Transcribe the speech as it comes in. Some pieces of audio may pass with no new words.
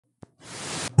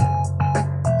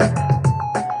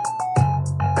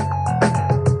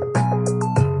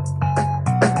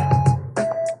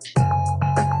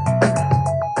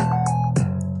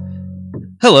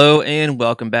Hello, and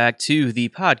welcome back to the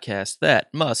podcast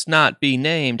that must not be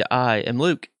named. I am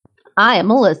Luke. I am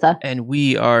Melissa. And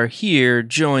we are here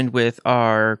joined with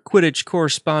our Quidditch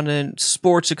correspondent,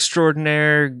 sports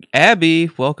extraordinaire, Abby.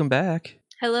 Welcome back.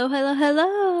 Hello, hello,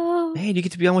 hello. Man, you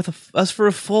get to be on with us for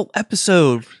a full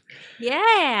episode.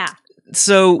 Yeah.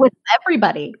 So with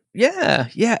everybody. Yeah.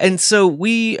 And so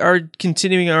we are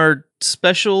continuing our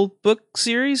special book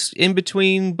series in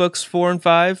between books 4 and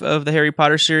 5 of the Harry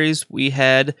Potter series. We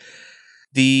had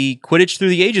the Quidditch Through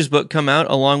the Ages book come out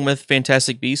along with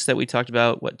Fantastic Beasts that we talked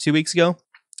about, 2 weeks ago?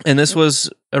 And this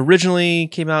was originally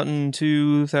came out in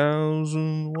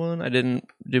 2001. I didn't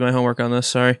do my homework on this,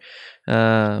 sorry.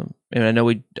 And I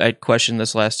know I questioned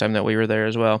this last time that we were there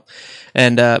as well.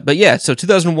 And but yeah, so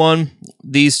 2001,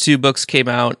 these two books came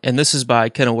out, and this is by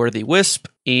Kenilworthy Wisp,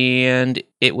 and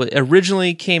it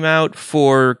originally came out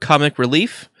for Comic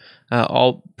Relief.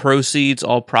 All proceeds,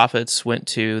 all profits went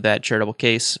to that charitable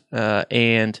case,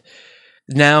 and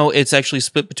now it's actually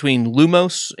split between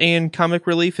Lumos and Comic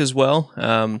Relief as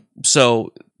well.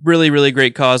 So really, really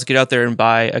great cause. Get out there and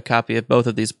buy a copy of both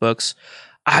of these books.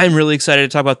 I'm really excited to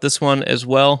talk about this one as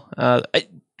well. I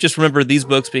just remember these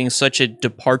books being such a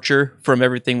departure from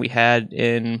everything we had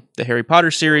in the Harry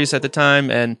Potter series at the time,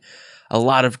 and a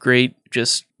lot of great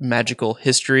just magical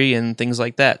history and things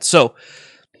like that. So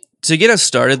to get us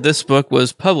started, this book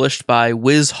was published by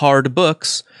Wiz Hard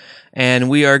Books, and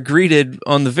we are greeted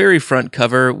on the very front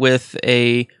cover with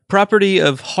a Property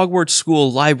of Hogwarts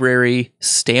School Library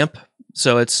stamp.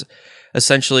 So it's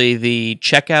essentially the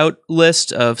checkout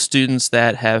list of students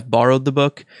that have borrowed the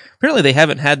book. Apparently they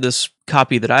haven't had this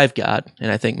copy that I've got,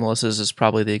 and I think Melissa's is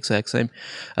probably the exact same,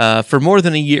 for more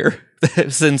than a year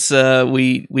since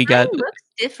we got... Mine looks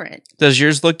different. Does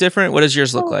yours look different? What does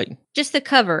yours look like? Just the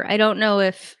cover. I don't know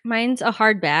if mine's a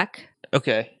hardback.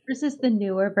 Okay. Yours is the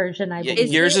newer version, I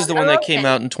believe. Yours is the one that came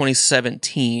out in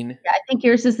 2017. Yeah, I think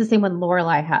yours is the same one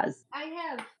Lorelai has.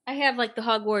 I have like the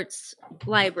Hogwarts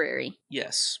library.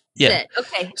 Yes. Yeah. Yeah.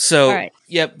 Okay. So, all right.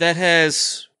 Yep,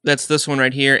 that's this one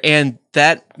right here, and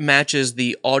that matches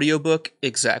the audiobook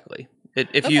exactly.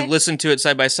 If you listen to it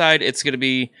side by side, it's going to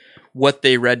be what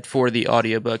they read for the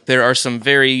audiobook. There are some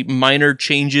very minor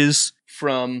changes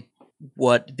from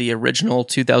what the original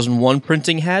 2001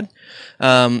 printing had.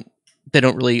 They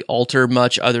don't really alter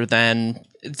much other than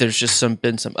there's just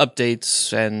been some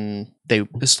updates, and they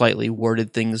slightly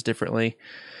worded things differently.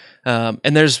 And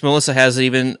Melissa has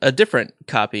even a different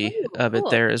copy of it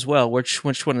there as well. Which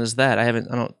one is that? I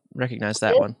don't recognize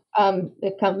that one.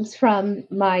 It comes from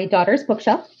my daughter's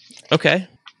bookshelf. Okay.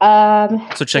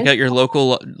 So check out your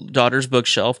local daughter's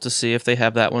bookshelf to see if they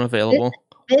have that one available.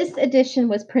 This edition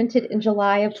was printed in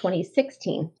July of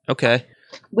 2016. Okay.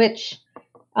 Which,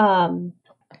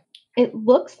 it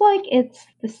looks like it's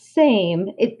the same.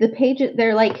 The pages,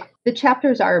 they're like, the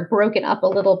chapters are broken up a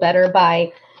little better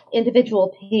by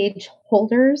individual page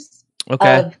holders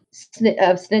of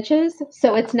snitches.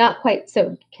 So it's not quite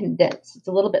so condensed. It's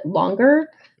a little bit longer,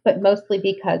 but mostly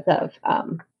because of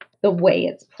the way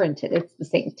it's printed. It's the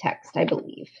same text, I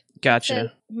believe. Gotcha. So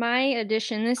my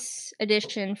edition, this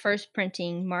edition, first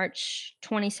printing March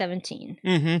 2017.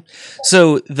 Mm-hmm.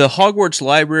 So the Hogwarts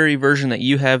Library version that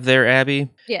you have there, Abby,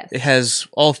 yes, it has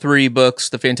all 3 books: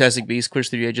 The Fantastic Beasts,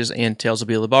 Quidditch Through the Ages, and Tales of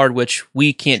Beedle the Bard, which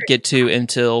we can't get to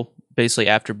until basically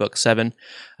after book 7.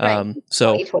 Right.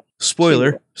 So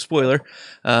spoiler,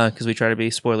 because we try to be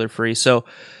spoiler free. So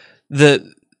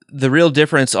the real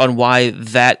difference on why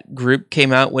that group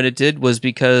came out when it did was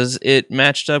because it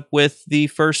matched up with the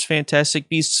first Fantastic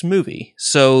Beasts movie.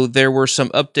 So there were some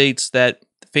updates that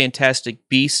the Fantastic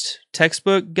Beast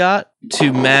textbook got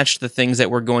to match the things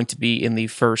that were going to be in the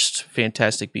first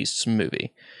Fantastic Beasts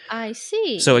movie. I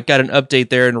see. So it got an update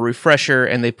there and a refresher,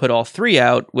 and they put all 3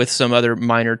 out with some other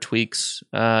minor tweaks,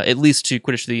 at least to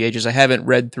Quidditch Through the Ages. I haven't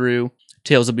read through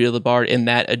Tales of Beedle the Bard in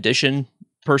that edition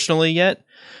personally yet,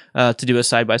 to do a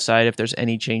side-by-side if there's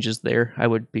any changes there. I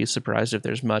would be surprised if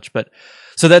there's much. But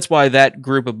so that's why that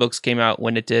group of books came out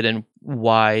when it did, and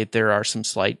why there are some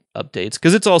slight updates.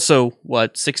 Because it's also,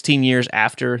 16 years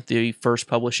after the first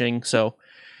publishing, so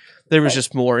there was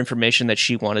just more information that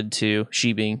she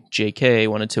being JK,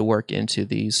 wanted to work into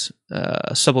these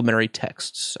supplementary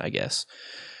texts, I guess.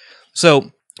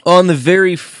 So on the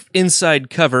very inside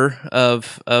cover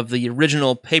of the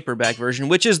original paperback version,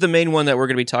 which is the main one that we're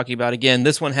going to be talking about again,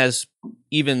 this one has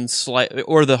even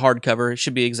or the hardcover, it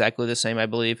should be exactly the same, I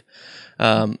believe.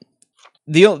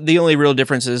 The only real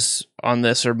differences on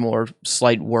this are more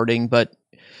slight wording, but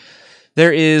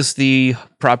there is the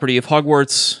Property of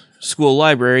Hogwarts School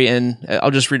Library, and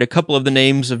I'll just read a couple of the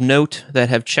names of note that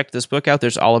have checked this book out.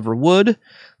 There's Oliver Wood,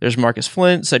 there's Marcus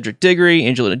Flint, Cedric Diggory,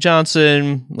 Angelina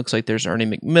Johnson, looks like there's Ernie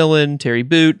McMillan, Terry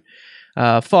Boot,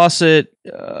 Fawcett,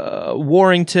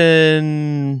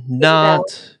 Warrington,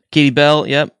 Knott, Katie Bell,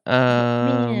 yep.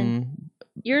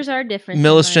 Yours are different.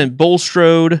 Millicent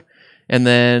Bulstrode, and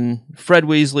then Fred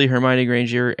Weasley, Hermione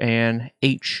Granger, and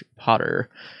H. Potter.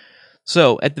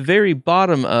 So, at the very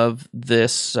bottom of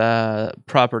this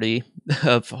property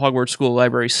of Hogwarts School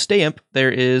Library stamp,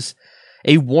 there is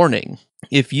a warning.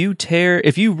 If you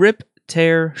rip,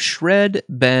 tear, shred,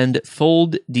 bend,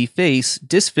 fold, deface,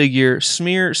 disfigure,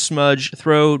 smear, smudge,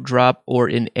 throw, drop, or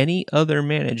in any other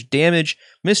manner damage,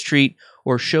 mistreat,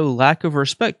 or show lack of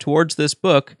respect towards this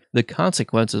book, the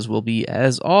consequences will be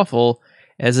as awful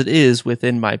as it is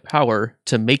within my power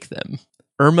to make them.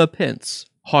 Irma Pence,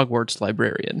 Hogwarts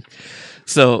librarian.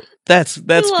 So that's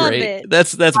great. It.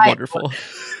 That's wonderful.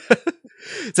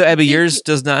 So Abby, yours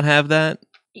does not have that?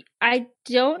 I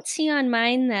don't see on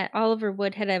mine that Oliver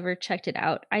Wood had ever checked it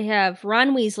out. I have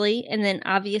Ron Weasley, and then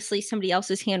obviously somebody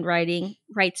else's handwriting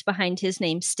writes behind his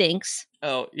name stinks.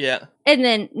 Oh, yeah. And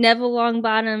then Neville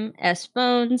Longbottom, S.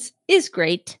 Bones is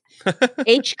great.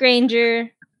 H.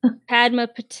 Granger, Padma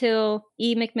Patil,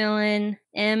 E. McMillan,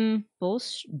 M.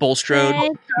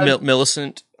 Bulstrode,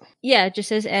 Millicent. Yeah, it just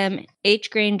says M,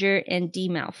 H. Granger, and D.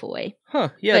 Malfoy. Huh,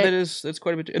 yeah, that's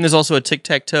quite a bit. And there's also a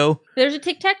tic-tac-toe. There's a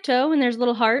tic-tac-toe, and there's a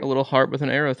little heart. A little heart with an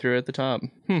arrow through it at the top.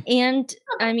 And,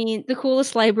 I mean, the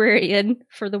coolest librarian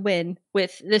for the win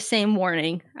with the same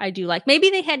warning I do like. Maybe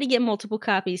they had to get multiple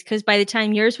copies, because by the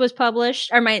time yours was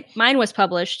published, or mine was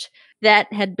published,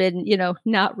 that had been,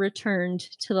 not returned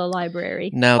to the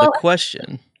library. Now the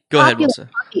question... Go ahead, Melissa.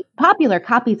 Popular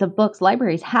copies of books,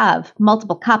 libraries have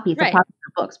multiple copies of popular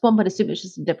books. One would assume it's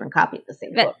just a different copy of the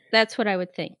same book. That's what I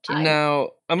would think, too.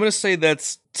 Now, I'm going to say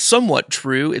that's somewhat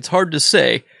true. It's hard to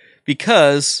say,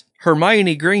 because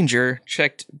Hermione Granger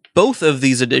checked both of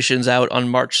these editions out on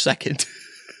March 2nd.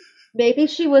 Maybe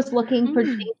she was looking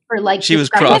for like... She was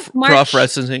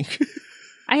cross-referencing.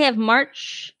 I have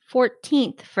March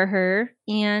 14th for her,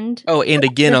 and... Oh, and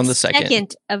again on the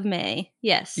 2nd of May,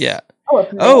 yes. Yeah.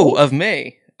 Of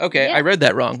May. Okay, yeah. I read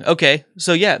that wrong. Okay,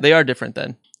 so yeah, they are different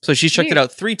then. So she's checked it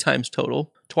out 3 times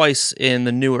total, twice in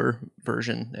the newer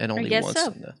version and only once.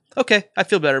 So. Okay, I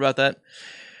feel better about that.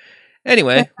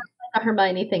 Anyway. That's a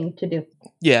Hermione thing to do.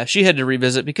 Yeah, she had to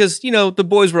revisit because, the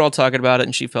boys were all talking about it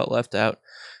and she felt left out.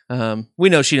 We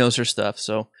know she knows her stuff,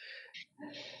 so.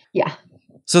 Yeah.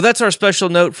 So that's our special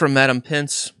note from Madam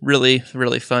Pence. Really,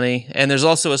 really funny. And there's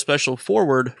also a special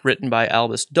foreword written by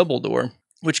Albus Dumbledore,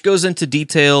 which goes into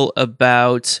detail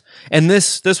about, and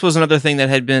this was another thing that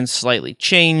had been slightly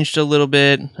changed a little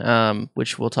bit,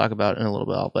 which we'll talk about in a little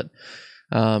bit,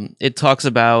 but it talks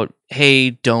about, hey,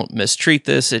 don't mistreat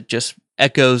this. It just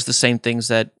echoes the same things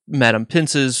that Madam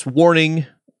Pence's warning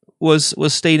was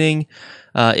stating.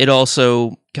 It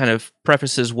also kind of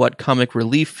prefaces what comic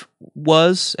relief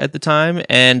was at the time,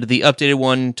 and the updated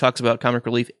one talks about comic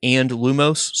relief and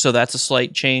Lumos, so that's a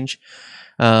slight change.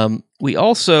 We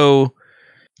also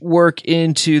work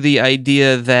into the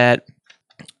idea that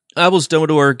Albus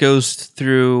Dumbledore goes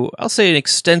through, I'll say, an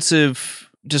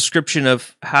extensive description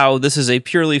of how this is a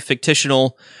purely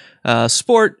fictional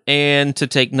sport, and to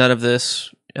take none of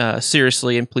this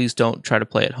seriously, and please don't try to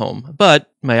play at home. But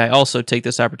may I also take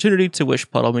this opportunity to wish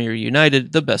Puddlemere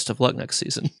United the best of luck next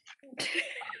season.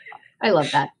 I love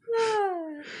that.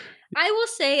 I will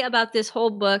say about this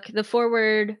whole book, the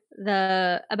foreword,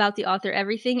 about the author,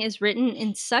 everything is written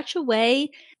in such a way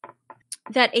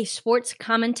that a sports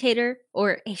commentator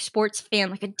or a sports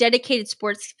fan, like a dedicated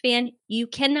sports fan, you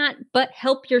cannot but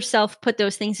help yourself put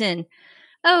those things in.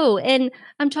 Oh, and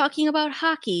I'm talking about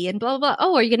hockey and blah, blah, blah.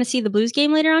 Oh, are you going to see the Blues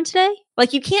game later on today?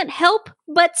 Like, you can't help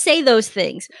but say those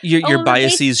things. Your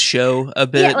biases show a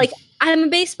bit. Yeah, like, I'm a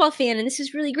baseball fan, and this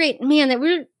is really great. Man, that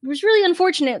was really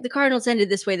unfortunate the Cardinals ended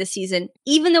this way this season.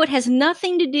 Even though it has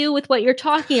nothing to do with what you're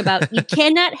talking about, you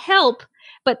cannot help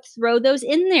but throw those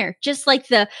in there. Just like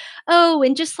the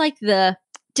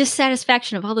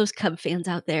dissatisfaction of all those Cub fans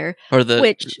out there. Or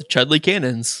the Chudley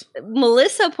Cannons.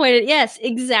 Melissa pointed, yes,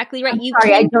 exactly right.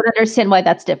 I don't understand why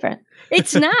that's different.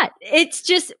 It's not. It's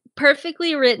just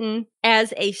perfectly written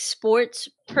as a sports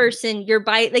person.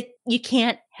 You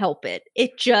can't help it.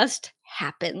 It just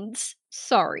happens.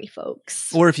 Sorry,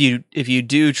 folks. Or if you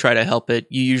do try to help it,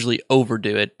 you usually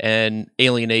overdo it and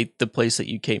alienate the place that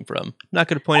you came from. Not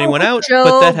going to point anyone out,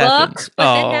 but that happens.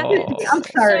 I'm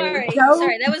sorry.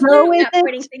 Sorry, that was Luke not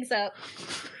pointing things up.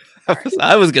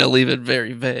 I was going to leave it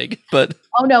very vague, but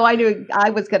oh no, I knew I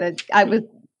was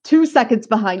 2 seconds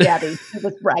behind Abby. He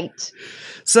was right.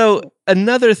 So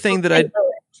another thing that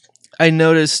I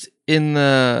noticed in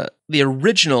the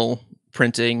original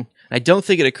printing, I don't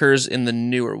think it occurs in the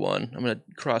newer one. I'm going to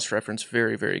cross-reference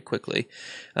very, very quickly.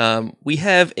 We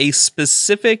have a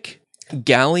specific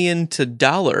galleon to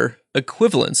dollar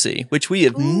equivalency, which we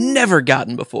have never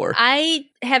gotten before. I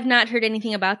have not heard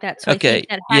anything about that, so okay. I think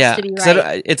that has to be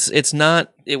right. It's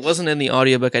not. It wasn't in the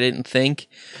audiobook, I didn't think,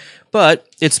 but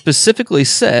it specifically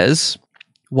says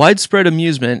widespread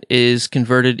amusement is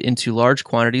converted into large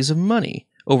quantities of money.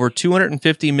 Over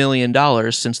 $250 million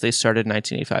since they started in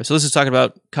 1985. So this is talking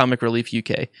about Comic Relief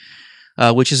UK,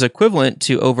 which is equivalent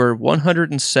to over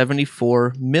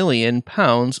 174 million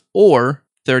pounds or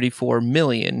 34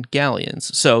 million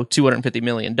galleons. So $250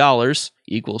 million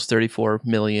equals 34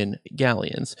 million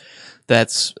galleons.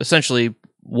 That's essentially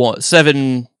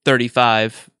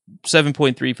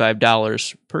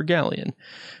 $7.35 per galleon.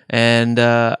 And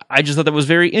I just thought that was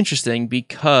very interesting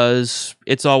because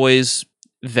it's always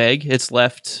vague. It's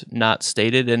left not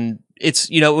stated. And it's,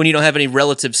 when you don't have any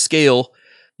relative scale,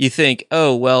 you think,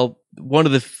 oh, well, one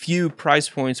of the few price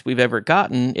points we've ever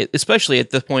gotten, especially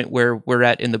at the point where we're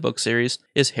at in the book series,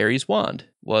 is Harry's wand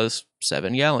was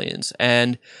 7 galleons.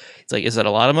 And it's like, is that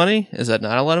a lot of money? Is that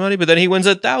not a lot of money? But then he wins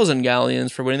 1,000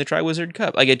 galleons for winning the Triwizard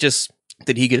Cup. Like,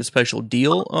 did he get a special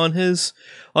deal on his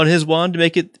wand to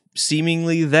make it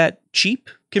seemingly that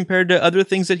cheap compared to other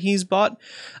things that he's bought?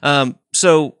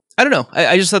 So I don't know.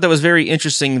 I just thought that was very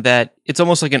interesting that it's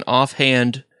almost like an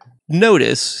offhand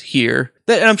notice here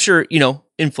that, and I'm sure,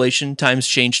 inflation times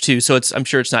change too. So I'm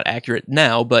sure it's not accurate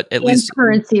now, but at least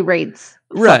currency rates.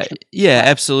 Right. Yeah,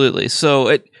 absolutely.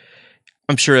 So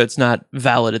I'm sure it's not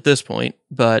valid at this point,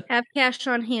 but have cash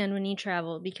on hand when you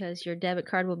travel because your debit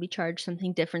card will be charged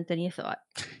something different than you thought.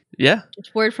 Yeah.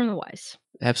 It's word from the wise.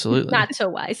 Absolutely. Not so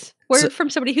wise. Word from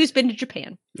somebody who's been to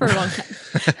Japan for a long time.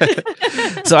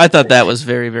 So I thought that was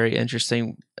very, very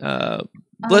interesting. Have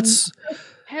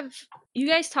you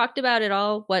guys talked about at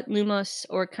all what Lumos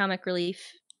or Comic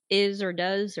Relief is or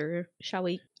does, or shall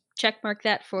we checkmark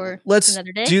that for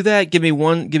another day? Let's do that. Give me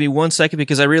 1 second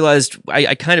because I realized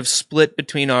I kind of split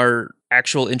between our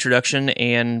actual introduction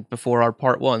and before our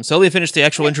part 1. So let me finish the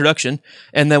actual introduction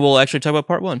and then we'll actually talk about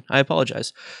part 1. I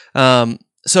apologize.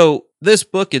 So this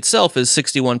book itself is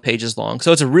 61 pages long,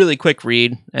 so it's a really quick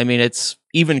read. I mean, it's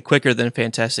even quicker than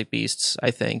Fantastic Beasts, I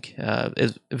think.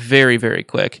 It's very, very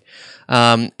quick.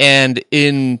 And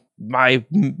in my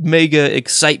mega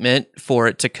excitement for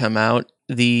it to come out,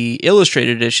 the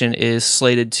illustrated edition is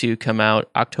slated to come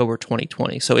out October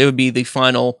 2020. So it would be the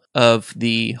final of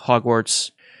the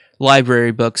Hogwarts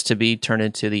library books to be turned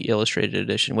into the illustrated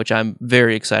edition, which I'm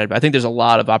very excited about. I think there's a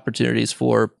lot of opportunities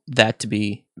for that to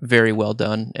be very well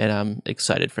done, and I'm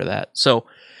excited for that. So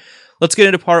let's get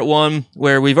into part 1,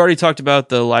 where we've already talked about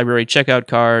the library checkout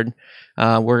card.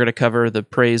 We're going to cover the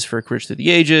praise for Quidditch Through the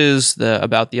Ages,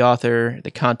 about the author, the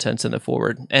contents, and the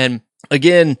forward. And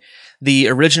again, the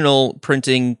original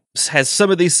printing has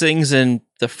some of these things in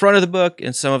the front of the book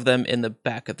and some of them in the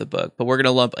back of the book. But we're going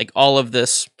to lump all of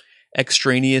this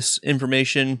extraneous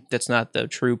information that's not the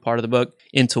true part of the book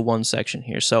into one section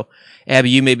here. So, Abby,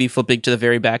 you may be flipping to the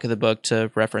very back of the book to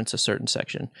reference a certain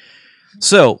section.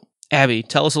 So, Abby,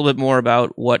 tell us a little bit more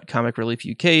about what Comic Relief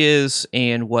UK is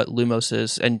and what Lumos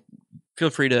is, and feel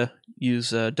free to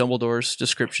use Dumbledore's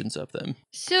descriptions of them.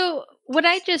 So, what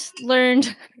I just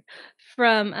learned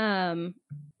from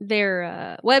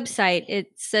their website, it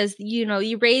says,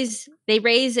 they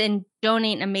raise and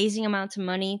donate amazing amounts of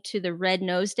money to the Red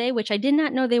Nose Day, which I did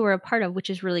not know they were a part of, which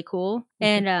is really cool.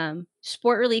 Mm-hmm. And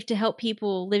Sport Relief to help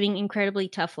people living incredibly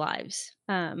tough lives.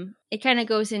 It kind of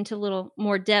goes into a little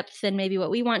more depth than maybe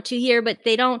what we want to hear, but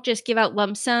they don't just give out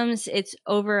lump sums. It's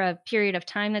over a period of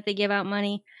time that they give out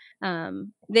money.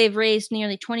 They've raised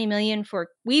nearly 20 million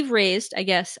we've raised, I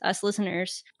guess, us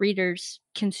listeners, readers,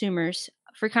 consumers,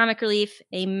 for Comic Relief,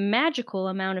 a magical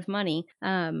amount of money.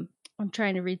 I'm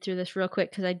trying to read through this real quick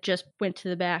because I just went to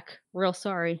the back. Real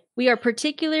sorry.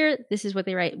 This is what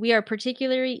they write. We are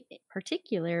particularly,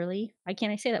 why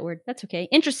can't I say that word? That's okay.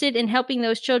 Interested in helping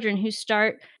those children who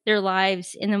start their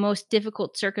lives in the most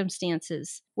difficult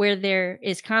circumstances where there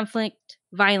is conflict,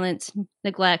 violence,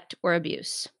 neglect, or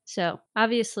abuse. So,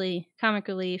 obviously, Comic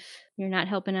Relief, you're not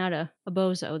helping out a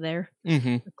bozo there,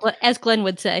 as Glenn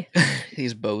would say.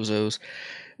 These bozos.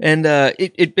 And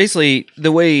it basically,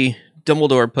 the way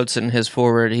Dumbledore puts it in his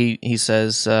foreword, he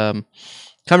says,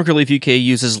 Comic Relief UK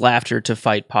uses laughter to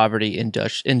fight poverty,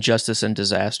 injustice, and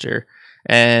disaster.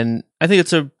 And I think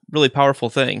it's a really powerful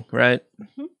thing, right?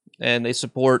 Mm-hmm. And they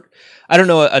support, I don't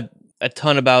know a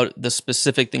ton about the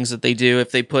specific things that they do,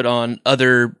 if they put on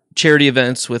other charity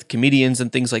events with comedians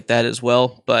and things like that as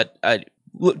well. But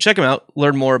check them out,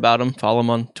 learn more about them, follow them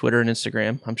on Twitter and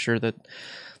Instagram. I'm sure that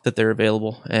they're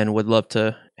available and would love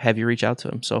to have you reach out to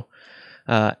them. So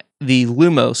the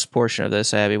Lumos portion of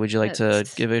this, Abby, would you like to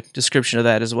give a description of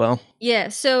that as well? Yeah,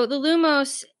 so the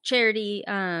Lumos charity,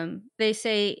 they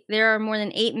say there are more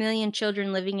than 8 million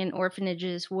children living in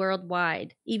orphanages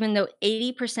worldwide, even though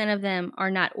 80% of them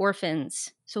are not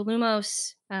orphans. So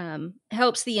Lumos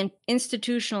helps the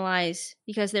institutionalize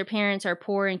because their parents are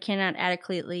poor and cannot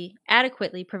adequately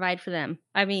provide for them.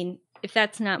 I mean, if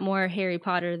that's not more Harry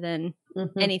Potter than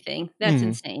anything, that's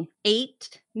insane.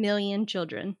 8 million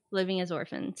children living as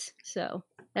orphans. So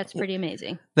that's pretty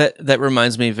amazing. That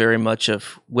reminds me very much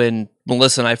of when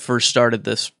Melissa and I first started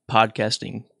this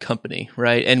podcasting company,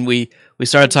 right? And we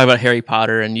started talking about Harry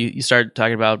Potter, and you started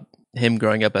talking about him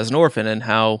growing up as an orphan and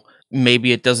how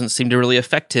maybe it doesn't seem to really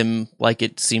affect him like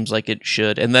it seems like it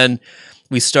should. And then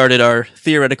we started our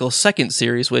theoretical second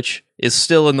series, which is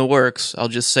still in the works. I'll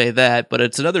just say that. But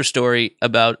it's another story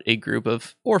about a group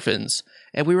of orphans.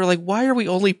 And we were like, why are we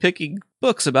only picking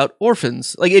books about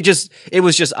orphans? Like, it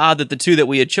was just odd that the two that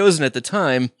we had chosen at the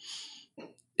time,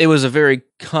 it was a very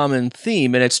common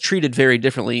theme, and it's treated very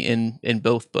differently in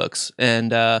both books. And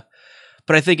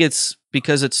but I think it's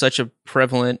because it's such a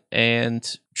prevalent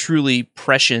and truly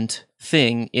prescient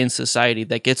thing in society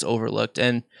that gets overlooked.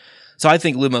 And so I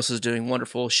think Lumos is doing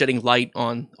wonderful, shedding light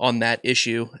on that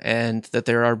issue, and that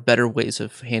there are better ways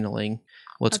of handling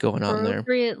what's going on there.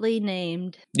 Appropriately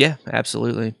named. Yeah,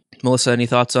 absolutely. Melissa, any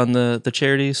thoughts on the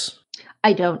charities?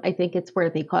 I don't. I think it's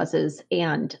worthy causes,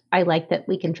 and I like that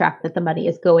we can track that the money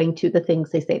is going to the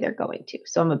things they say they're going to.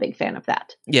 So I'm a big fan of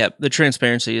that. Yeah, the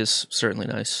transparency is certainly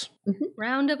nice.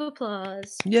 Round of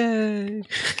applause. Yay.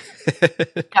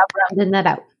 Job rounding that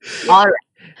out. All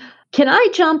right. Can I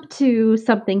jump to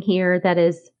something here that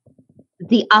is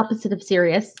the opposite of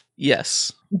serious?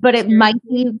 Yes. But it might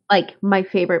be like my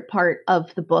favorite part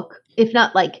of the book. If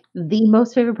not like the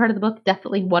most favorite part of the book,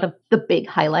 definitely one of the big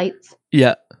highlights.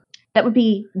 Yeah. That would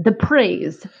be the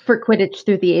praise for Quidditch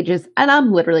through the ages. And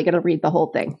I'm literally going to read the whole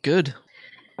thing. Good.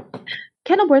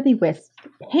 Kenilworthy Wisp's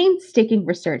painstaking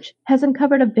research has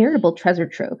uncovered a veritable treasure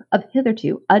trove of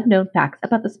hitherto unknown facts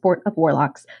about the sport of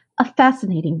warlocks. A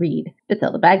fascinating read.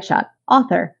 Bathilda Bagshot,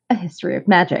 author, A History of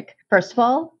Magic. First of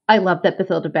all, I love that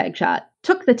Bathilda Bagshot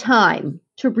took the time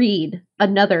to read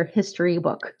another history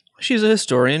book. She's a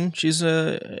historian. She's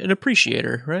an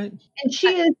appreciator, right? And she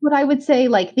is what I would say,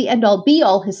 like, the end-all,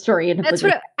 be-all historian. That's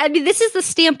what I mean. This is the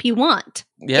stamp you want.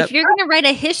 Yep. If you're going to write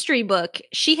a history book,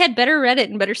 she had better read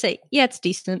it and better say, yeah, it's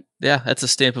decent. Yeah, that's a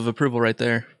stamp of approval right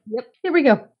there. Yep. Here we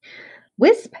go.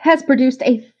 Wisp has produced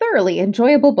a thoroughly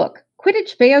enjoyable book.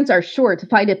 Quidditch fans are sure to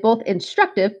find it both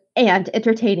instructive and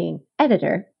entertaining.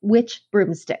 Editor, Witch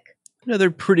Broomstick.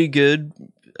 Another pretty good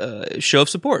show of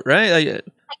support, right?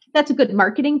 That's a good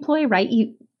marketing ploy, right?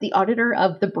 The auditor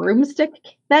of the Broomstick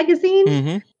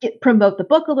magazine, promote the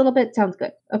book a little bit. Sounds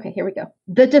good. Okay, here we go.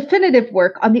 The definitive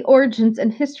work on the origins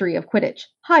and history of Quidditch.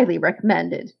 Highly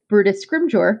recommended. Brutus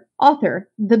Scrimgeour, author,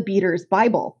 The Beater's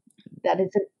Bible. That is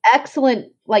an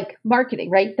excellent, marketing,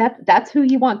 right? That's who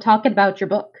you want talking about your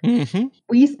book.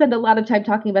 We spend a lot of time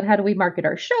talking about how do we market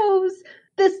our shows.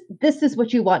 This is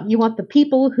what you want. You want the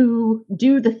people who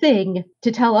do the thing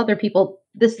to tell other people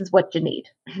this is what you need.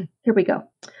 Here we go.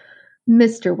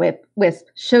 Mr. Wisp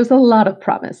shows a lot of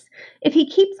promise. If he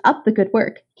keeps up the good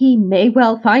work, he may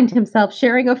well find himself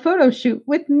sharing a photo shoot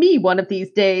with me one of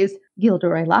these days.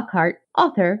 Gilderoy Lockhart,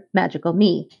 author, Magical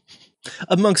Me.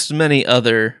 Amongst many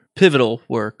other pivotal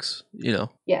works,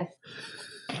 Yes.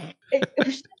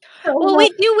 Well, we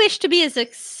do wish to be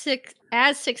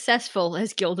as successful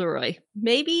as Gilderoy.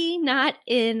 Maybe not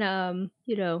in,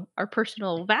 our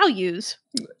personal values,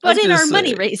 but in our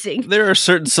money raising. There are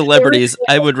certain celebrities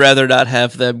I would rather not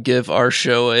have them give our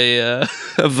show a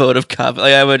vote of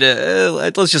confidence. I would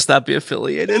let's just not be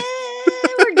affiliated.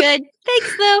 We're good.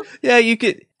 Thanks, though. Yeah, you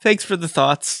could. Thanks for the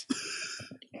thoughts.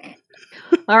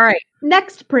 All right.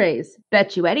 Next praise.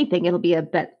 Bet you anything it'll be a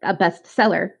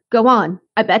bestseller. Go on.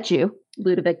 I bet you.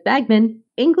 Ludovic Bagman,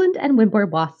 England and Wimborne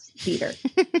Wasps Theater.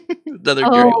 Another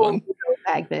great one.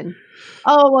 Bagman.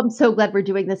 Oh, I'm so glad we're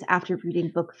doing this after reading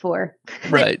book 4.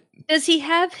 Right. Does he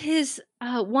have his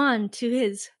wand to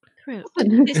his throat?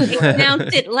 Does he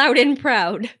announce it loud and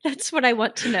proud? That's what I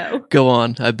want to know. Go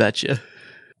on. I bet you.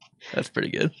 That's pretty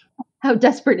good. How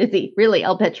desperate is he? Really,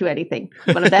 I'll bet you anything.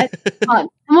 You want to bet? Come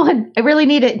on. I really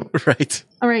need it. Right.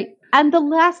 All right. And the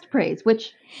last praise,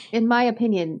 which, in my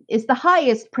opinion, is the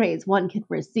highest praise one can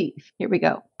receive. Here we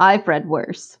go. I've read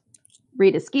worse.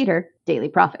 Rita Skeeter, Daily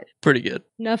Prophet. Pretty good.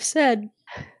 Enough said.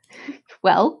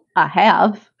 Well, I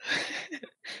have.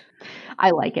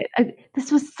 I like it.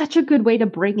 This was such a good way to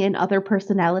bring in other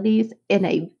personalities in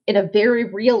a very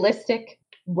realistic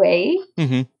way.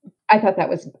 Mm-hmm. I thought that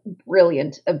was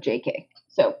brilliant of JK.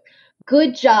 So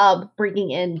good job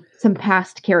bringing in some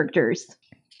past characters.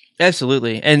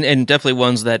 Absolutely. And definitely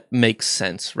ones that make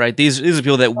sense, right? These are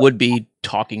people that would be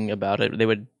talking about it. They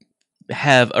would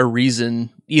have a reason,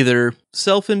 either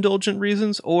self-indulgent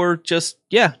reasons or just,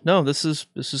 this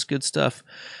is good stuff.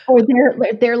 Or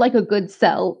they're like a good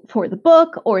sell for the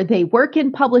book, or they work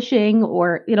in publishing,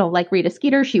 or, like Rita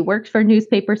Skeeter, she worked for a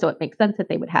newspaper, so it makes sense that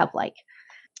they would have like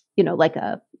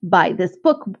a buy this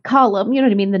book column, you know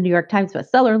what I mean? The New York Times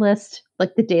bestseller list,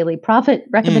 like the Daily Prophet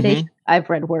recommendation. Mm-hmm. I've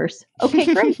read worse.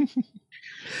 Okay, great.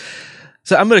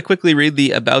 So I'm going to quickly read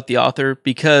the about the author,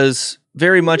 because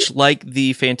very much like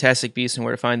the Fantastic Beasts and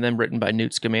Where to Find Them, written by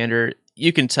Newt Scamander,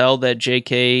 you can tell that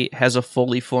JK has a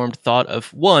fully formed thought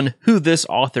of, one, who this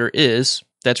author is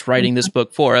that's writing this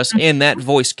book for us, and that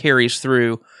voice carries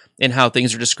through in how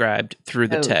things are described through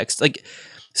the text. Like,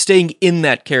 staying in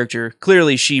that character,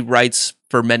 clearly she writes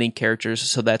for many characters,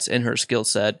 so that's in her skill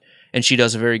set, and she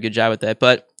does a very good job at that.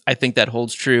 But I think that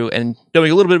holds true, and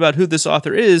knowing a little bit about who this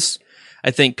author is, I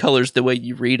think colors the way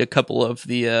you read a couple of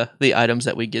the items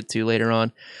that we get to later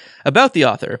on. About the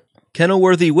author,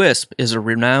 Kenilworthy Wisp is a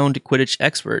renowned Quidditch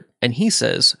expert, and he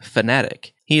says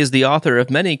fanatic. He is the author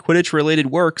of many Quidditch-related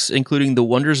works, including The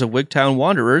Wonders of Wigtown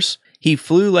Wanderers, He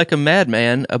Flew Like a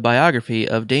Madman, a biography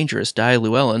of dangerous Di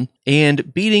Llewellyn,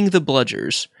 and Beating the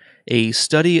Bludgers, a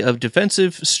study of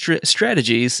defensive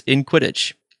strategies in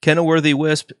Quidditch. Kenilworthy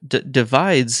Wisp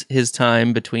divides his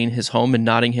time between his home in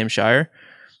Nottinghamshire,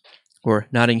 or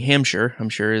Nottinghamshire, I'm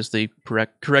sure is the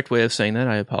correct way of saying that,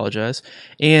 I apologize,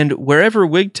 and wherever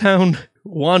Wigtown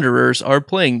Wanderers are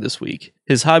playing this week.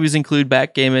 His hobbies include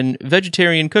backgammon,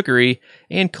 vegetarian cookery,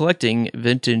 and collecting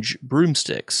vintage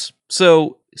broomsticks.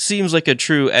 So, seems like a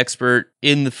true expert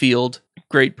in the field.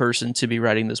 Great person to be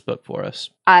writing this book for us.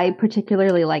 I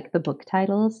particularly like the book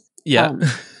titles. Yeah.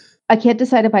 I can't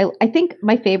decide if I think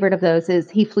my favorite of those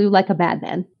is He Flew Like a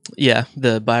Madman. Yeah,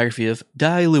 the biography of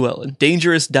Di Llewellyn.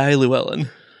 Dangerous Di Llewellyn.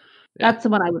 Yeah. That's the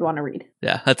one I would want to read.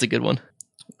 Yeah, that's a good one.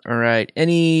 All right.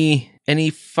 Any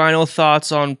final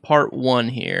thoughts on part 1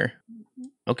 here?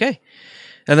 Okay.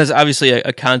 And there's obviously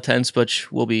a contents,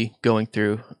 which we'll be going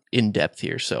through in depth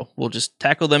here, so we'll just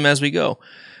tackle them as we go.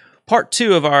 Part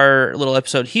 2 of our little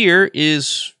episode here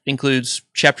includes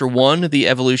Chapter 1, The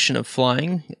Evolution of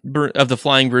the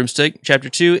Flying Broomstick. Chapter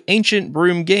 2, Ancient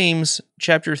Broom Games.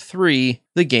 Chapter 3,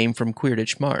 The Game from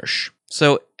Quidditch Marsh.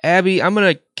 So, Abby, I'm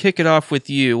going to kick it off with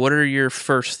you. What are your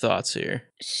first thoughts here?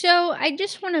 So, I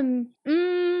just want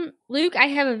to... Luke, I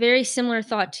have a very similar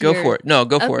thought to Go for it. No,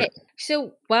 go for it.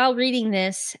 So, while reading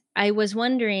this, I was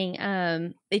wondering,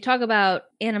 they talk about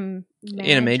animagi?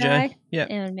 Yeah.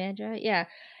 Animagi, yeah.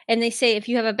 And they say if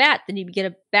you have a bat, then you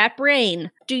get a bat brain.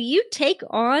 Do you take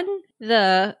on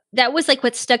that was like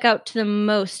what stuck out to the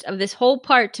most of this whole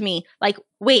part to me. Like,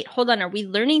 wait, hold on. Are we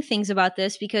learning things about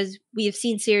this? Because we have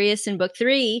seen Sirius in book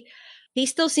 3. He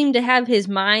still seemed to have his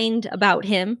mind about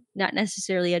him, not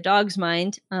necessarily a dog's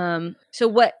mind. So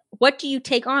what do you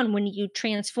take on when you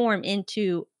transform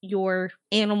into your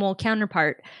animal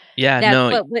counterpart?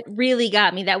 Yeah, what really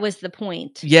got me, that was the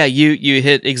point. Yeah, you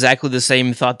hit exactly the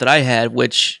same thought that I had,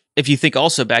 which, if you think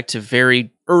also back to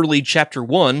very early chapter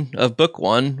 1 of book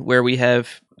 1, where we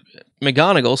have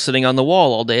McGonagall sitting on the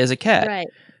wall all day as a cat. Right.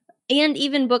 And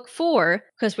even book 4,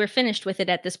 because we're finished with it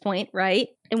at this point, right?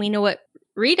 And we know what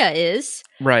Rita is.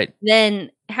 Right.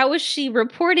 Then how is she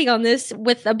reporting on this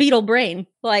with a beetle brain?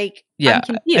 Like, yeah, I'm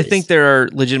confused. I think there are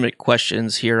legitimate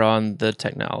questions here on the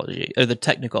technology, or the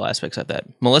technical aspects of that.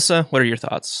 Melissa, what are your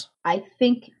thoughts? I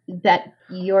think that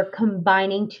you're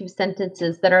combining two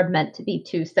sentences that are meant to be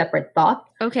two separate thoughts.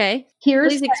 Okay.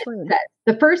 Here's what it says.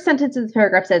 The first sentence of the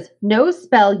paragraph says, "No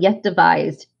spell yet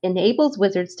devised enables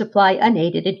wizards to fly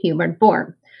unaided in human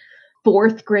form."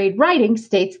 4th grade writing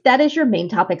states that is your main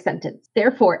topic sentence.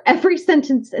 Therefore, every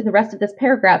sentence in the rest of this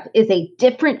paragraph is a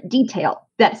different detail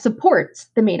that supports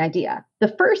the main idea.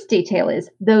 The first detail is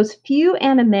those few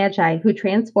animagi who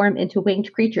transform into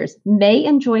winged creatures may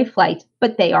enjoy flight,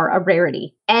 but they are a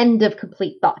rarity. End of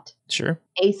complete thought. Sure.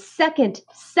 A second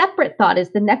separate thought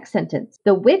is the next sentence.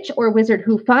 The witch or wizard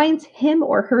who finds him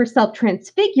or herself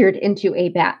transfigured into a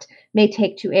bat may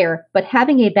take to air, but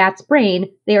having a bat's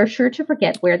brain, they are sure to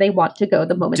forget where they want to go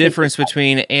the moment. Difference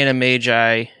between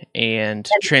animagi and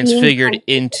transfigured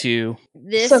into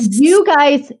this. So you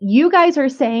guys are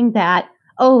saying that,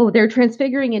 oh, they're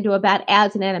transfiguring into a bat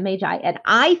as an animagi, and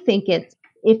I think it's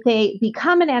if they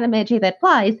become an animagi that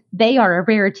flies, they are a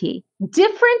rarity.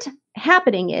 Different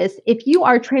happening is if you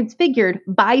are transfigured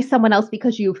by someone else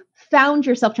because you've found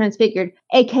yourself transfigured,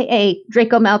 aka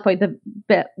Draco Malfoy,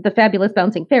 the fabulous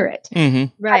bouncing ferret,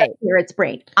 right? Ferret's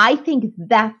brain. I think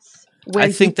that's where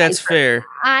I think that's fair.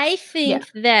 I think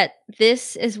that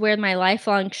this is where my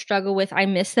lifelong struggle with I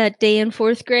missed that day in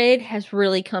 4th grade has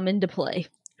really come into play.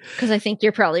 Because I think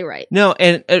you're probably right. No,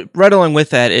 and right along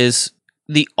with that is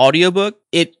the audiobook.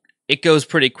 It goes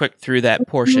pretty quick through that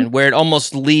portion where it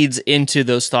almost leads into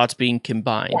those thoughts being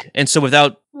combined. Yeah. And so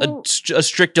without a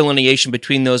strict delineation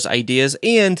between those ideas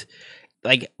and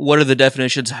like what are the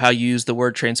definitions, how you use the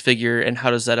word transfigure and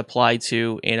how does that apply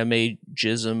to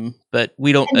animagism? But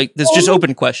we don't, there's just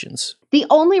open questions. The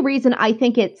only reason I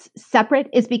think it's separate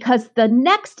is because the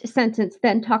next sentence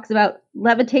then talks about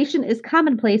levitation is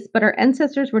commonplace, but our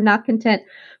ancestors were not content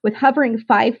with hovering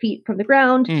 5 feet from the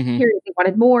ground. Here they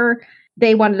wanted more.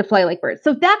 They wanted to fly like birds.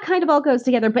 So that kind of all goes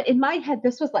together. But in my head,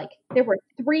 this was like, there were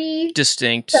 3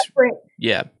 distinct separate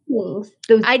things.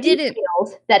 Those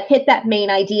details that hit that main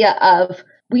idea of,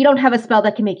 we don't have a spell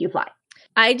that can make you fly.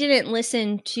 I didn't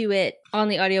listen to it on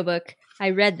the audiobook. I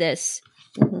read this.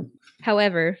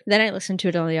 However, then I listened to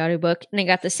it on the audiobook and I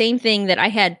got the same thing that I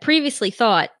had previously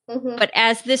thought. But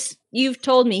as this, you've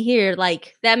told me here,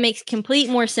 like that makes complete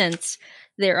more sense.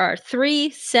 There are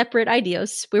 3 separate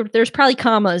ideas. There's probably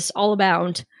commas all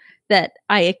abound that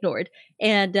I ignored.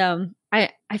 And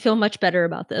I feel much better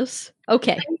about this.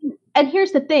 Okay. And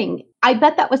here's the thing. I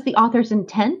bet that was the author's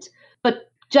intent, but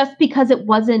just because it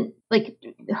wasn't like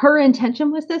her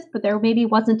intention was this, but there maybe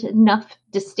wasn't enough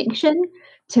distinction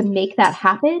to make that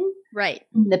happen. Right.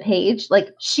 In the page. Like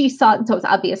she saw it and so it's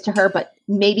obvious to her, but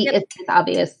maybe it's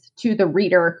obvious to the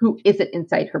reader who isn't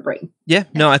inside her brain. Yeah,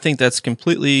 no, I think that's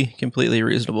completely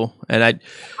reasonable. And I'd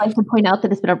like to point out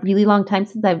that it's been a really long time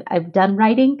since I've done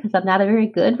writing because I'm not a very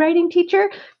good writing teacher,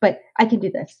 but I can do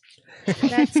this.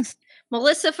 That's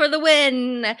Melissa for the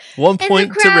win. 1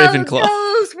 point to Ravenclaw.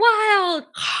 Goes wild.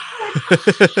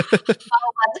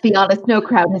 Let's be honest, no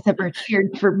crowd has ever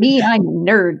cheered for me. I'm a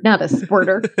nerd, not a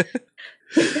sporter.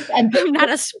 I'm not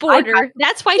a sporter.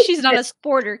 That's why she's not a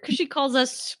sporter, because she calls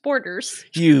us sporters.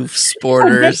 You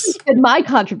sporters. This has been my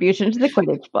contribution to the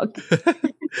Quidditch book.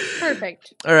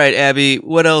 Perfect. All right, Abby.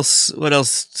 What else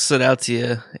stood out to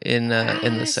you in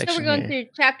this section? So we're going through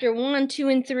chapter 1, 2,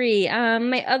 and 3.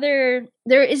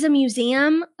 There is a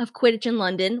museum of Quidditch in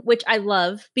London, which I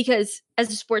love because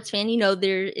as a sports fan, you know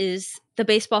there is the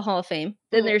Baseball Hall of Fame.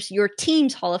 Then there's your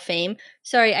team's Hall of Fame.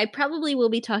 Sorry, I probably will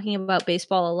be talking about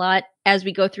baseball a lot as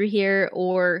we go through here,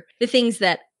 or the things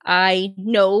that I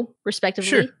know respectively.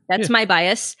 Sure. That's my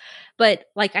bias. But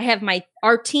like I have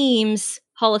our team's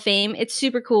Hall of Fame. It's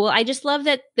super cool. I just love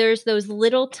that there's those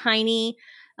little tiny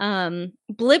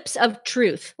blips of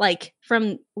truth, like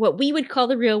from what we would call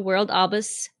the real world.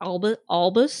 Albus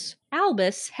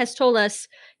has told us,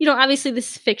 obviously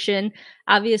this is fiction.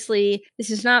 Obviously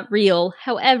this is not real.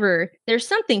 However, there's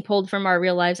something pulled from our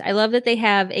real lives. I love that they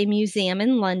have a museum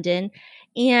in London.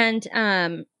 And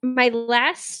my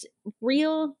last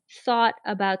real thought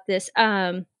about this,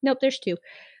 nope, there's 2.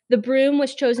 The broom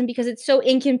was chosen because it's so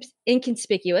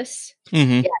inconspicuous.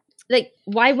 Yeah. Like,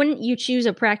 why wouldn't you choose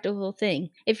a practical thing?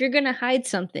 If you're going to hide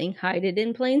something, hide it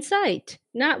in plain sight.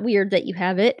 Not weird that you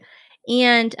have it.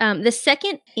 And the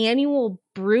second annual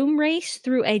broom race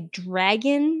through a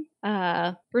dragon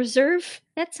reserve.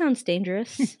 That sounds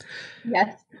dangerous.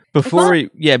 Yes. Before we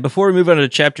move on to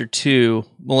chapter 2,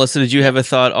 Melissa, did you have a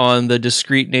thought on the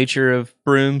discreet nature of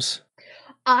brooms?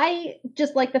 I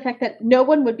just like the fact that no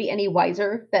one would be any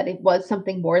wiser that it was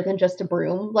something more than just a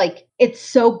broom. Like, it's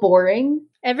so boring.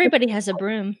 Everybody has a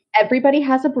broom. Everybody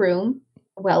has a broom.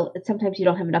 Well, sometimes you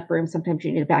don't have enough broom. Sometimes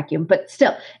you need a vacuum. But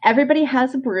still, everybody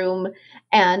has a broom.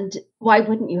 And why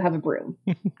wouldn't you have a broom?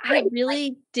 I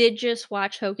really did just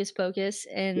watch Hocus Pocus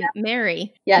and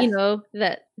Mary. Yes.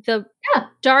 The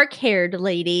dark-haired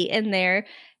lady in there.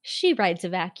 She rides a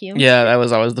vacuum. Yeah, that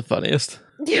was always the funniest.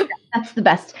 Yep. That's the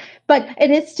best. But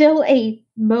it is still a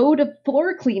mode of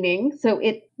floor cleaning. So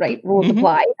rules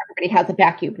apply. Everybody has a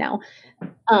vacuum now.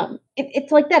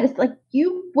 It's like that. It's like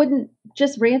you wouldn't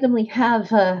just randomly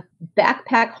have a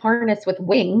backpack harness with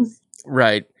wings.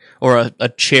 Right. Or a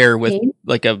chair with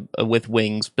with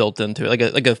wings built into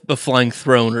it, like a flying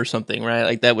throne or something, right?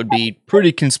 Like that would be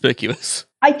pretty conspicuous.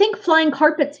 I think flying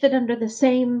carpets fit under the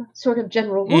same sort of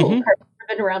general rule. Carpets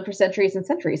have been around for centuries and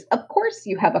centuries. Of course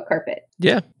you have a carpet.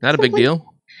 Yeah, not a big deal.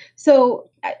 So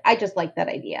I just like that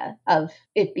idea of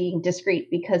it being discreet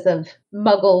because of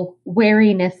Muggle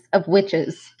wariness of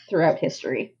witches throughout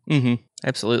history.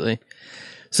 Absolutely.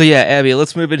 So yeah, Abby,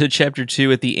 let's move into chapter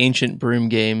 2 at the Ancient Broom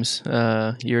Games.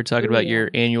 You were talking about your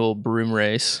annual broom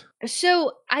race.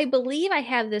 So I believe I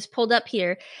have this pulled up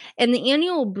here, and the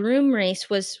annual broom race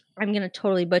was, I'm going to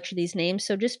totally butcher these names,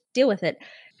 so just deal with it.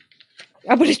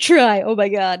 I'm going to try. Oh my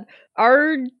God.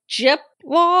 Arjeplog?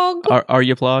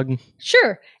 Arjeplog?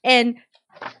 Sure. And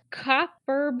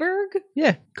Kopperberg?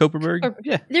 Yeah, Kopperberg.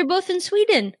 Yeah. They're both in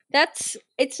Sweden.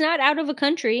 It's not out of a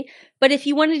country, but if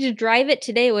you wanted to drive it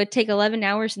today, it would take 11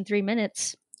 hours and 3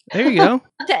 minutes. There you go.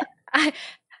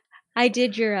 I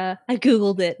did I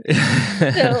Googled it.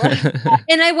 So,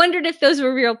 and I wondered if those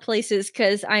were real places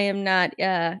because I am not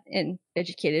an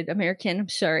educated American. I'm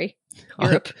sorry.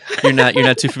 Europe. You're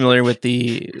not too familiar with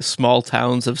the small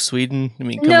towns of Sweden? I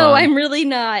mean, come no, on. I'm really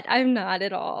not. I'm not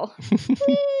at all.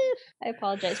 I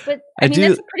apologize, but I mean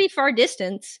that's a pretty far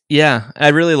distance. Yeah, I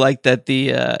really like that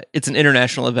it's an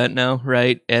international event now,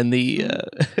 right? And the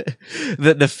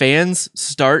fans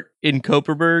start in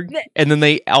Kopperberg, and then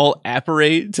they all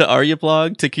apparate to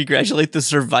Arjeplog to congratulate the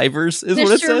survivors. Is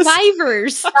what it says.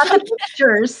 Survivors, not the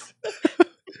pictures.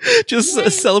 Just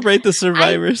celebrate the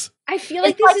survivors. I feel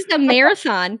like this is a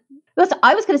marathon.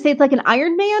 I was going to say it's like an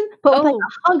Iron Man, but with like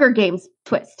a Hunger Games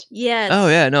twist. Yes. Oh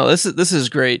yeah, no, this is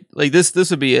great. Like this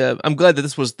would be I'm glad that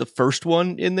this was the first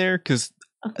one in there because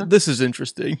this is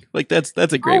interesting. Like that's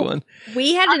a great one.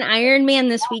 We had an Iron Man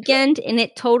this weekend, and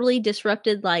it totally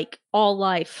disrupted like all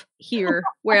life here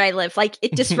where I live. Like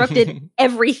it disrupted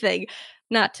everything.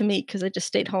 Not to me because I just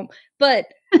stayed home, but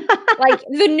like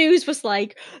the news was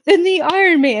like, then the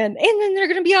Iron Man, and then they're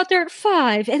going to be out there at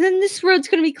 5, and then this road's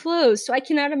going to be closed. So I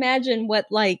cannot imagine what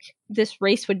like this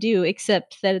race would do,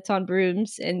 except that it's on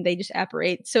brooms and they just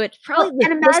apparate. So it probably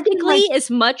realistically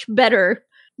is much better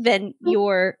than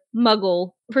your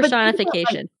Muggle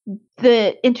personification.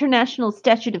 The International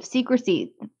Statute of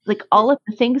Secrecy, like all of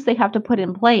the things they have to put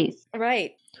in place.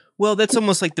 Right. Well, that's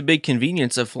almost like the big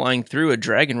convenience of flying through a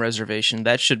dragon reservation.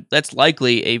 That's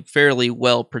likely a fairly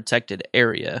well protected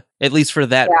area, at least for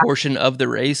that portion of the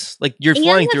race. Like you're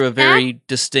flying through a very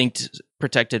distinct,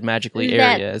 protected magically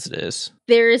area as it is.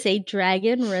 There is a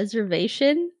dragon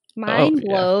reservation. Mind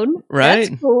blown. Yeah. Right?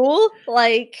 That's cool.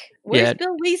 Like, where's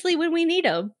Bill Weasley when we need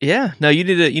him? Yeah. No, you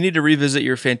need to revisit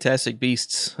your Fantastic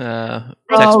Beasts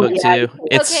textbook too.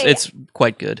 It's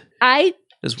quite good. I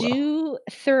do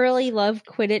thoroughly love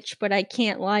Quidditch, but I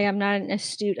can't lie, I'm not an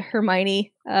astute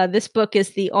Hermione. This book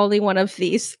is the only one of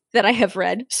these that I have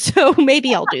read, so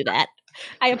maybe I'll do that.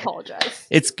 I apologize.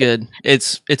 It's good.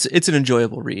 It's an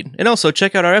enjoyable read. And also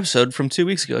check out our episode from 2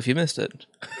 weeks ago if you missed it.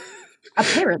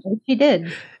 Apparently, she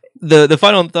did. The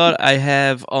final thought I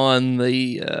have on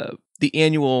the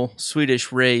annual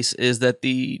Swedish race is that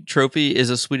the trophy is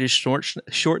a Swedish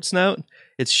short snout.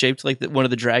 It's shaped like one of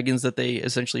the dragons that they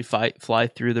essentially fly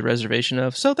through the reservation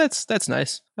of. So that's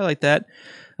nice. I like that.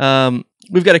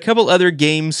 We've got a couple other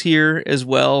games here as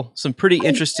well. Some pretty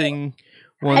interesting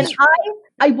ones. And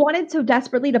I wanted so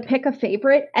desperately to pick a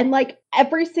favorite, and like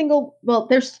every single,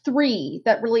 there's 3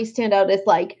 that really stand out as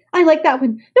like, I like that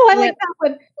one. No, I like that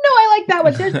one. No, I like that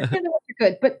one. There's the other ones are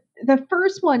good, but the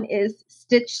first one is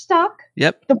Stitch Stock.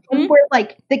 Yep. The one where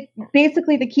like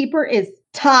basically the keeper is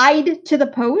tied to the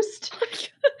post.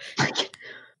 Like,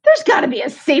 there's got to be a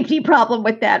safety problem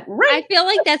with that, right? I feel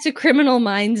like that's a Criminal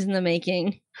Minds in the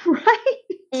making, right?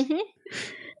 Mm-hmm.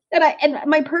 And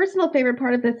my personal favorite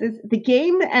part of this is the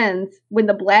game ends when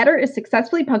the bladder is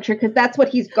successfully punctured, because that's what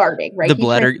he's guarding, right? The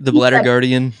bladder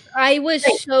guardian. I was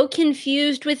so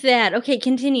confused with that. Okay,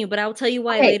 continue, but I'll tell you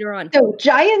why later on. So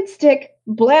giant stick,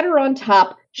 bladder on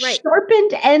top,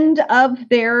 sharpened end of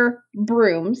their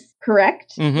brooms,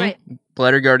 correct? Mm-hmm. Right.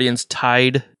 Bladder guardian's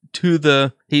tied to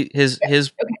the his.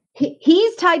 Okay.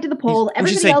 He's tied to the pole. We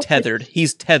should say tethered.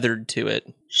 He's tethered to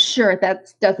it. Sure,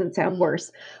 that doesn't sound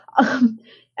worse.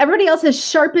 Everybody else has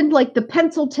sharpened like the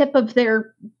pencil tip of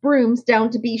their brooms down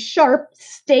to be sharp,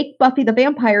 stake Buffy the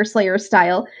Vampire Slayer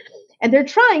style. And they're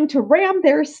trying to ram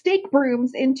their stake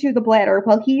brooms into the bladder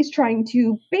while he's trying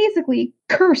to basically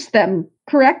curse them,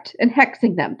 correct? And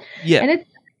hexing them. Yeah. And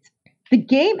the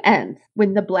game ends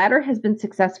when the bladder has been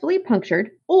successfully punctured,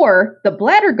 or the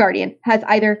bladder guardian has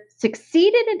either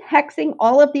succeeded in hexing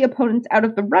all of the opponents out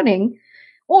of the running,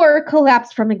 or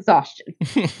collapsed from exhaustion.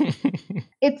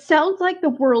 It sounds like the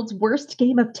world's worst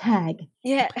game of tag.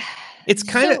 Yeah. It's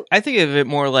kind of, I think of it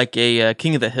more like a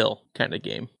King of the Hill kind of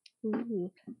game.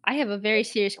 Ooh. I have a very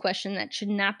serious question that should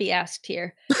not be asked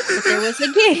here. But there was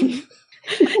a game.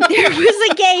 There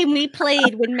was a game we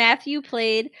played when Matthew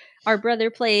played, our brother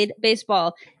played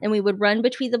baseball, and we would run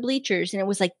between the bleachers, and it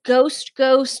was like Ghost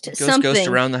something. Ghost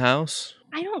around the house?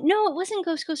 I don't know. It wasn't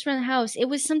Ghost around the house. It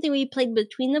was something we played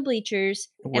between the bleachers.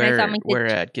 Where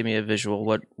at? Give me a visual.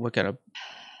 What kind of?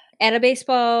 at a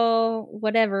baseball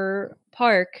whatever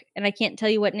park, and I can't tell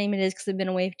you what name it is because I've been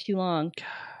away too long.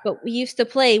 But we used to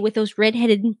play with those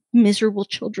redheaded miserable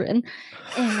children,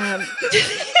 and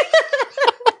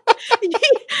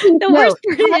the worst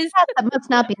part is that must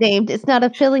not be named. It's not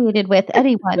affiliated with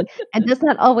anyone and does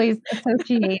not always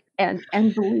associate and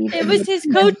believe. It was his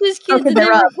coach's kids, and they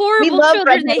were horrible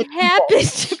children. They happened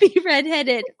to be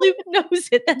redheaded. Luke knows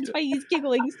it. That's why he's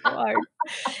giggling so hard.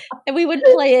 And we would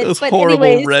play it. Those but horrible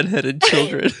anyways, redheaded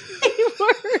children.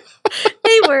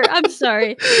 They were. I'm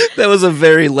sorry. That was a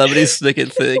very Lemony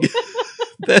Snicket thing.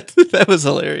 That was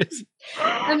hilarious.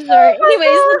 I'm sorry.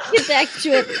 Anyways, let's get back to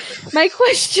it. My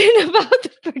question about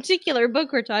the particular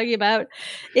book we're talking about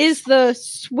is the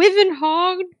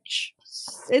Swivenhodge.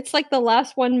 It's like the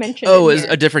last one mentioned. Oh, is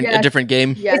a different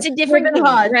game. Yes. It's a different game,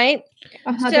 right?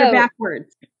 They're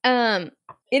backwards.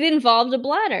 It involved a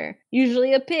bladder,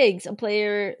 usually a pig's. A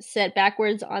player sat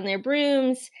backwards on their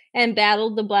brooms and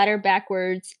battled the bladder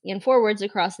backwards and forwards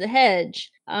across the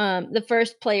hedge. The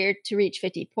first player to reach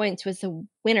 50 points was the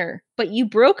winner. But you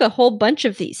broke a whole bunch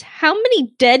of these. How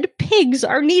many dead pigs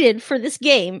are needed for this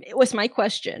game? It was my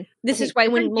question. This is why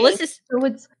when Melissa...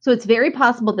 So it's very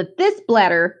possible that this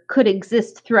bladder could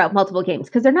exist throughout multiple games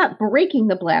because they're not breaking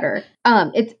the bladder.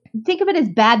 Think of it as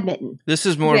badminton. This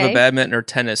is more of a badminton or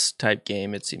tennis type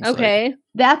game, it seems like.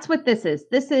 That's what this is.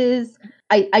 This is...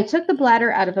 I took the bladder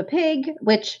out of a pig,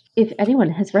 which, if anyone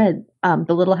has read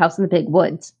The Little House in the Big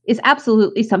Woods, is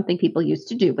absolutely something people used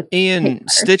to do. And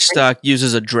Stitch Stock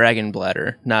uses a dragon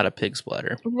bladder, not a pig's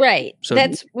bladder. Right. So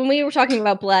that's when we were talking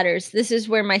about bladders. This is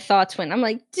where my thoughts went. I'm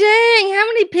like, dang, how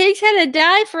many pigs had to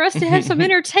die for us to have some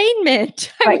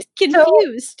entertainment? I was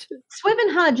confused. So,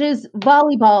 Swivenhodge's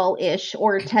volleyball-ish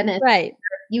or tennis. Right.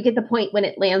 You get the point when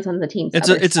it lands on the team's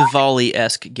It's a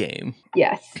volley-esque game.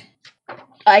 Yes.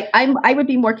 I would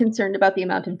be more concerned about the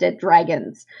amount of dead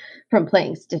dragons from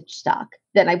playing Stitch Stock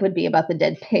than I would be about the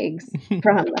dead pigs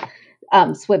from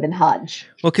Swivenhodge.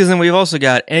 Well, because then we've also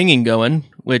got Angengoen,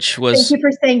 which was... Thank you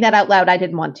for saying that out loud. I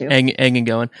didn't want to.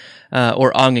 Angengoen,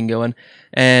 or Ongengoen.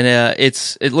 And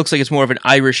it looks like it's more of an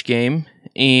Irish game,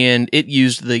 and it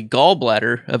used the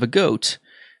gallbladder of a goat.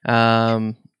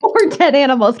 Or dead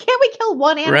animals. Can't we kill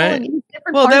one animal and use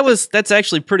different parts? That's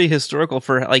actually pretty historical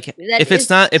for if it's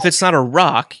not a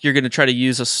rock, you're going to try to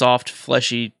use a soft,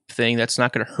 fleshy thing that's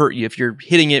not going to hurt you if you're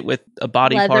hitting it with a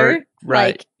body part.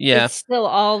 Right. It's still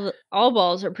all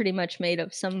balls are pretty much made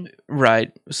of some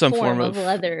form of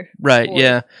leather. Right.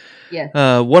 Yeah.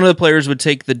 One of the players would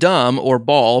take the dom or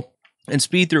ball and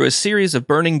speed through a series of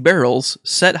burning barrels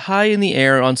set high in the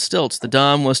air on stilts. The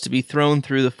dom was to be thrown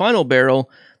through the final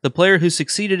barrel. The player who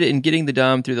succeeded in getting the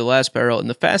dom through the last barrel in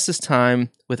the fastest time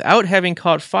without having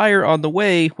caught fire on the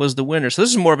way was the winner. So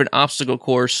this is more of an obstacle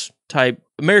course type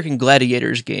American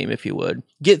Gladiators game, if you would.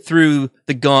 Get through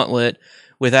the gauntlet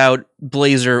without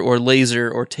Blazer or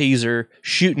Laser or Taser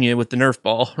shooting you with the Nerf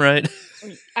ball, right?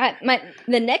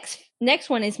 The next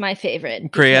one is my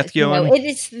favorite. Creathioen? It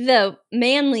is the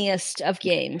manliest of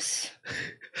games.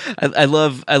 I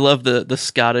love the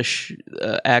Scottish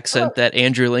accent that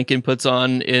Andrew Lincoln puts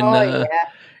on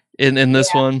in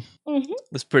this one. Mm-hmm.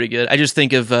 It's pretty good. I just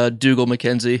think of Dougal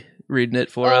Mackenzie reading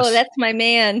it for us. Oh, that's my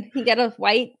man. He got a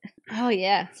white. Oh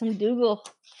yeah, some Dougal.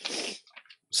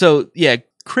 So yeah,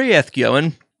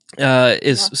 Creathioen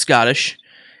is Scottish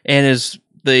and is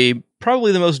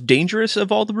probably the most dangerous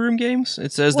of all the broom games.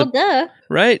 It says duh.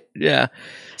 Right? Yeah.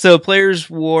 So players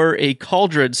wore a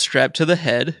cauldron strapped to the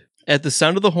head. At the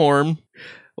sound of the horn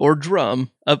or drum,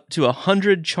 up to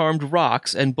 100 charmed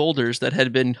rocks and boulders that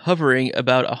had been hovering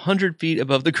about 100 feet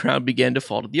above the ground began to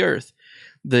fall to the earth.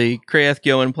 The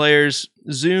Creathioen players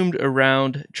zoomed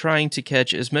around, trying to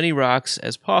catch as many rocks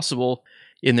as possible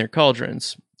in their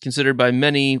cauldrons. Considered by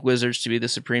many wizards to be the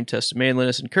supreme test of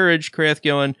manliness and courage,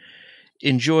 Creathioen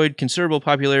enjoyed considerable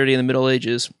popularity in the Middle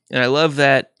Ages, and I love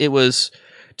that it was,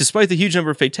 despite the huge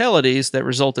number of fatalities that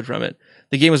resulted from it.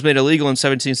 The game was made illegal in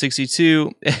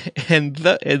 1762, and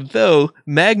though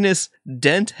Magnus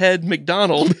Denthead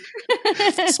MacDonald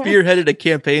spearheaded a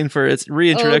campaign for its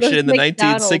reintroduction in the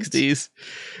 1960s,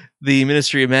 the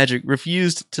Ministry of Magic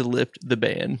refused to lift the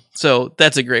ban. So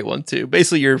that's a great one, too.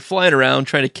 Basically, you're flying around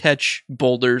trying to catch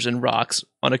boulders and rocks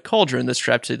on a cauldron that's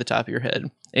strapped to the top of your head.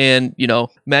 And,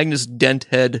 Magnus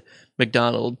Denthead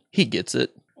MacDonald, he gets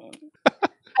it.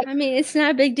 I mean, it's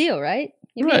not a big deal, right?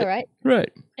 You'd be all right. Right.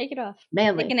 Take it off.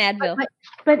 Manly. Take an Advil.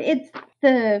 But it's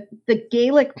the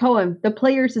Gaelic poem. The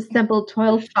players assembled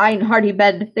 12 fine hardy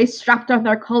men. They strapped on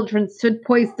their cauldrons, stood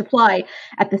poised to fly.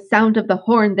 At the sound of the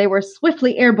horn, they were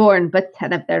swiftly airborne, but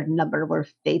 10 of their number were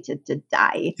fated to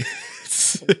die.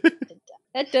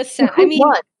 That does sound. Who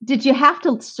won? Did you have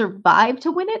to survive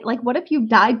to win it? Like, what if you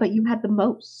died, but you had the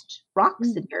most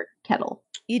rocks in your kettle?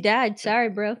 You died. Sorry,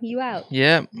 bro. You out.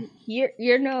 Yeah.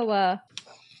 You're no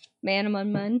man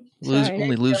among men.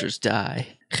 Only losers die.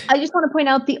 I just want to point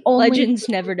out the only legends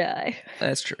never die.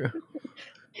 That's true.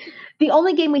 The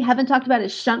only game we haven't talked about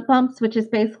is Shunt Bumps, which is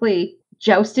basically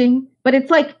jousting, but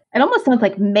it's like it almost sounds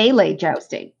like melee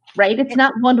jousting, right? It's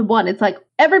not 1-to-1. It's like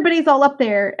everybody's all up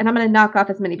there, and I'm going to knock off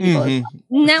as many people as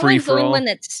possible. That one's the only one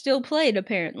that's still played,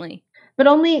 apparently, but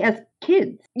only as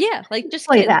kids. Yeah, like just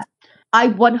play kids. That. I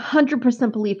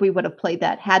 100% believe we would have played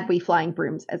that had we flying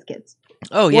brooms as kids.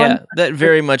 Oh yeah, that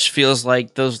very much feels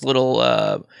like those little.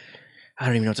 I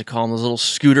don't even know what to call them. Those little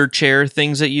scooter chair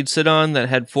things that you'd sit on that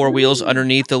had 4 wheels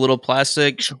underneath the little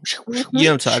plastic. You know what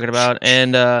I'm talking about.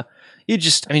 And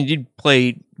you'd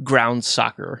play ground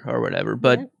soccer or whatever,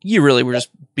 but you really were just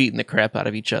beating the crap out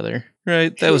of each other,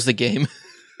 right? That was the game.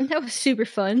 That was super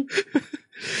fun.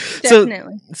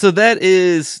 Definitely. So that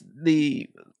is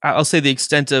I'll say the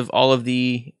extent of all of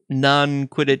the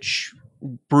non-Quidditch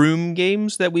broom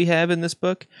games that we have in this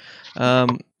book.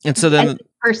 And so then...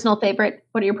 Personal favorite?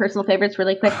 What are your personal favorites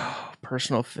really quick?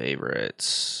 Personal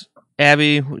favorites.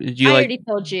 Abby, did you I like already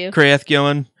told you.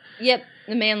 Krathgoen? Yep,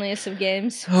 the manliest of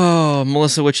games. Oh,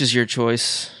 Melissa, which is your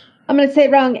choice? I'm going to say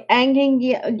it wrong.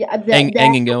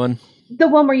 Angengoen. The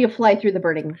one where you fly through the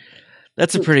burning.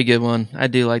 That's a pretty good one. I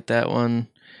do like that one.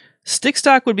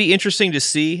 Stickstock would be interesting to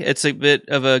see. It's a bit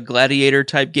of a gladiator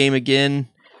type game again.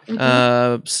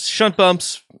 Shunt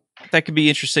Bumps, that could be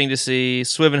interesting to see.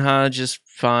 Swivenhodge is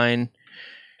fine.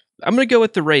 I'm going to go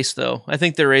with the race, though. I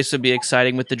think the race would be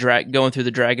exciting with the going through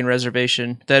the Dragon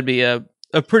Reservation. That'd be a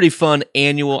pretty fun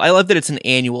annual. I love that it's an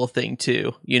annual thing,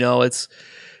 too. You know, it's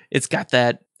got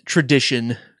that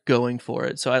tradition going for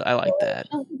it, so I like that.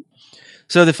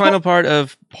 So the final part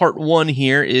of part 1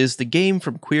 here is the game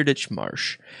from Quidditch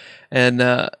Marsh. And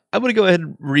I'm going to go ahead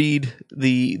and read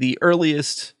the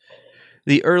earliest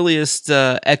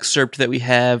excerpt that we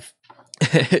have.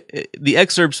 The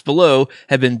excerpts below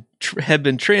have been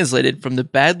translated from the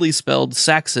badly spelled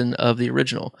Saxon of the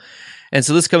original. And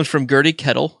so this comes from Gertie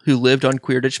Kettle, who lived on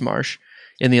Quidditch Marsh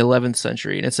in the 11th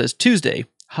century. And it says, Tuesday,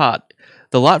 hot.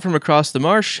 The lot from across the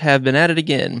marsh have been at it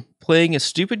again, playing a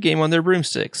stupid game on their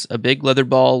broomsticks. A big leather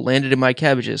ball landed in my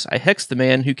cabbages. I hexed the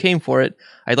man who came for it.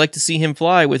 I'd like to see him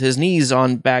fly with his knees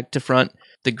on back to front,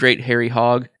 the great hairy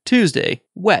hog. Tuesday,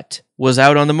 wet. Was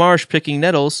out on the marsh picking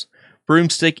nettles.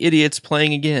 Broomstick idiots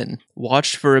playing again.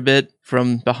 Watched for a bit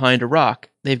from behind a rock.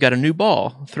 They've got a new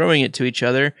ball, throwing it to each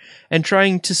other, and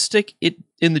trying to stick it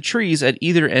in the trees at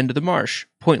either end of the marsh.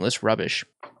 Pointless rubbish.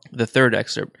 The third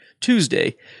excerpt.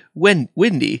 Tuesday,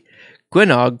 windy.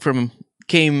 Gwenog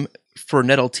came for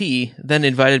nettle tea, then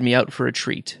invited me out for a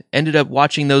treat. Ended up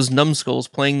watching those numbskulls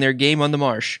playing their game on the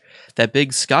marsh. That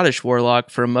big Scottish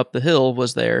warlock from up the hill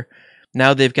was there.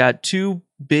 Now they've got 2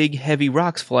 big, heavy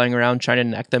rocks flying around trying to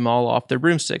knock them all off their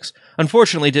broomsticks.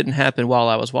 Unfortunately, it didn't happen while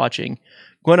I was watching.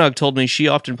 Gwenog told me she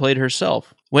often played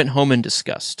herself. Went home in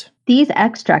disgust. These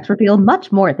extracts reveal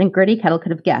much more than Gertie Kettle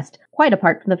could have guessed, quite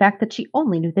apart from the fact that she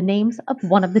only knew the names of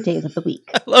one of the days of the week.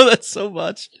 I love that so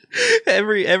much.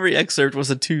 Every excerpt was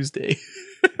a Tuesday.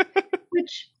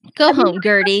 Go home,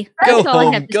 Gertie. Go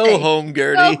home, Gertie. Go home,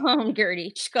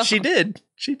 Gertie. Just go She home.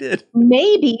 She did.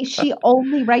 Maybe she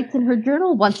only writes in her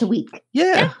journal once a week.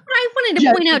 Yeah. That's what I wanted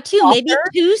to point out, too. Maybe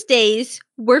Tuesdays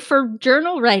were for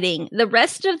journal writing. The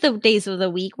rest of the days of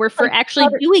the week were for actually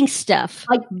doing stuff.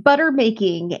 Like butter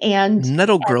making and...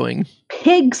 nettle growing.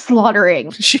 Pig slaughtering.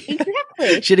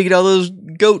 Exactly. She had to get all those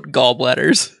goat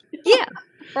gallbladders. Yeah.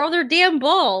 For all their damn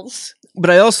balls. But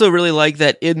I also really like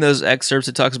that in those excerpts,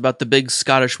 it talks about the big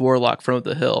Scottish warlock from up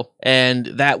the hill. And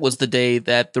that was the day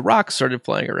that the rocks started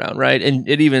flying around, right? And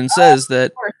it even says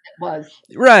that... Of course it was.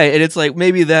 Right, and it's like,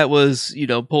 maybe that was,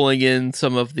 pulling in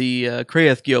some of the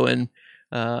Krathgoen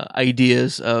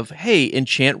ideas of, hey,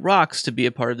 enchant rocks to be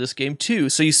a part of this game, too.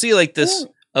 So you see, like, this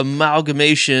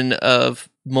amalgamation of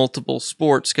multiple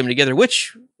sports coming together,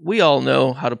 which we all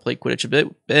know how to play Quidditch a bit,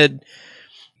 and...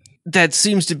 that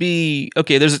seems to be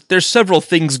okay. There's several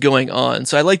things going on,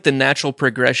 so I like the natural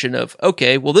progression of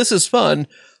okay. Well, this is fun,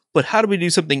 but how do we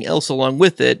do something else along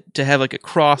with it to have like a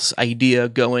cross idea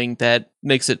going that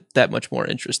makes it that much more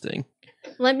interesting?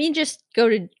 Let me just go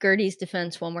to Gertie's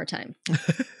defense one more time.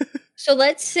 So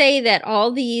let's say that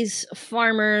all these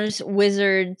farmers,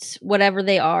 wizards, whatever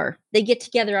they are, they get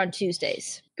together on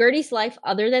Tuesdays. Gertie's life,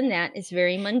 other than that, is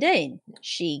very mundane.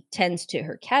 She tends to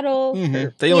her cattle.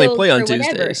 Her they only fields, play on or whatever.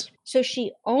 Tuesdays. So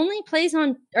she only plays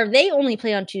on, or they only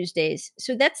play on Tuesdays.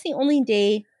 So that's the only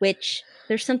day which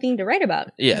there's something to write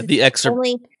about. Yeah, the excerpt.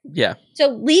 Yeah. So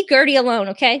leave Gertie alone,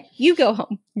 okay? You go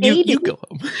home. You go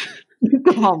home. You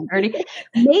go home, Gertie.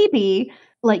 Maybe,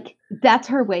 like, that's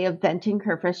her way of venting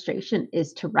her frustration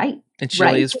is to write. And she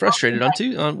only is frustrated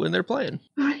on when they're playing.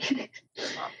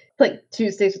 Like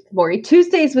Tuesdays with Maury,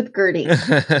 Tuesdays with Gertie.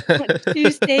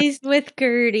 Tuesdays with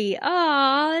Gertie.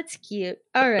 Aw, that's cute.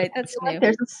 All right, that's new.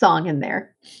 There's a song in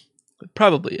there.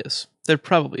 Probably is. There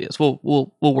probably is.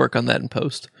 We'll work on that in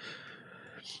post.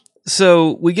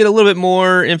 So we get a little bit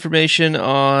more information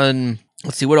on.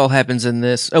 Let's see what all happens in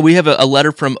this. Oh, we have a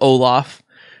letter from Olaf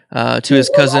to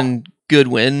his cousin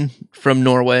Goodwin from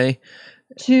Norway.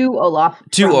 To Olaf.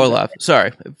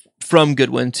 Sorry, from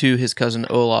Goodwin to his cousin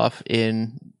Olaf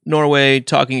in Norway,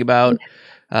 talking about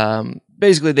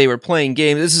basically they were playing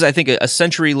games. This is, I think, a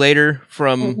century later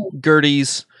from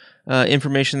Gertie's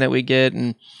information that we get,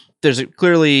 and there's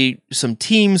clearly some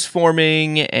teams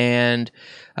forming, and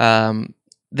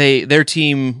their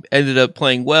team ended up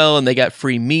playing well, and they got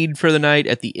free mead for the night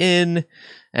at the inn.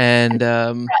 And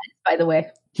prize, by the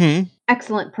way,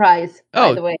 excellent prize.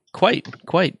 By the way, quite.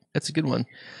 That's a good one.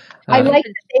 I like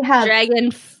that they have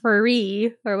dragon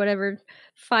free or whatever.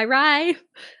 Fire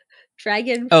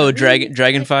dragon. Oh,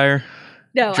 dragon fire.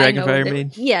 No, dragon fire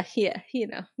mead. Yeah. You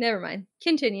know, never mind.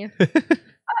 Continue.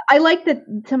 I like that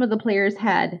some of the players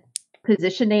had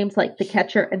position names like the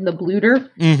catcher and the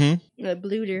blooter. The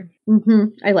blooter.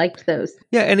 I liked those.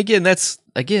 Yeah, and again, that's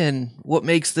what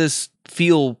makes this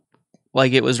feel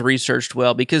like it was researched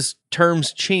well, because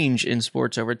terms change in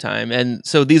sports over time, and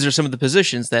so these are some of the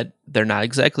positions that they're not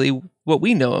exactly what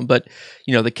we know them. But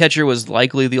the catcher was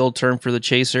likely the old term for the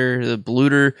chaser, the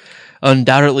blooter,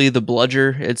 undoubtedly the bludger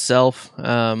itself.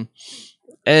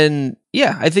 And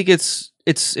yeah, I think it's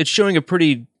showing a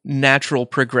pretty natural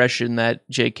progression that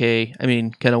J.K.,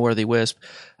 Kenilworthy Wisp,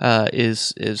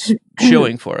 is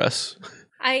showing for us.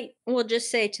 I will just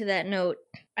say to that note,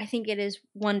 I think it is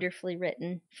wonderfully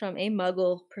written from a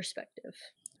Muggle perspective.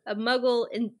 A Muggle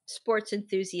and sports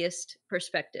enthusiast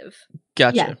perspective.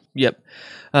 Gotcha. Yeah. Yep.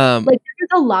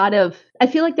 I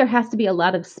feel like there has to be a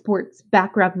lot of sports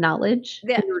background knowledge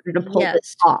in order to pull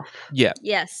this off. Yeah.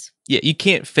 Yes. Yeah, you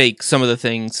can't fake some of the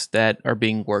things that are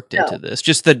being worked into this.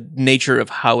 Just the nature of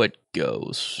how it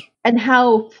goes. And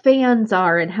how fans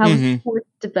are and how sports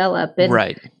develop. And,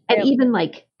 right. And even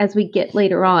as we get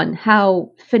later on,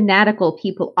 how fanatical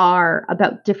people are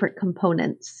about different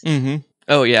components.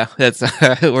 Oh yeah, that's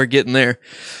we're getting there.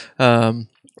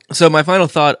 So my final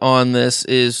thought on this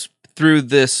is through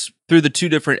the two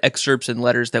different excerpts and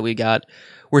letters that we got,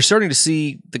 we're starting to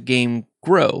see the game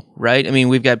grow, right?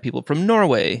 We've got people from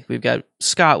Norway, we've got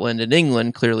Scotland and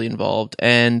England clearly involved,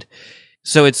 and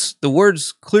so it's the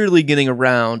word's clearly getting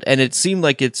around, and it seemed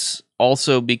like it's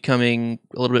also becoming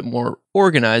a little bit more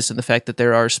organized in the fact that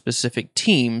there are specific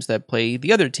teams that play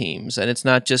the other teams, and it's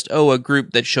not just a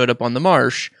group that showed up on the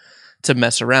marsh to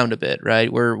mess around a bit,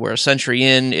 right? We're a century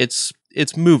in, it's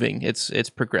moving, it's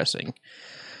progressing.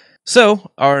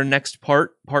 So our next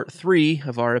part 3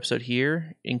 of our episode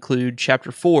here include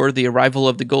Chapter 4, The Arrival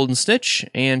of the Golden Snitch,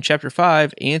 and Chapter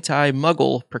 5,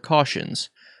 Anti-Muggle Precautions.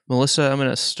 Melissa, I'm going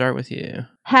to start with you.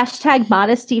 #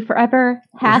 modesty forever.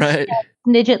 #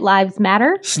 Snidget lives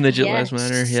matter. Snidget lives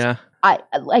matter, yeah.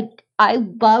 I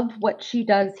love what she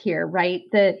does here, right?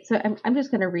 So I'm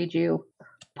just going to read you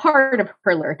part of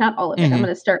her letter, not all of it. I'm going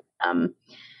to start.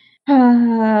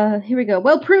 Here we go.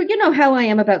 Well, Prue, you know how I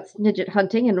am about Snidget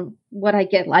hunting and what I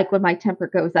get like when my temper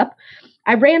goes up.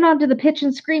 I ran onto the pitch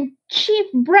and screamed, "Chief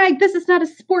Bragg, this is not a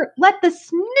sport. Let the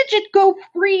Snidget go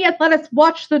free and let us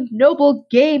watch the noble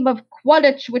game of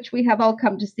Quidditch, which we have all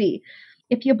come to see."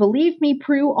 If you believe me,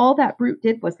 Prue, all that brute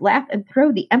did was laugh and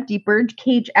throw the empty bird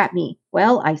cage at me.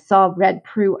 Well, I saw red,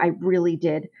 Prue, I really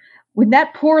did. When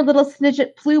that poor little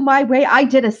Snidget flew my way, I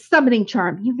did a summoning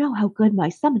charm. You know how good my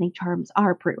summoning charms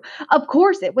are, Prue. Of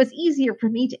course, it was easier for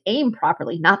me to aim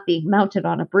properly, not being mounted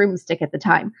on a broomstick at the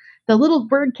time. The little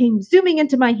bird came zooming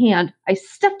into my hand. I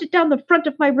stuffed it down the front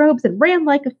of my robes and ran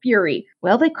like a fury.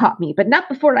 Well, they caught me, but not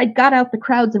before I'd got out the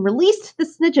crowds and released the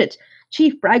Snidget.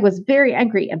 Chief Bragg was very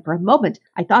angry, and for a moment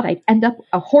I thought I'd end up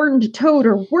a horned toad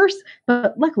or worse,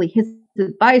 but luckily his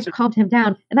advisor calmed him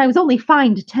down, and I was only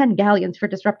fined 10 galleons for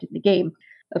disrupting the game.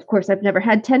 Of course, I've never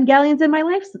had 10 galleons in my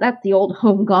life, so that's the old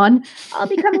home gone. I'll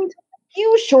be coming to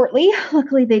you shortly.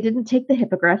 Luckily, they didn't take the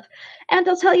hippogriff. And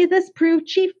I'll tell you this, Prue,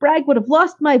 Chief Bragg would have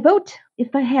lost my vote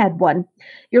if I had one.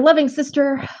 Your loving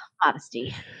sister,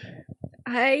 Modesty.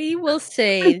 I will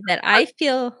say that I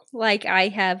feel like I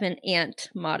have an aunt,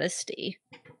 Modesty,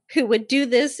 who would do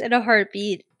this in a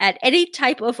heartbeat at any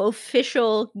type of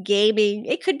official gaming.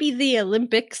 It could be the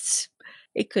Olympics.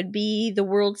 It could be the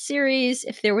World Series.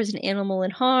 If there was an animal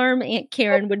in harm, Aunt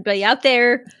Karen would be out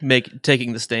there.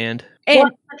 Taking the stand.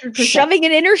 And 100%. Shoving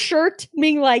it in her shirt,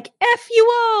 being like, F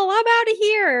you all, I'm out of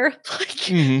here. Like,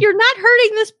 You're not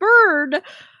hurting this bird.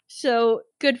 So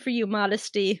good for you,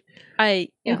 Modesty. I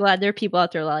am glad there are people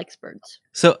out there that likes birds.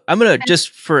 So I'm going to, just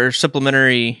for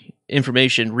supplementary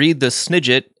information, read the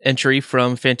Snidget entry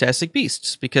from Fantastic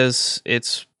Beasts, because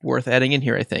it's worth adding in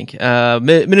here, I think.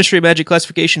 Ministry of Magic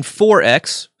classification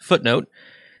 4X, footnote.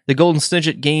 The Golden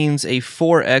Snidget gains a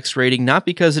 4X rating not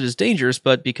because it is dangerous,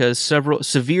 but because several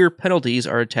severe penalties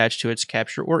are attached to its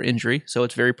capture or injury. So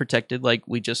it's very protected, like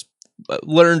we just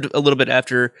learned a little bit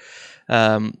after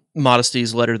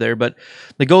Modesty's letter there. But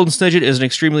the Golden Snidget is an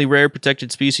extremely rare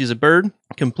protected species of bird,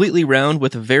 completely round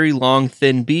with a very long,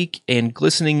 thin beak and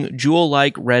glistening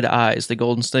jewel-like red eyes. The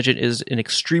Golden Snidget is an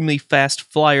extremely fast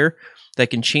flyer that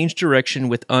can change direction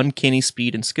with uncanny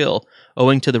speed and skill,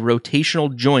 owing to the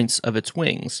rotational joints of its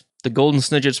wings. The Golden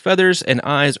Snidget's feathers and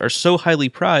eyes are so highly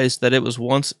prized that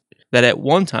at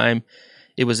one time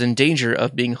it was in danger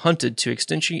of being hunted to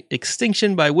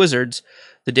extinction by wizards.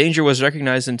 The danger was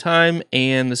recognized in time,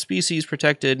 and the species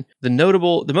protected. The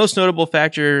most notable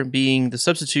factor being the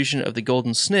substitution of the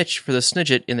Golden Snitch for the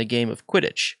Snidget in the game of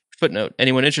Quidditch. Footnote: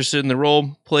 anyone interested in the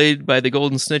role played by the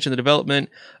Golden Snitch in the development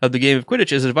of the game of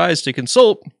Quidditch is advised to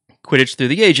consult Quidditch Through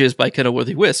the Ages by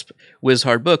Kenilworthy Wisp, Wiz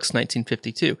Hard Books,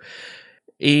 1952.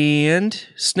 And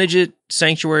Snidget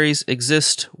sanctuaries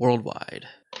exist worldwide.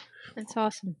 That's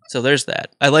awesome. So there's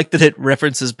that. I like that it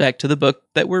references back to the book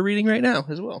that we're reading right now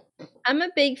as well. I'm a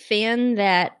big fan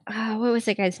that, what was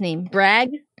that guy's name?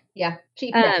 Bragg? Yeah.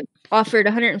 Chief offered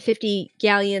 150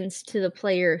 galleons to the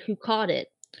player who caught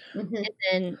it. Mm-hmm. And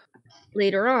then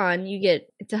later on,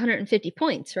 it's 150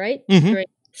 points, right? Mm-hmm.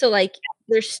 So, like,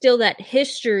 there's still that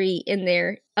history in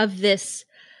there of this.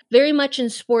 Very much in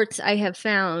sports, I have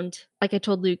found, like I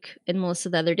told Luke and Melissa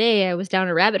the other day, I was down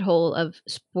a rabbit hole of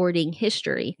sporting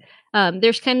history.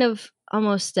 There's kind of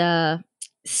almost a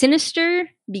sinister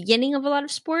beginning of a lot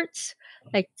of sports,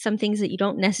 like some things that you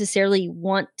don't necessarily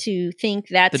want to think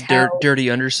that's the dirty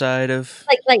underside of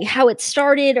like how it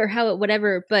started or how it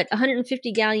whatever. But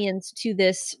 150 galleons to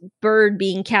this bird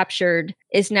being captured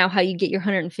is now how you get your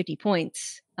 150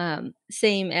 points.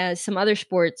 Same as some other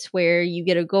sports where you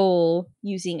get a goal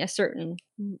using a certain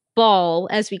ball,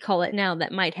 as we call it now,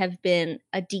 that might have been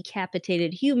a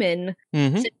decapitated human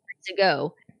centuries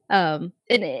ago. And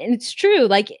it's true.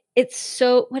 Like, it's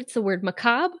so, what's the word?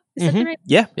 Macabre? Is that the right?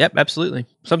 Yeah. Yep. Absolutely.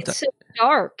 Sometimes it's so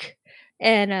dark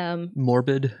and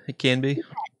morbid. It can be.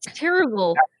 It's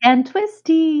terrible and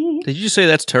twisty. Did you just say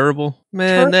that's terrible?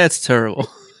 Man, that's terrible.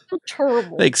 So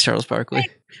terrible. Thanks, Charles Barkley.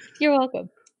 You're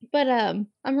welcome. But I'm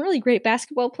a really great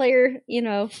basketball player,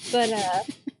 but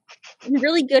I'm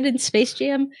really good in Space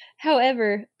Jam.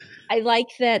 However, I like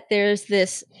that there's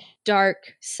this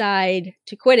dark side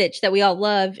to Quidditch that we all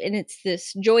love, and it's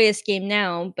this joyous game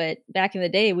now, but back in the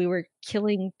day we were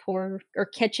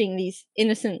catching these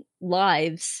innocent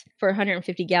lives for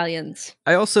 150 galleons.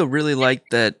 I also really like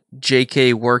that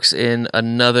JK works in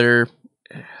another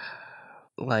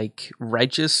like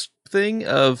righteous thing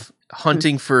of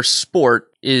hunting for sport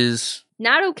is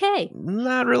not okay.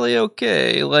 Not really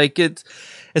okay. Like, it's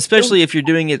especially if you're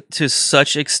doing it to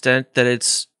such extent that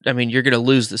you're going to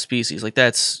lose the species. Like,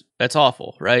 that's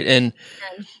awful, right? And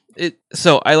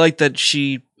so I like that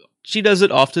she does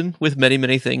it often with many,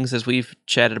 many things, as we've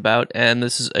chatted about. And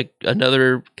this is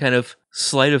another kind of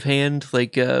sleight of hand,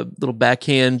 like a little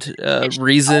backhand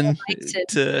reason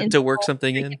to work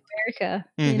something in America.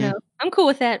 I'm cool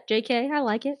with that, JK. I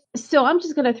like it. So I'm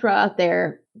just going to throw out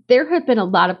there have been a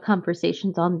lot of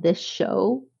conversations on this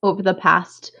show over the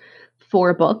past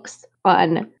 4 books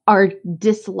on our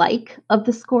dislike of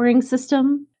the scoring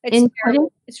system. It's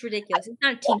terrible. It's ridiculous. It's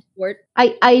not a team sport.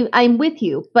 I'm with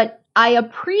you, but I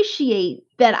appreciate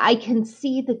that I can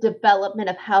see the development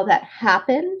of how that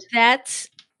happened.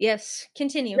 Yes,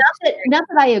 continue. Not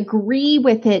that I agree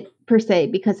with it per se,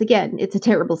 because again, it's a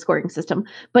terrible scoring system,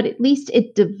 but at least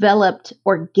it developed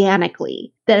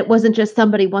organically. That it wasn't just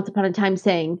somebody once upon a time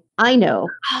saying, I know.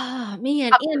 Oh,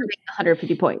 man. I'm going to make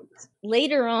 150 points.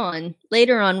 Later on,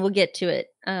 we'll get to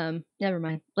it. Never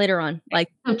mind. Later on.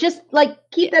 So just like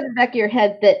keep that in the back of your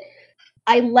head that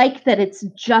I like that it's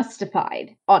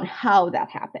justified on how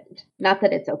that happened, not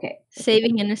that it's okay.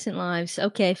 Saving innocent lives.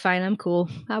 Okay, fine, I'm cool.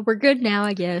 We're good now,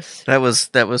 I guess. That was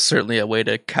certainly a way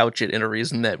to couch it in a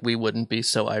reason that we wouldn't be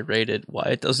so irate at why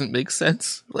it doesn't make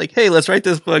sense. Like, hey, let's write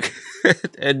this book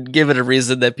and give it a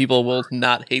reason that people will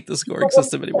not hate the scoring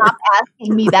system anymore. Stop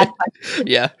asking me that question.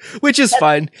 Yeah, which is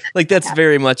fine. Like, that's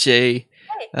very much a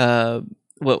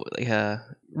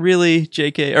really,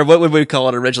 JK, or what would we call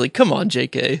it originally? Come on,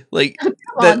 JK. Like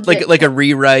that, like a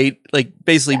rewrite, like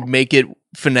basically make it,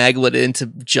 finagle it in to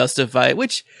justify it,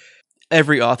 which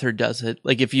every author does it.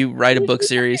 Like if you write a book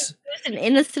series, use an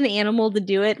innocent animal to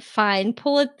do it. Fine,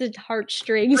 pull at the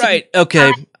heartstrings. Right?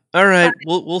 Okay. All right.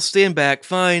 We'll stand back.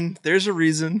 Fine. There's a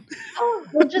reason.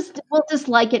 We'll just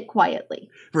like it quietly.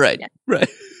 Right. Yeah. Right.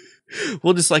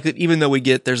 We'll just like it, even though we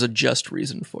get there's a just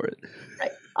reason for it.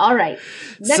 Right. All right.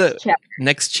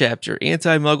 Next chapter.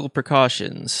 Anti-Muggle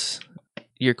precautions.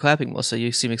 You're clapping, Melissa.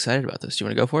 You seem excited about this. Do you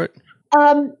want to go for it?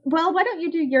 Well, why don't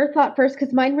you do your thought first?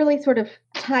 Because mine really sort of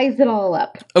ties it all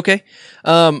up. Okay.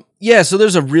 Yeah, so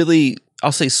there's a really,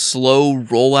 I'll say, slow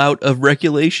rollout of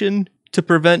regulation to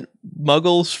prevent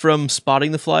Muggles from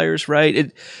spotting the flyers,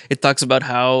 right? It talks about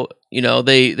how,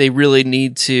 they really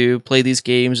need to play these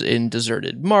games in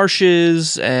deserted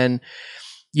marshes, and,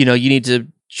 you need to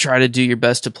try to do your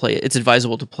best to play it. It's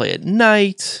advisable to play at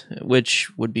night, which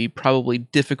would be probably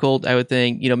difficult, I would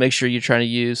think. Make sure you're trying to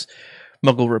use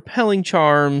Muggle repelling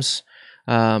charms.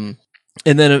 And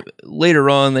then later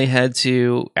on, they had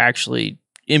to actually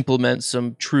implement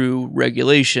some true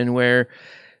regulation where it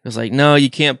was like, no, you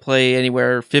can't play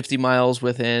anywhere 50 miles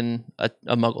within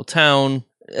a Muggle town.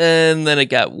 And then it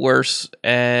got worse,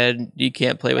 and you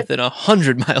can't play within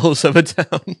 100 miles of a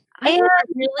town.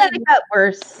 It got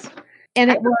worse, and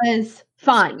it was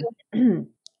fine.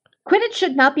 Quidditch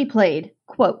should not be played,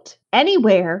 quote,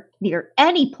 anywhere near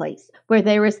any place where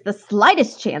there is the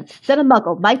slightest chance that a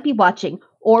Muggle might be watching,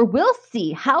 or will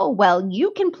see how well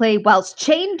you can play whilst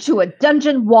chained to a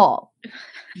dungeon wall,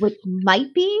 which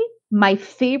might be my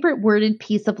favorite worded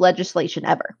piece of legislation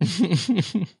ever.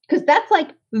 Because that's like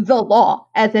the law,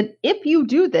 as in, if you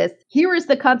do this, here is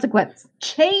the consequence.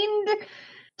 Chained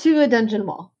to a dungeon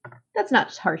wall. That's not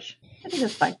just harsh. I think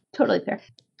that's fine. Totally fair.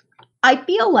 I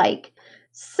feel like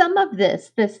some of the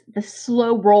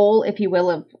slow roll, if you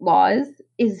will, of laws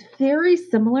is very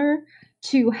similar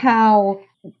to how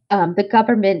the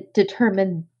government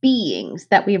determined beings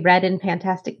that we read in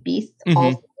Fantastic Beasts. Mm-hmm.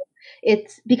 Also,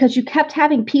 it's because you kept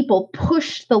having people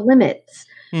push the limits.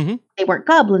 Mm-hmm. They weren't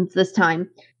goblins this time,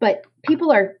 but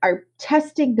people are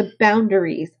testing the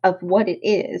boundaries of what it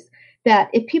is. That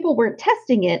if people weren't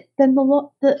testing it, then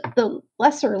the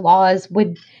lesser laws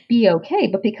would be okay.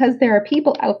 But because there are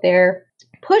people out there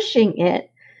pushing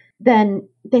it, then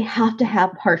they have to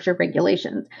have harsher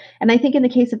regulations. And I think in the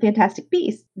case of Fantastic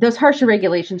Beasts, those harsher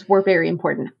regulations were very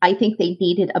important. I think they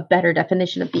needed a better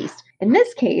definition of beast. In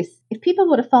this case, if people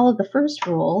would have followed the first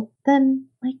rule, then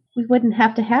we wouldn't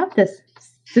have to have this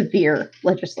severe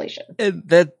legislation. And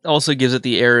that also gives it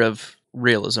the air of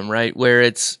realism, right? Where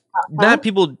it's not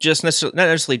people just not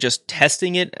necessarily just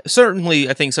testing it. Certainly,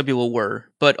 I think some people were,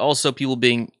 but also people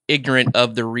being ignorant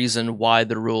of the reason why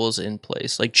the rule is in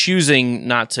place, like choosing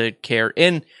not to care.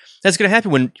 And that's going to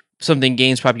happen when something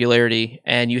gains popularity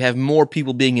and you have more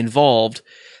people being involved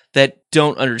that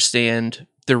don't understand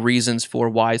the reasons for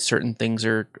why certain things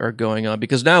are going on.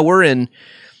 Because now we're in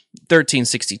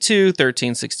 1362,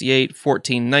 1368,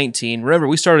 1419. Remember,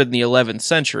 we started in the 11th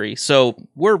century, so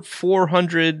we're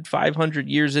 400, 500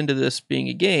 years into this being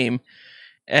a game,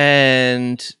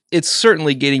 and it's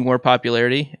certainly gaining more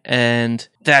popularity, and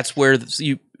that's where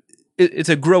it's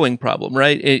a growing problem,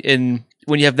 right? And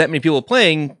when you have that many people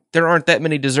playing, there aren't that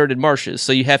many deserted marshes,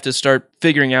 so you have to start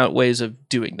figuring out ways of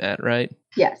doing that, right?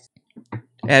 Yes.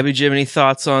 Abby, do you have any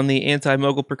thoughts on the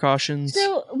anti-Muggle precautions?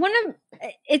 So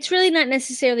it's really not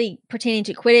necessarily pertaining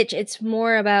to Quidditch. It's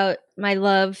more about my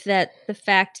love that the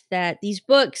fact that these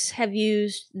books have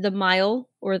used the mile,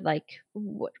 or I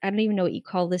don't even know what you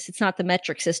call this. It's not the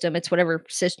metric system. It's whatever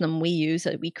system we use.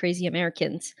 We crazy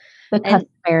Americans. The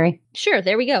customary. Sure,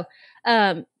 there we go.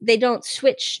 They don't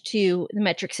switch to the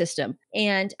metric system.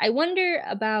 And I wonder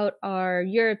about our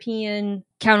European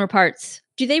counterparts.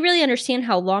 Do they really understand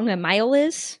how long a mile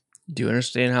is? Do you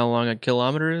understand how long a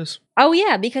kilometer is? Oh,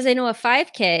 yeah, because I know a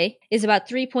 5K is about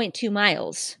 3.2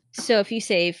 miles. So if you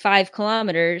say 5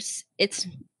 kilometers, it's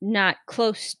not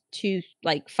close to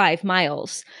 5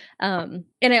 miles. And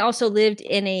I also lived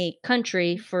in a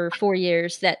country for 4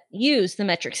 years that used the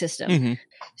metric system. Mm-hmm.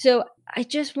 So I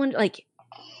just wonder,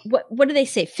 what do they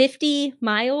say? 50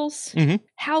 miles? Mm-hmm.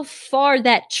 How far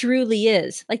that truly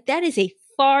is. That is a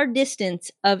far distance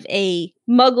of a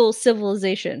Muggle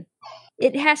civilization,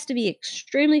 it has to be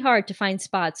extremely hard to find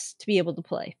spots to be able to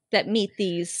play that meet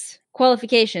these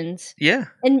qualifications. Yeah.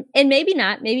 And maybe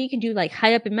not. Maybe you can do like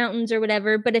high up in mountains or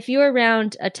whatever. But if you're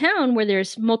around a town where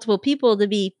there's multiple people to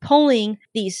be polling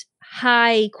these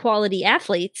high quality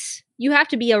athletes, you have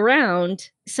to be around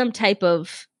some type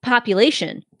of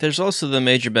population. There's also the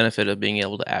major benefit of being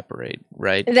able to apparate,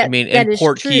 right? And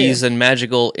port keys and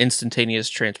magical instantaneous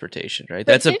transportation, right?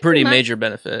 That's a pretty major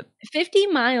benefit. 50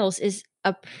 miles is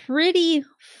a pretty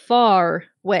far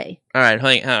way. All right,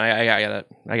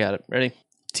 I got it. Ready?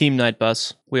 Team night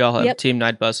bus. We all have team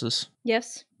night buses.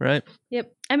 Yes. Right?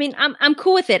 Yep. I mean, I'm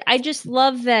cool with it. I just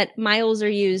love that miles are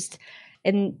used,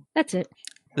 and that's it.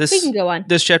 We can go on.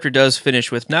 This chapter does finish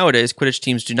with, nowadays, Quidditch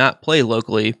teams do not play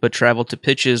locally, but travel to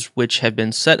pitches which have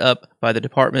been set up by the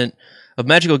Department of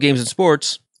Magical Games and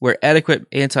Sports, where adequate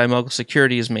anti-Muggle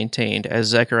security is maintained. As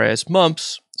Zacharias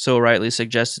Mumps so rightly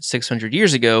suggested 600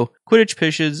 years ago, Quidditch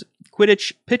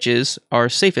pitches are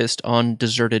safest on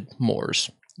deserted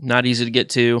moors. Not easy to get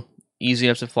to, easy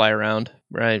enough to fly around,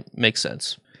 right? Makes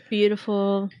sense.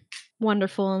 Beautiful,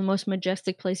 wonderful, and most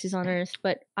majestic places on Earth,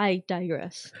 but I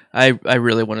digress. I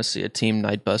really want to see a team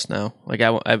night bus now. Like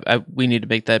we need to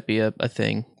make that be a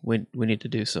thing. We need to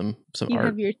do some you art.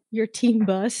 Have your team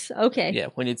bus. Okay. Yeah,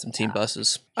 we need some team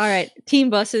buses. All right, team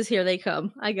buses, here they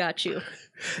come. I got you.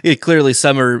 Yeah, clearly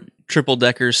some are triple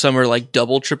deckers, some are like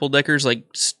double triple deckers, like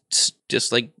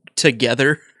just like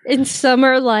together. In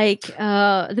summer, like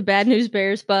the Bad News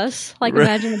Bears bus, like right.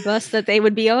 Imagine a bus that they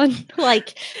would be on.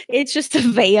 Like it's just a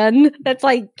van that's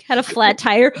like had a flat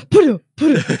tire. Yeah.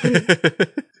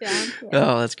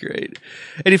 Oh, that's great.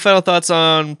 Any final thoughts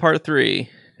on part 3?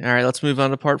 All right, let's move on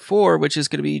to part 4, which is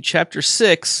going to be chapter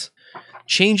 6,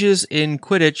 Changes in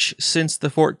Quidditch Since the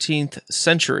 14th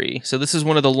Century. So this is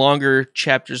one of the longer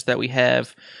chapters that we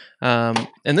have. And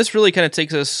this really kind of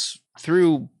takes us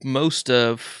through most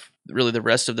of really the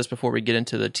rest of this before we get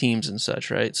into the teams and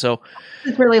such, right? So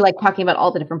it's really like talking about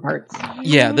all the different parts.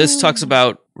 Yeah, this talks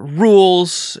about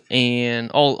rules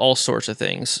and all sorts of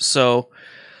things. So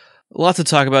lots to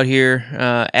talk about here.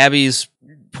 Abby's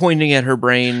pointing at her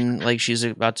brain like she's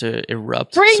about to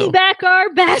erupt. Bring back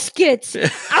our baskets!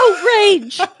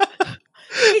 Outrage!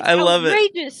 I love it.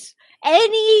 Outrageous.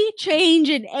 Any change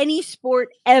in any sport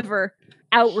ever.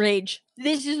 Outrage.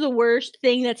 This is the worst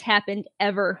thing that's happened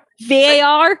ever.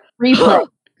 VAR? Replay.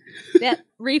 Yeah,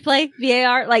 replay,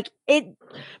 VAR, like it,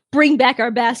 bring back our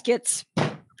baskets.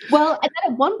 Well, and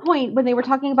then at one point when they were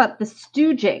talking about the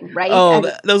stooging, right?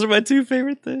 Oh, those are my 2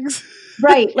 favorite things.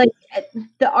 Right, like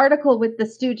the article with the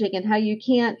stooging and how you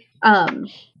can't,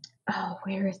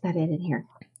 where is that in here?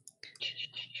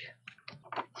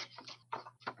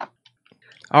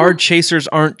 Our chasers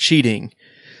aren't cheating.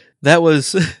 That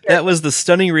was the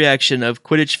stunning reaction of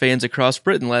Quidditch fans across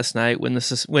Britain last night when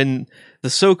the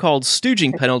so-called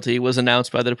stooging penalty was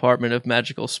announced by the Department of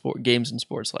Magical Games and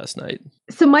Sports last night.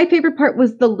 So my favorite part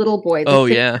was the little boy.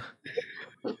 Yeah.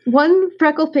 One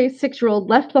freckle-faced 6-year-old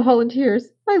left the hall in tears.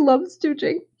 I love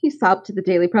stooging. He sobbed to the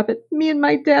Daily Prophet. Me and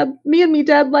me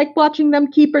dad like watching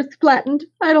them keepers flattened.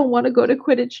 I don't want to go to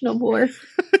Quidditch no more.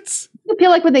 I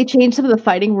feel like when they changed some of the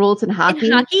fighting rules in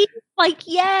hockey. Like,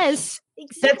 yes.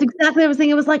 Exactly. That's exactly what I was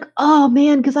thinking. It was like, oh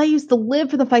man, because I used to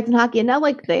live for the fights in hockey, and now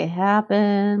like they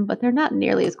happen, but they're not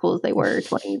nearly as cool as they were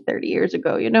 20, 30 years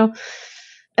ago, you know?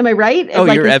 Am I right? Oh,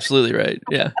 you're absolutely right.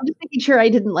 Yeah. I'm just making sure I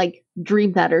didn't like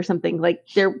dream that or something. Like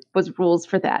there was rules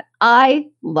for that. I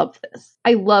love this.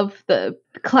 I love the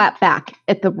clap back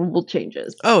at the rule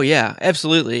changes. Oh yeah,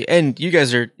 absolutely. And you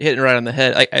guys are hitting right on the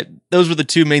head. Those were the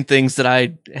 2 main things that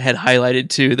I had highlighted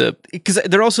too. Because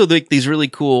they're also like these really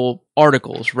cool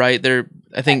articles, right?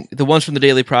 I think the ones from the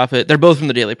Daily Prophet, they're both from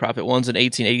the Daily Prophet. One's in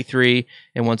 1883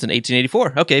 and one's in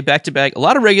 1884. Okay, back to back. A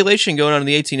lot of regulation going on in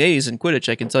the 1880s in Quidditch,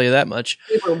 I can tell you that much.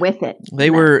 They were with it.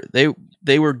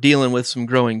 They were dealing with some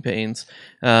growing pains.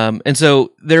 And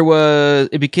so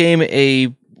it became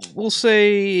we'll say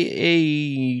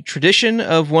a tradition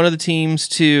of one of the teams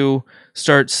to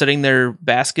start setting their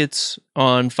baskets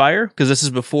on fire, because this is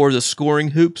before the scoring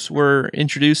hoops were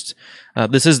introduced.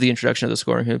 This is the introduction of the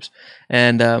scoring hoops.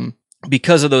 And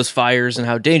because of those fires and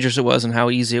how dangerous it was and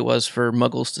how easy it was for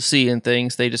muggles to see and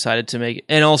things, they decided to make it.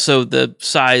 And also the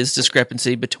size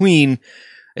discrepancy between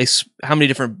how many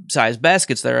different size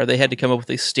baskets there are, they had to come up with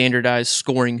a standardized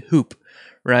scoring hoop,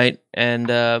 right?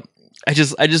 And I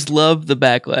just love the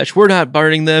backlash. We're not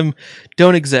burning them.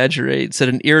 Don't exaggerate, said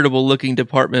an irritable-looking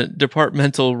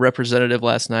departmental representative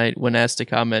last night when asked to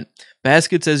comment.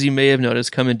 Baskets, as you may have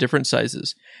noticed, come in different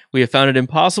sizes. We have found it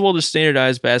impossible to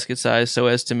standardize basket size so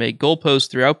as to make goalposts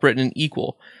throughout Britain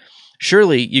equal.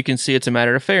 Surely you can see it's a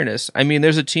matter of fairness. I mean,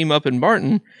 there's a team up in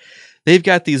Martin. They've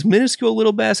got these minuscule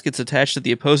little baskets attached to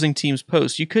the opposing team's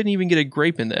post. You couldn't even get a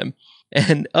grape in them.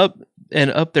 And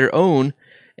up their own,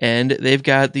 and they've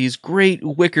got these great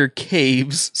wicker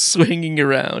caves swinging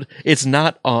around. It's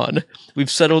not on. We've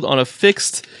settled on a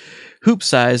fixed hoop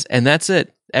size, and that's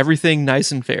it. Everything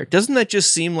nice and fair. Doesn't that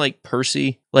just seem like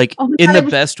Percy? Like, in the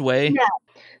best way? Yeah.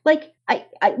 Like,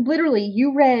 I literally,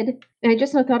 you read, and I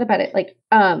just now thought about it, like,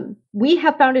 we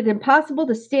have found it impossible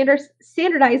to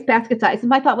standardize basket size. And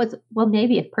my thought was, well,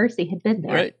 maybe if Percy had been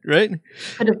there. Right.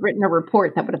 Could have written a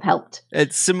report that would have helped.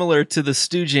 It's similar to the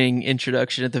stooging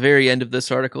introduction at the very end of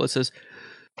this article. It says,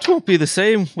 "It won't be the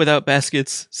same without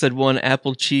baskets," said one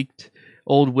apple-cheeked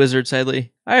old wizard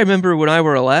sadly. "I remember when I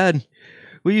were a lad,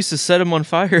 we used to set 'em on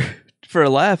fire for a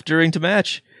laugh during to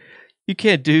match. You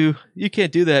can't do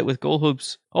that with goal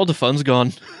hoops. All the fun's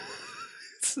gone."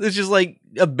 It's just like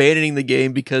abandoning the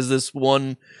game because this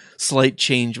one slight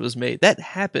change was made. That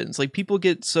happens. Like, people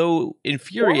get so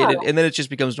infuriated, and then it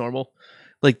just becomes normal.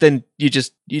 Like, then you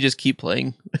just keep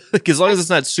playing. Like, as long as it's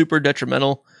not super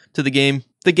detrimental to the game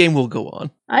will go on.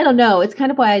 I don't know. It's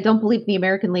kind of why I don't believe in the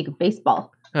American League of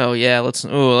Baseball. Oh yeah, let's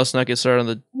not get started on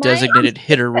the designated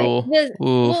hitter rule.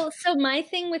 Well, so my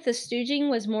thing with the stooging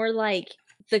was more like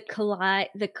the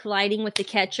colliding with the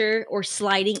catcher or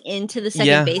sliding into the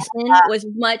second baseman was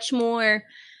much more.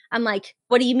 I'm like,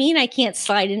 what do you mean I can't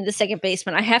slide into the second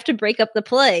baseman? I have to break up the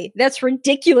play. That's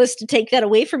ridiculous to take that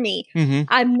away from me. Mm-hmm.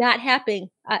 I'm not happy.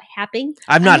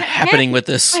 I'm not happening with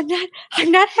this.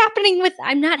 I'm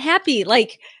not happy.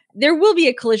 Like, there will be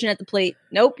a collision at the plate.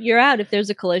 Nope, you're out if there's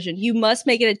a collision. You must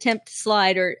make an attempt to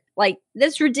slide, or like,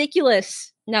 that's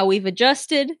ridiculous. Now we've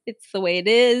adjusted. It's the way it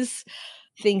is.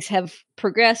 Things have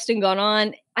progressed and gone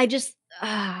on. I just,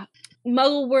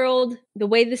 Muggle World, the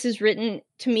way this is written,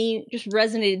 to me, just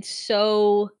resonated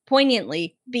so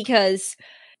poignantly, because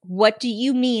what do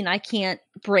you mean I can't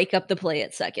break up the play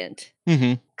at second?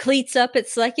 Mm-hmm. Cleats up at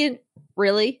second?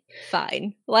 Really?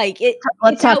 Fine. Like,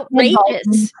 Let's it's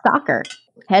outrageous. Soccer.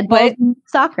 Headball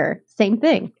soccer. Same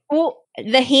thing. Well,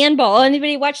 the handball.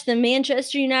 Anybody watch the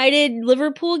Manchester United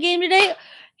Liverpool game today?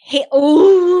 Hey,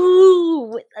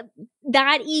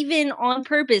 not even on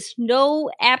purpose.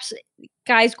 No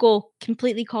guy's goal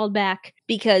completely called back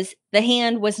because the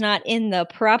hand was not in the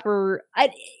proper.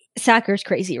 Soccer's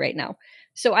crazy right now,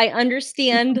 so I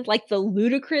understand like the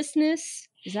ludicrousness.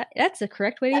 That's the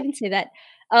correct way to even say that,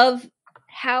 of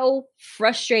how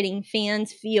frustrating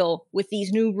fans feel with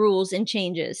these new rules and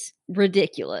changes.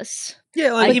 Ridiculous.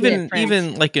 Yeah, like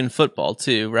even like in football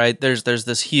too, right? There's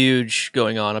this huge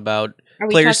going on about. Are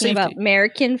we player talking safety. about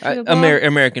American football?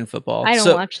 American football. I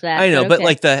don't watch that. I know, but okay.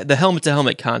 like the helmet to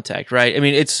helmet contact, right? I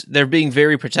mean, they're being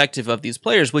very protective of these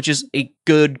players, which is a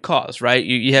good cause, right?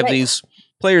 You have these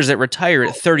players that retire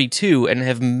at 32 and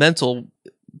have mental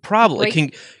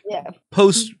problems,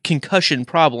 post concussion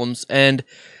problems, and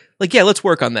like, yeah, let's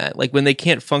work on that. Like, when they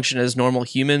can't function as normal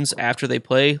humans after they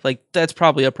play, like, that's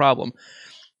probably a problem.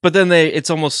 But then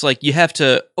it's almost like you have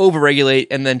to overregulate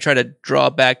and then try to draw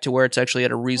back to where it's actually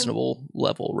at a reasonable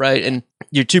level, right? And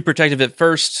you're too protective at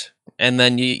first, and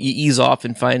then you ease off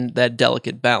and find that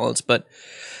delicate balance. But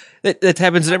that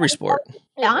happens in every sport.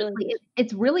 Honestly,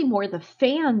 it's really more the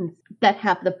fans that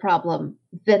have the problem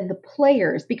than the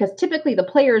players, because typically the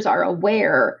players are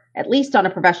aware, at least on a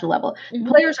professional level,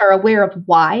 players are aware of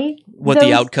what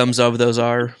the outcomes of those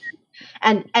are.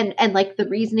 And like the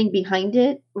reasoning behind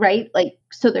it, right? Like,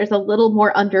 so there's a little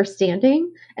more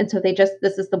understanding. And so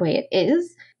this is the way it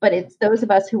is. But it's those of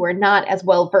us who are not as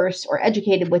well versed or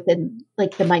educated within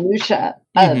like the minutia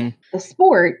of the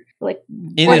sport, like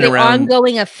or the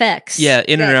ongoing effects. Yeah,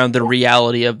 and around the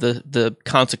reality of the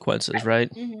consequences,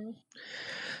 right? Mm-hmm.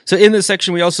 So in this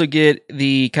section, we also get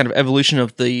the kind of evolution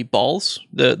of the balls,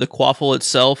 the quaffle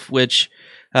itself, which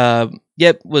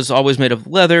was always made of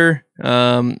leather,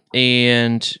 and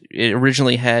it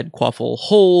originally had quaffle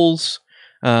holes,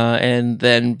 and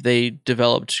then they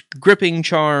developed gripping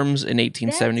charms in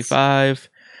 1875.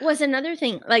 Was another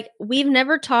thing. Like, we've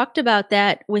never talked about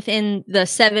that within the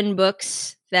 7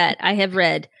 books that I have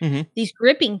read. Mm-hmm. These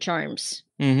gripping charms.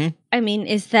 Mm-hmm. I mean,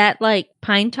 is that like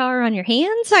pine tar on your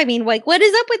hands? I mean, like, what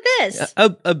is up with this?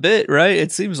 A bit, right?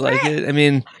 It seems like it. I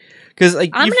mean, because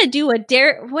like I'm gonna do a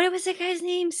Derek. What was that guy's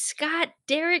name? Scott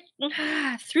Derek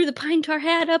threw the pine tar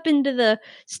hat up into the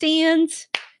stands.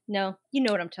 No, you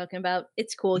know what I'm talking about.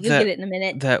 It's cool. You'll get it in a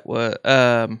minute. That was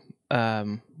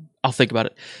I'll think about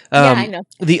it. Yeah, I know.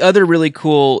 The other really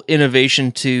cool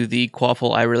innovation to the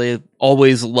quaffle I really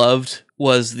always loved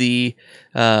was the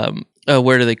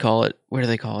where do they call it?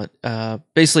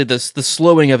 Basically the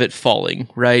slowing of it falling,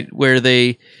 right? Where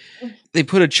they they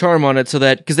put a charm on it so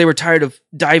that, because they were tired of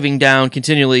diving down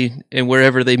continually and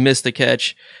wherever they missed the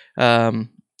catch. And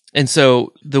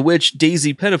so the witch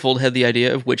Daisy Pettifold had the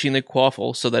idea of witching the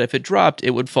quaffle so that if it dropped,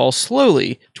 it would fall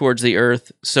slowly towards the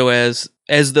earth, so as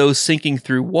though sinking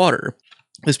through water.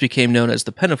 This became known as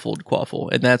the Pennifold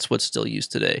quaffle, and that's what's still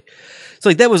used today. So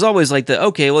like that was always like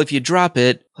okay, well if you drop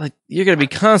it, like you're gonna be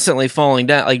constantly falling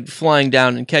down, like flying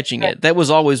down and catching it. That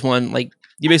was always one, like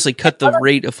you basically cut the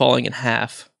rate of falling in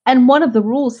half. And one of the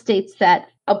rules states that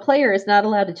a player is not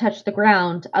allowed to touch the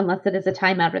ground unless it is a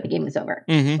timeout or the game is over.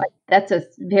 Mm-hmm. Like, that's a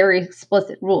very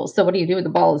explicit rule. So what do you do when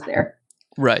the ball is there?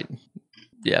 Right.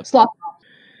 Yeah. Slop.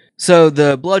 So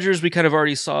the bludgers, we kind of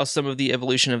already saw some of the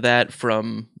evolution of that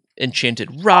from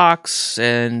enchanted rocks,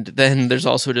 and then there's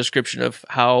also a description of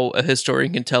how a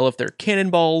historian can tell if they're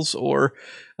cannonballs or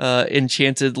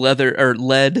enchanted leather or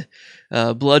lead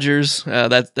bludgers.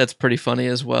 That's pretty funny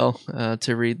as well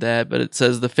to read that. But it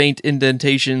says the faint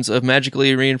indentations of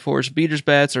magically reinforced beater's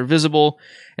bats are visible,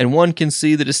 and one can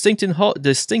see the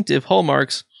distinctive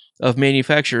hallmarks of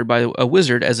manufacture by a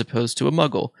wizard as opposed to a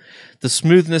muggle. The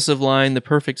smoothness of line, the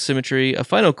perfect symmetry. A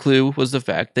final clue was the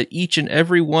fact that each and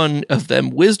every one of them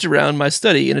whizzed around my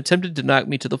study and attempted to knock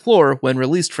me to the floor when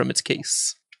released from its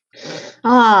case.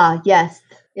 Ah, yes.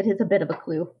 It is a bit of a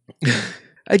clue.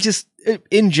 I just,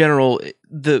 in general,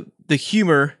 the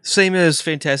humor, same as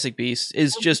Fantastic Beasts,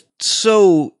 is just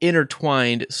so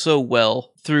intertwined so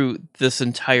well through this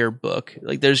entire book.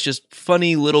 Like, there's just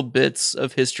funny little bits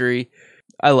of history.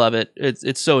 I love it.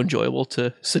 It's so enjoyable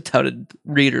to sit down and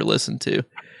read or listen to.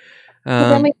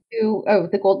 The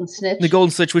Golden Snitch. The Golden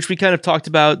Snitch, which we kind of talked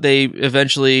about. They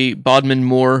eventually, Bodmin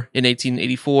Moore in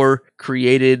 1884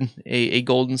 created a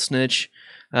Golden Snitch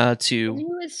to... He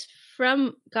was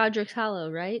from Godric's Hollow,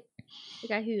 right? The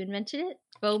guy who invented it?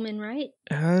 Bowman Wright?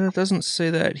 It doesn't say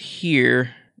that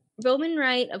here. Bowman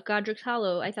Wright of Godric's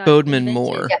Hollow, I thought. Bodmin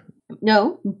Moore. Yeah.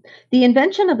 No, the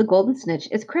invention of the Golden Snitch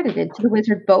is credited to the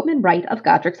wizard Bowman Wright of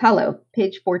Godric's Hollow,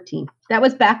 page 14. That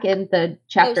was back in the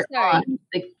chapter on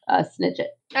the Snitchet.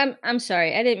 I'm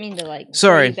sorry, I didn't mean to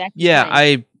Sorry,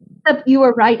 yeah, You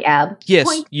were right, Ab.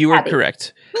 Yes, you were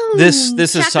correct. This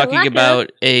is talking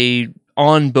about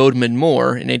on Bodmin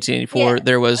Moor in 1884.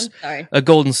 There was a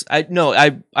golden.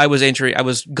 I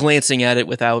was glancing at it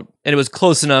without, and it was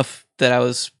close enough that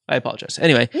I apologize.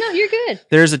 Anyway. No, you're good.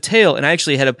 There's a tale, and I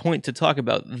actually had a point to talk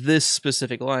about this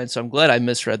specific line, so I'm glad I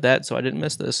misread that, so I didn't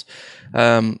miss this.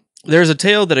 There's a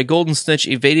tale that a golden snitch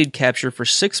evaded capture for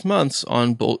 6 months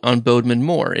on Bodmin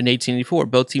Moor in 1884,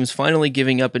 both teams finally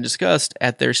giving up in disgust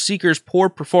at their seekers' poor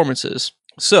performances.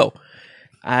 So,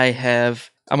 I'm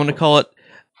going to call it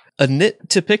a nit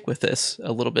to pick with this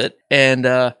a little bit, and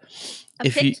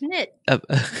nit.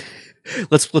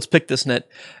 Let's pick this nit,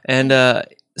 and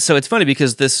so it's funny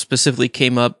because this specifically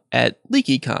came up at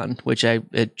LeakyCon, which I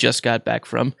just got back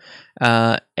from,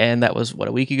 and that was,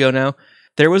 a week ago now.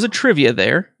 There was a trivia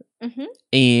there,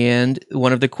 and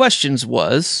one of the questions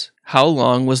was, how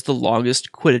long was the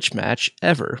longest Quidditch match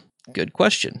ever? Good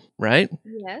question, right?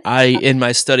 Yes. I, in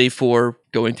my study for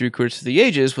going through Quidditch Through the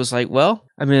Ages, was like, well,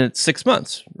 I mean, it's 6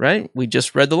 months, right? We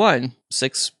just read the line,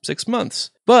 six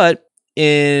months. But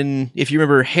if you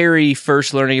remember Harry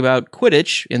first learning about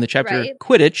Quidditch in the chapter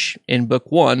Quidditch in book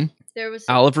 1,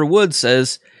 Oliver Wood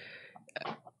says,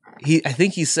 I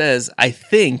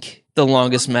think the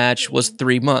longest match was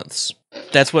 3 months.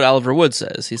 That's what Oliver Wood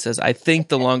says. He says, I think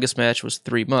the longest match was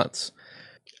 3 months.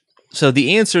 So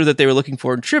the answer that they were looking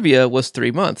for in trivia was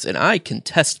 3 months, and I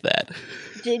contest that.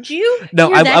 Did you?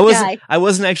 No, I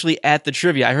wasn't actually at the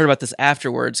trivia. I heard about this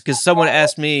afterwards because someone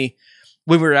asked me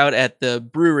when we were out at the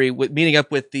brewery meeting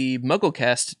up with the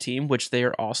MuggleCast team, which they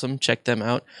are awesome. Check them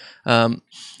out.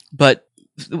 But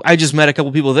I just met a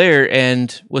couple people there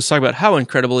and was talking about how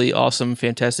incredibly awesome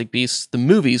Fantastic Beasts the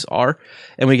movies are.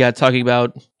 And we got talking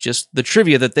about just the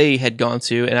trivia that they had gone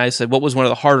to. And I said, what was one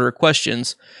of the harder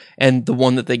questions? And the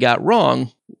one that they got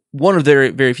wrong, one of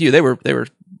their very few, they were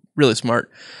really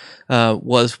smart,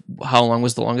 was how long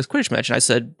was the longest Quidditch match? And I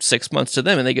said 6 months to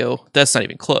them. And they go, that's not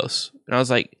even close. And I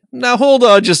was like, now hold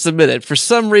on just a minute. For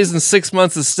some reason, 6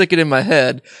 months is sticking in my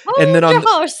head. And then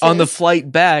on the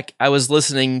flight back, I was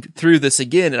listening through this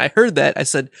again, and I heard that. I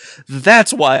said,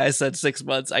 that's why I said 6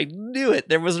 months. I knew it.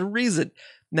 There was a reason.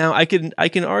 Now, I can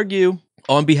argue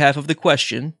on behalf of the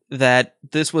question that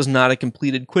this was not a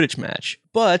completed Quidditch match,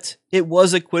 but it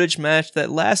was a Quidditch match that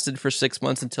lasted for 6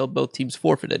 months until both teams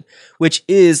forfeited, which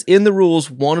is, in the rules,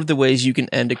 one of the ways you can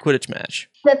end a Quidditch match.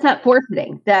 That's not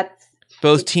forfeiting.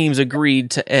 Both teams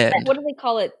agreed to end. What do they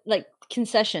call it? Like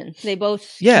concession. They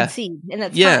both concede, and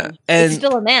that's fine. And it's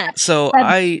still a match. So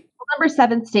number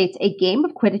 7 states a game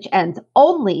of Quidditch ends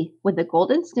only when the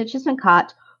golden snitch has been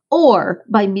caught or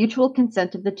by mutual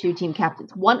consent of the 2 team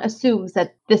captains. One assumes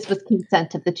that this was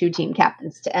consent of the 2 team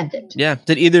captains to end it. Yeah.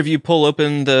 Did either of you pull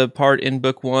open the part in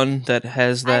book 1 that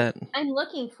has that? I'm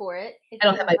looking for it. I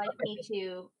don't have my book.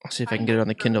 I'll see if I can get it on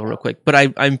the Kindle real quick.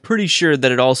 But I'm pretty sure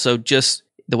that it also just,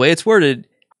 the way it's worded,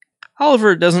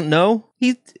 Oliver doesn't know.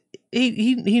 He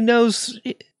knows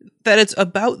that it's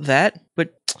about that,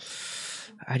 but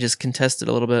I just contested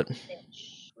a little bit.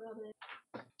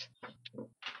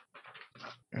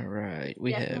 All right,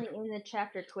 we definitely have in the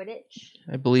chapter Quidditch.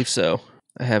 I believe so.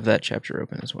 I have that chapter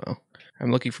open as well. I'm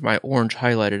looking for my orange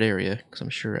highlighted area because I'm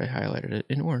sure I highlighted it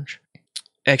in orange.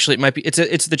 Actually, it might be.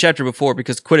 It's the chapter before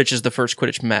because Quidditch is the first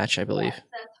Quidditch match, I believe. Yes,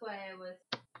 that's why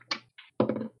I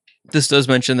was. This does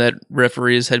mention that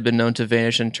referees had been known to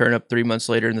vanish and turn up 3 months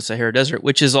later in the Sahara Desert,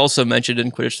 which is also mentioned in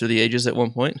Quidditch Through the Ages at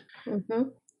one point. Mm-hmm.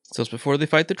 So it's before they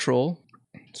fight the troll.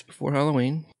 It's before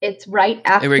Halloween. It's right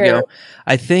after. There we go.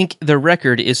 I think the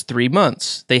record is 3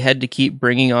 months. They had to keep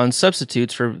bringing on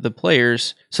substitutes for the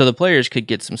players so the players could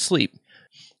get some sleep.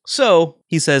 So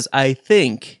he says, I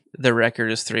think the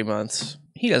record is 3 months.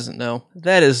 He doesn't know.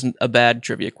 That is a bad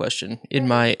trivia question, in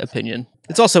my opinion.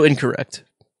 It's also incorrect.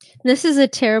 This is a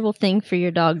terrible thing for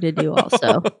your dog to do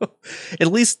also.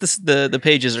 At least the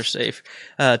pages are safe.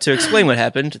 To explain what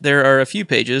happened, there are a few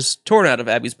pages torn out of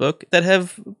Abby's book that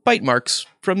have bite marks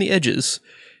from the edges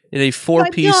in a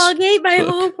 4-piece My dog ate my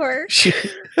book. homework.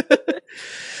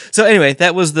 So anyway,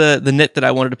 that was the nit that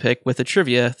I wanted to pick with the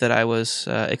trivia that I was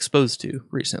exposed to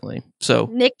recently. So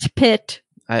Nicked pit.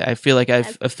 I feel like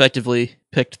I've effectively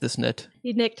picked this nit.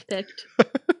 You nicked picked.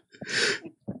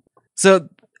 So...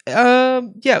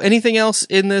 yeah, anything else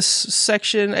in this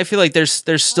section? I feel like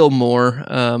there's still more.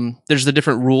 There's the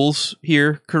different rules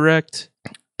here, correct?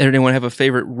 Anyone have a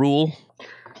favorite rule?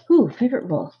 Ooh, favorite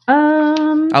rule.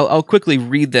 I'll quickly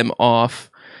read them off.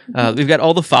 We've got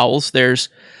all the fouls. There's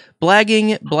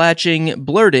blagging, blatching,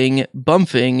 blurting,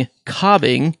 bumping,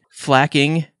 cobbing,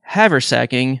 flacking,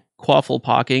 haversacking,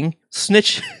 quaffle-pocking,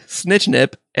 snitch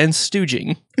nip, and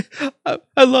stooging.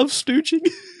 I love stooging.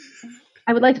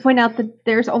 I would like to point out that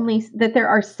there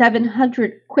are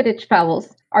 700 Quidditch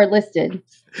fouls are listed.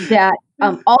 That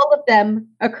all of them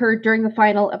occurred during the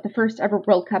final of the first ever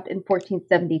World Cup in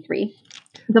 1473.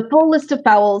 The full list of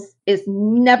fouls is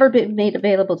never been made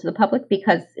available to the public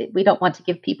because we don't want to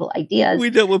give people ideas.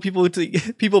 We don't want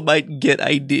people might get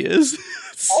ideas.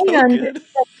 And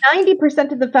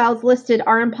 90% of the fouls listed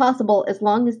are impossible as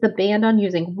long as the ban on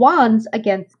using wands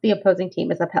against the opposing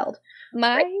team is upheld.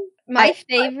 My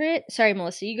favorite. Sorry,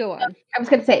 Melissa, you go on. I was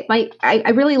going to say, I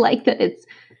really like that it's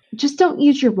just don't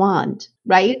use your wand,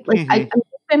 right? Like I'm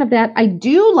a fan of that. I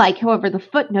do like, however, the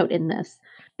footnote in this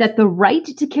that the right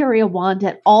to carry a wand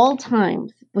at all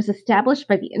times was established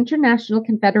by the International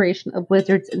Confederation of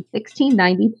Wizards in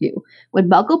 1692 when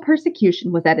Muggle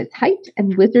persecution was at its height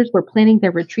and wizards were planning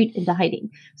their retreat into hiding.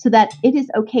 So that it is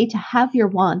okay to have your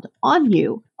wand on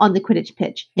you on the Quidditch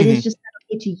pitch. It is just not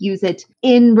okay to use it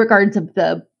in regards of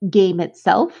the game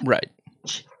itself. Right.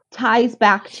 Which ties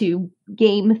back to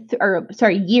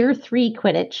year 3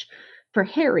 Quidditch for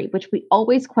Harry, which we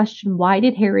always question, why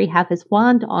did Harry have his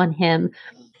wand on him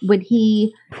when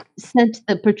he sent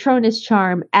the Patronus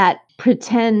charm at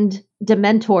pretend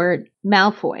Dementor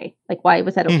Malfoy? Like, why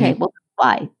was that okay? Well,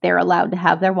 why? They're allowed to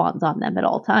have their wands on them at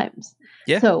all times.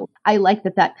 Yeah. So I like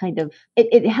that kind of,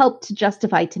 it helped to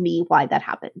justify to me why that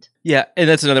happened. Yeah, and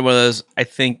that's another one of those, I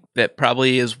think that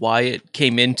probably is why it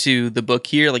came into the book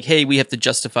here. Like, hey, we have to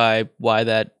justify why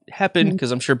that happened,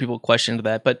 because I'm sure people questioned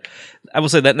that. But I will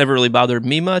say that never really bothered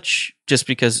me much, just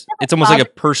because it's almost like a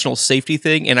personal safety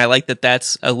thing. And I like that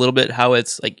that's a little bit how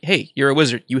it's like, hey, you're a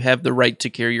wizard. You have the right to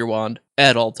carry your wand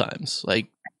at all times. Like,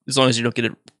 as long as you don't get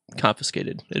it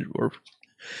confiscated or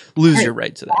lose your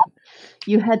right to that.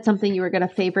 You had something you were going to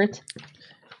favorite?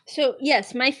 So,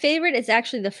 yes, my favorite is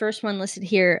actually the first one listed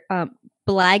here,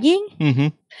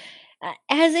 blagging.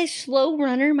 As a slow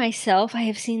runner myself, I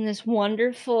have seen this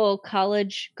wonderful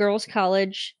girls'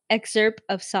 college excerpt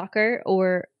of soccer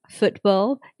or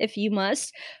football, if you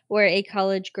must, where a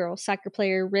college girl soccer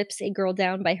player rips a girl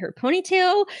down by her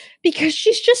ponytail because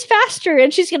she's just faster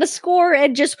and she's going to score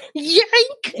and just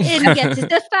yank and gets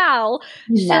the foul.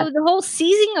 Yeah. So the whole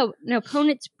seizing of an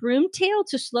opponent's broomtail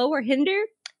to slow or hinder,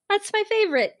 that's my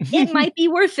favorite. It might be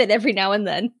worth it every now and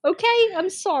then. Okay, I'm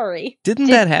sorry. Didn't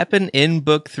that happen in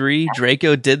book 3?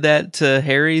 Draco did that to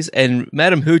Harry's, and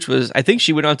Madame Hooch I think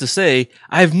she went on to say,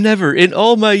 I've never in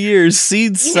all my years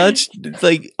seen such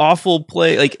like awful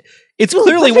play. Like, it's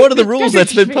clearly one of the rules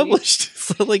that's been published.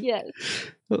 So, like,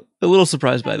 a little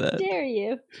surprised by that. How dare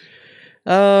you?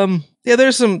 Yeah,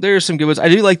 there's some good ones. I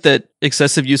do like that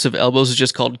excessive use of elbows is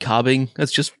just called cobbing.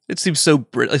 It seems so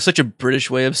like such a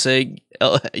British way of saying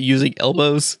using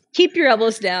elbows. Keep your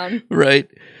elbows down. Right.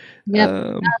 Yep.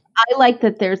 I like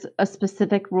that there's a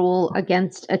specific rule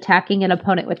against attacking an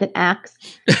opponent with an axe.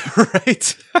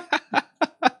 Right.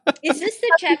 Is this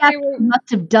the chapter where we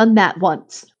must have done that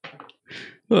once?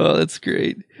 Oh, that's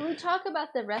great. Can we talk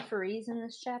about the referees in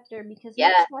this chapter? Because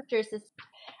this chapter is this.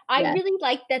 I really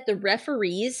like that the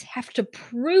referees have to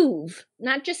prove,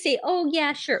 not just say, "Oh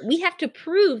yeah, sure." We have to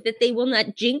prove that they will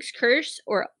not jinx, curse,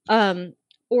 or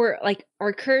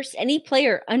curse any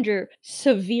player under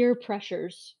severe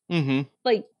pressures. Mm-hmm.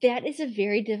 Like, that is a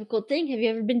very difficult thing. Have you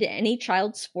ever been to any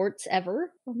child sports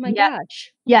ever? Oh my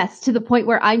gosh. Yes, to the point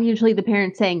where I'm usually the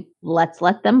parent saying, "Let's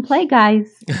let them play, guys.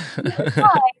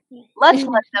 Let's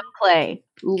let them play."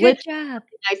 Good job.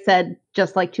 I said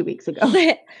just like 2 weeks ago.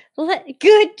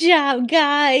 Good job,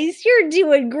 guys. You're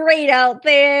doing great out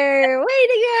there. Way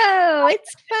to go.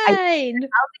 It's fine. How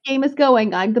the game is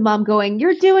going, I'm the mom going,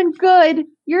 "You're doing good.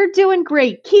 You're doing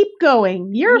great. Keep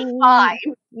going. You're fine."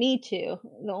 Me too.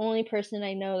 The only person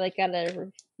I know that got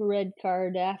a red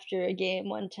card after a game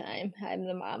one time. I'm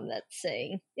the mom that's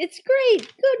saying, "It's great.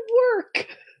 Good work.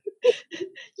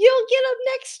 You'll get them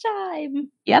next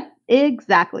time." Yep,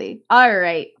 exactly. All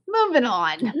right, moving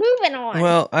on.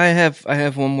 Well, I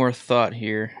have one more thought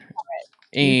here.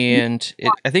 And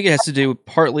I think it has to do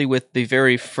partly with the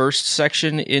very first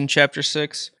section in Chapter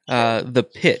 6, the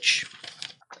pitch.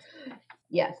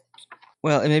 Yes.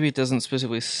 Well, and maybe it doesn't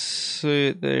specifically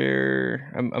say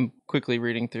there. I'm quickly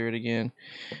reading through it again.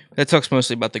 That talks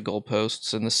mostly about the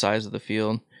goalposts and the size of the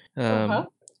field.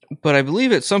 But I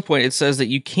believe at some point it says that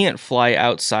you can't fly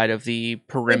outside of the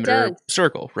perimeter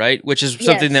circle, right? Which is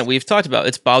something that we've talked about.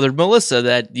 It's bothered Melissa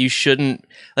that you shouldn't,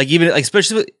 like, even like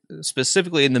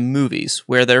specifically in the movies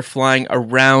where they're flying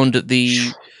around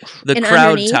the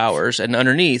crowd underneath. Towers and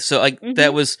underneath. So like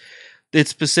it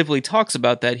specifically talks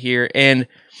about that here. And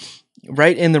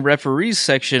right in the referees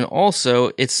section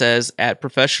also, it says, at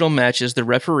professional matches, the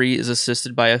referee is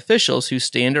assisted by officials who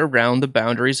stand around the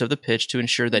boundaries of the pitch to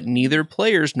ensure that neither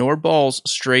players nor balls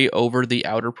stray over the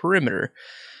outer perimeter.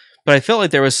 But I felt like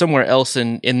there was somewhere else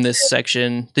in this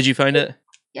section. Did you find it?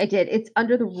 I did. It's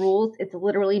under the rules. It's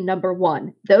literally number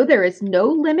 1. Though there is no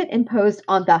limit imposed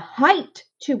on the height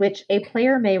to which a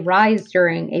player may rise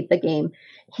during the game,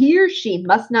 he or she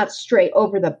must not stray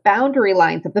over the boundary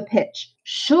lines of the pitch.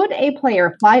 Should a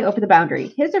player fly over the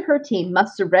boundary, his or her team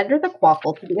must surrender the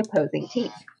quaffle to the opposing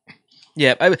team.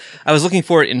 Yeah, I was looking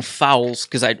for it in fouls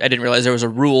because I didn't realize there was a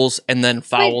rules and then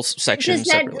fouls section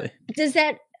separately. Does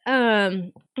that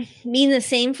mean the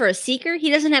same for a seeker?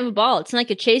 He doesn't have a ball. It's not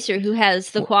like a chaser who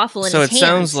has the quaffle in his hands. So it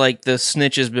sounds like the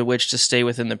snitch is bewitched to stay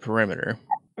within the perimeter.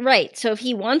 Right. So if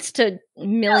he wants to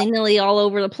nilly all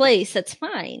over the place, that's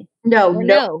fine.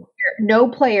 No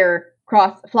player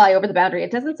fly over the boundary.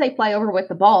 It doesn't say fly over with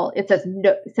the ball. It says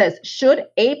no. It says should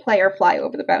a player fly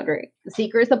over the boundary. The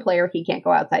seeker is the player. He can't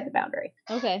go outside the boundary.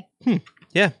 Okay.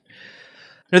 Yeah.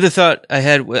 Another thought I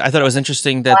had. I thought it was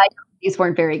interesting that these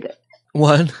weren't very good.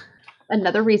 What?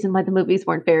 Another reason why the movies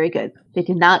weren't very good. They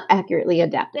did not accurately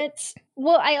adapt it.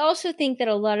 Well, I also think that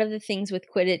a lot of the things with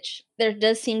Quidditch, there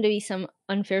does seem to be some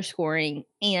unfair scoring,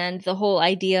 and the whole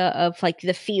idea of like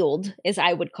the field, as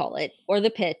I would call it, or the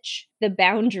pitch, the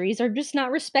boundaries are just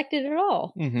not respected at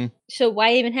all. Mm-hmm. So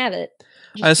why even have it?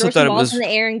 Just I also throw thought some it balls was in the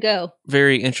air and go.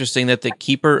 Very interesting that the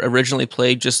keeper originally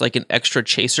played just like an extra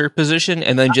chaser position,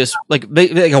 and then just like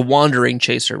a wandering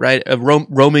chaser, right? A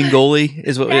roaming goalie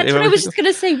is what. That's what I was just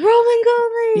gonna say. Roaming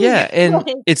goalie. Yeah,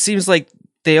 and it seems like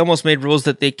they almost made rules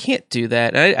that they can't do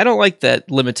that. And I don't like that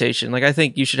limitation. Like, I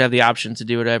think you should have the option to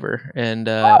do whatever. And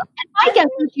my guess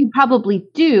is you probably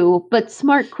do, but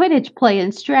smart Quidditch play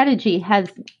and strategy has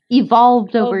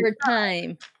evolved over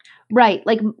time. Right.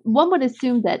 Like, one would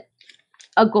assume that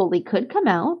a goalie could come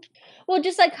out. Well,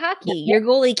 just like hockey, your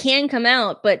goalie can come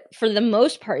out, but for the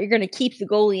most part, you're going to keep the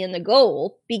goalie in the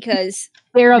goal because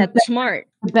that's smart.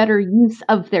 A better use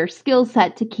of their skill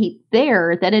set to keep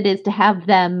there than it is to have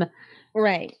them.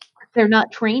 Right. They're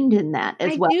not trained in that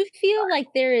as well. I do feel like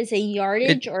there is a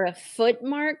yardage or a foot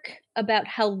mark about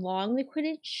how long the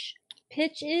Quidditch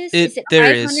pitch is. Is it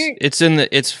 500?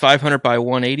 It's 500 by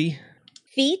 180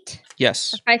 feet.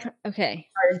 Yes. Okay.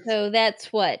 So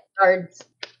that's what yards,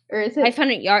 or is it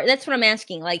 500 yards? That's what I'm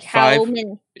asking. Like how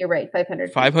many? You're right.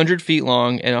 500. 500 feet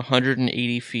long and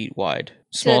 180 feet wide.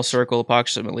 Small circle,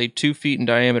 approximately 2 feet in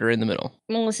diameter in the middle.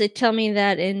 Melissa, tell me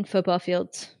that in football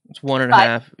fields. It's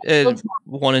 1.5,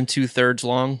 1 2/3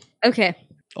 long. Okay.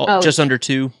 Just under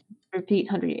 2 feet,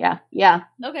 100. Yeah.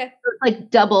 Okay. So it's like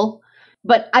double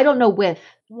but I don't know width.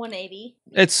 180.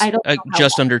 It's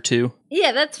just under 2.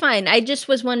 Yeah, that's fine. I just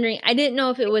was wondering. I didn't know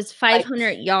if it was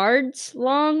 500 yards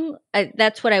long.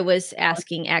 That's what I was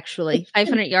asking, actually.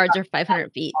 500 yards or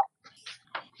 500 feet.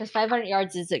 Because 500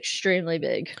 yards is extremely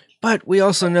big. But we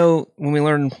also know, when we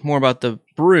learn more about the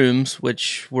brooms,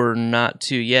 which we're not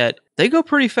to yet, they go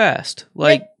pretty fast.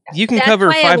 Like, you can cover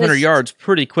 500 yards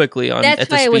pretty quickly at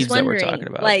the speeds that we're talking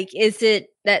about. Like, is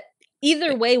it that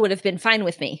either way would have been fine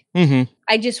with me? Mm-hmm.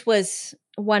 I just was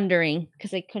wondering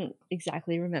because I couldn't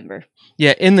exactly remember.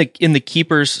 Yeah, in the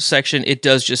keepers section, it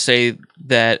does just say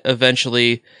that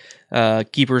eventually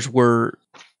keepers were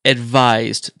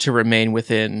advised to remain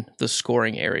within the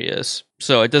scoring areas.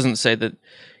 So it doesn't say that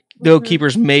though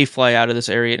keepers may fly out of this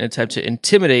area and attempt to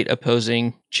intimidate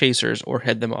opposing chasers or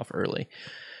head them off early.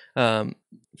 I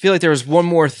feel like there was one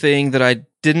more thing that I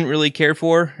didn't really care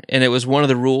for, and it was one of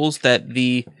the rules that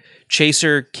the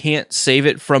chaser can't save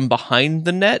it from behind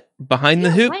the net, behind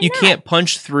the hoop. You can't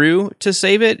punch through to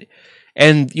save it,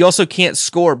 and you also can't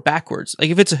score backwards. Like,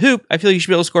 if it's a hoop, I feel like you should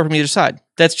be able to score from either side.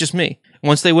 That's just me.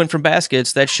 Once they went from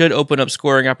baskets, that should open up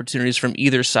scoring opportunities from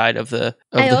either side of the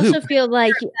hoop. I also feel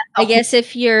like, I guess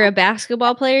if you're a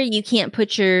basketball player, you can't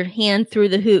put your hand through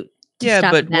the hoop.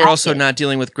 Yeah, but we're also not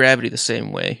dealing with gravity the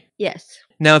same way. Yes.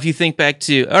 Now, if you think back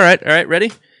to, all right,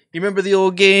 ready? You remember the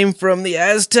old game from the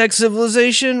Aztec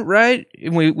civilization, right?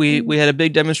 We had a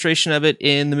big demonstration of it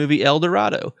in the movie El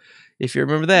Dorado, if you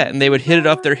remember that. And they would hit it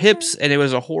off their hips, and it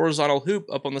was a horizontal hoop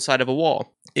up on the side of a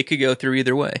wall. It could go through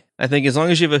either way. I think as long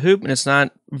as you have a hoop and it's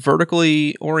not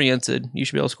vertically oriented, you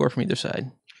should be able to score from either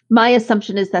side. My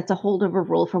assumption is that's a holdover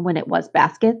rule from when it was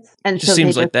baskets. And it just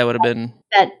seems like that would have been...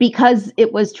 That because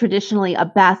it was traditionally a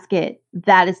basket,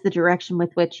 that is the direction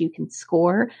with which you can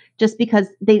score. Just because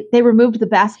they removed the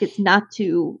baskets not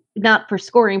for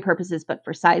scoring purposes, but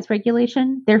for size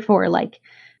regulation. Therefore, like,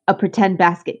 a pretend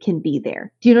basket can be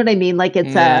there. Do you know what I mean? Like,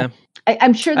 it's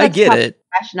I'm sure that's the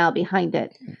rationale behind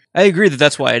it. I agree that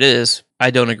that's why it is.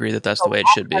 I don't agree that that's the way it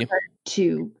should be.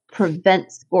 To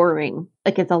prevent scoring.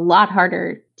 Like, it's a lot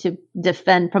harder to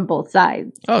defend from both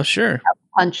sides. Oh, sure.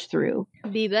 Punch through.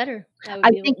 Be better. That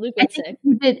would be what Luke would say.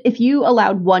 If you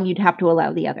allowed one, you'd have to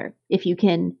allow the other. If you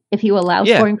allow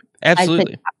scoring,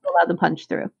 absolutely. You have to allow the punch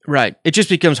through. Right. It just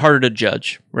becomes harder to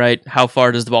judge, right? How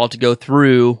far does the ball have to go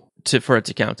through for it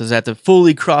to count? Does it have to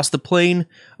fully cross the plane,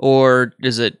 or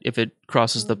is it, if it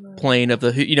crosses the plane of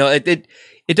the, it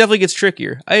definitely gets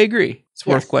trickier. I agree. It's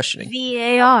worth questioning.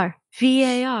 VAR.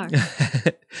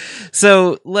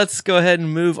 So let's go ahead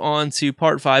and move on to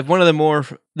part 5. One of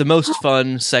the most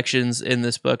fun sections in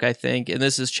this book, I think, and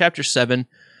this is chapter 7,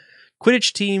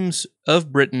 Quidditch teams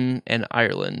of Britain and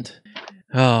Ireland.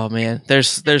 Oh man,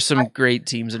 there's some great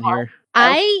teams in here.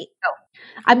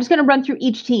 I'm just going to run through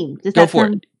each team. Go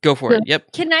for it.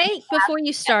 Yep. Can I, before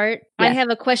you start, I have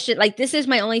a question. Like, this is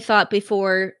my only thought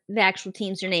before the actual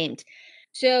teams are named.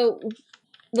 So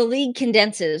the league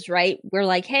condenses, right? We're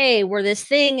like, hey, we're this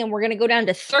thing, and we're going to go down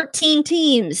to 13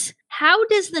 teams. How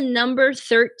does the number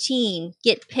 13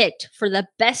 get picked for the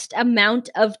best amount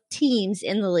of teams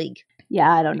in the league?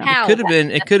 Yeah, I don't know. How?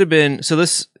 It could have been. So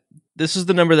this is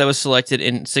the number that was selected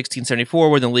in 1674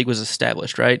 when the league was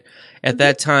established, right? At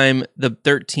that time, the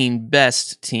 13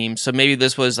 best teams. So maybe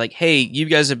this was like, hey, you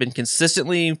guys have been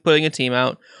consistently putting a team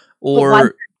out,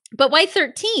 or... But why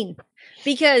 13?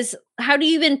 Because how do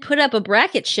you even put up a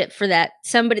bracket ship for that?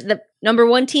 The number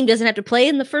 1 team doesn't have to play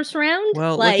in the first round?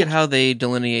 Well, look at how they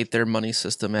delineate their money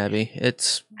system, Abby.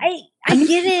 I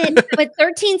get it, but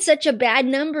 13's such a bad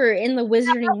number in the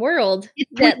wizarding world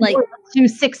that, like, to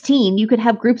 16, you could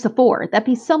have groups of 4. That'd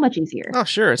be so much easier. Oh,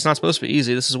 sure. It's not supposed to be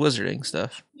easy. This is wizarding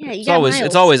stuff. Yeah, it's always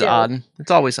odd.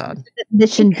 It's always odd.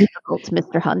 Mission difficult,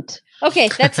 Mr. Hunt. Okay,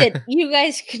 that's it. You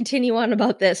guys continue on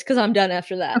about this because I'm done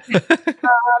after that.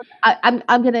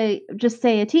 I'm gonna just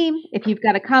say a team if you've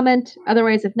got a comment.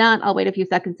 Otherwise, if not, I'll wait a few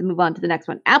seconds and move on to the next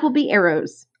one. Appleby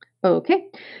Arrows. Okay.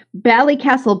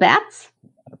 Ballycastle Bats.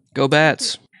 Go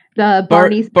Bats. The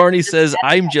Barney says,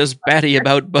 I'm just batty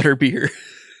about butterbeer.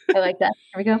 I like that.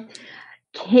 Here we go.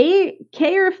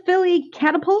 Caerphilly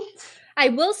Catapults. I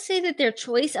will say that their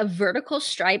choice of vertical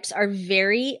stripes are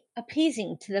very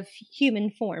appeasing to the human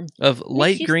form. Of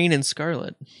light green and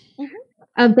scarlet.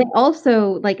 Mm-hmm. They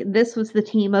also, this was the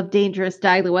team of Dangerous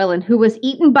Di Llewellyn, who was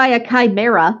eaten by a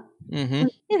chimera. Mm-hmm.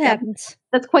 It happens.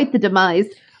 That's quite the demise.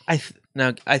 I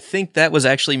think that was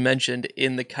actually mentioned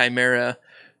in the Chimera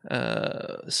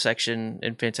section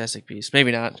in Fantastic Beasts.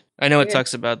 Maybe not. I know it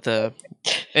talks about the...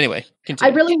 Anyway,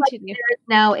 continue. I really like there is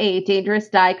now a Dangerous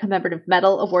Die commemorative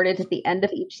medal awarded at the end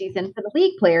of each season for the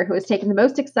league player who has taken the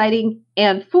most exciting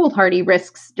and foolhardy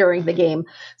risks during the game.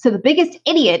 So the biggest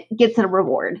idiot gets a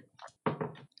reward.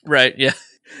 Right, yeah.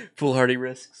 Foolhardy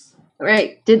risks.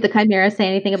 Right. Did the Chimera say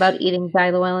anything about eating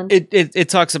Diluellen? It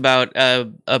talks about a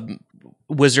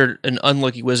wizard, an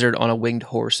unlucky wizard on a winged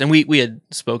horse. And we had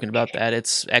spoken about that.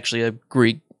 It's actually a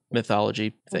Greek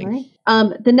mythology thing.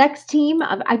 Right. The next team,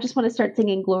 I just want to start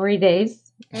singing Glory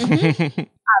Days. Mm-hmm.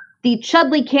 The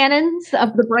Chudley Cannons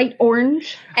of the Bright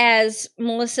Orange. As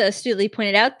Melissa astutely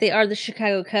pointed out, they are the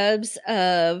Chicago Cubs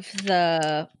of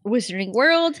the Wizarding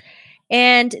World.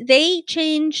 And they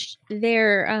changed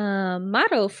their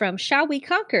motto from "Shall we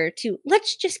conquer" to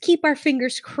 "Let's just keep our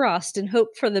fingers crossed and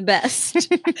hope for the best."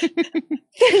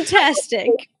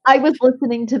 Fantastic. I was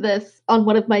listening to this on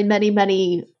one of my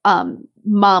many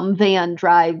mom van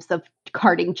drives of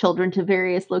carting children to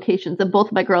various locations, and both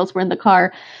of my girls were in the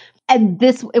car. And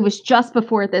it was just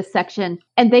before this section,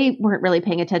 and they weren't really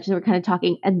paying attention. They were kind of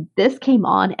talking, and this came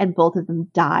on, and both of them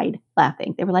died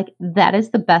laughing. They were like, "That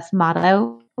is the best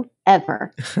motto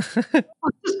ever."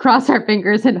 Let's just cross our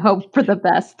fingers and hope for the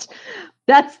best.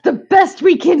 That's the best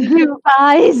we can do,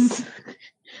 guys.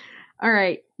 All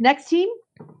right. Next team,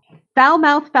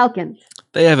 Foulmouth Falcons.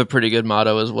 They have a pretty good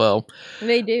motto as well.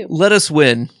 They do. Let us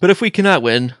win, but if we cannot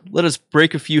win, let us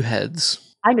break a few heads.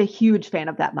 I'm a huge fan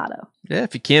of that motto. Yeah,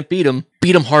 if you can't beat them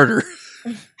harder.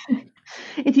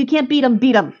 If you can't beat them,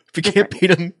 beat them. If you can't beat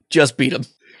them, just beat them.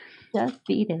 Just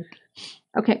beat it.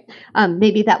 Okay.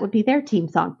 Maybe that would be their team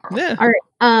song. Yeah. All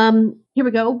right. Here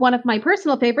we go. One of my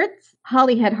personal favorites,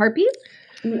 Hollyhead Harpies,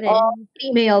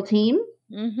 all-female team.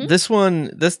 Mm-hmm. This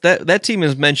one, that team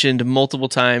is mentioned multiple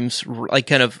times. Like,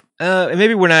 kind of.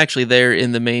 Maybe we're not actually there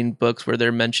in the main books where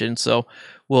they're mentioned. So,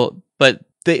 but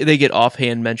they get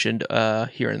offhand mentioned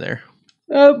here and there.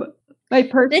 My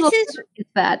personal favorite is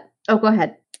that. Oh, go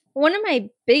ahead. One of my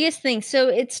biggest things, so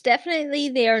it's definitely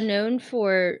they are known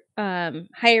for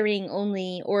hiring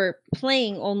only or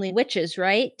playing only witches,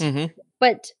 right? Mm-hmm.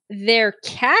 But their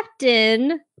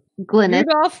captain, Glynis.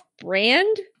 Rudolph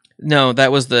Brand? No,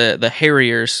 that was the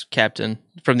Harriers captain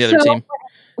from the other team.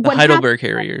 The Heidelberg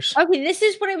Harriers. Okay, this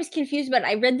is what I was confused about.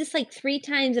 I read this like 3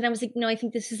 times and I was like, no, I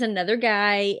think this is another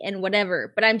guy and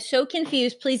whatever. But I'm so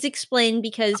confused. Please explain,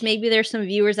 because maybe there's some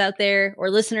viewers out there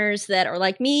or listeners that are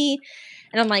like me.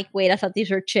 And I'm like, wait, I thought these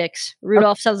were chicks.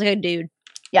 Rudolph sounds like a dude.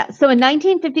 Yeah. So in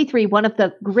 1953, one of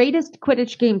the greatest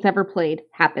Quidditch games ever played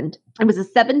happened. It was a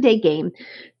 7-day game.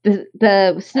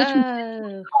 The snitch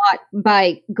was caught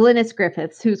by Glynis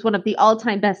Griffiths, who's one of the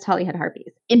all-time best Hollyhead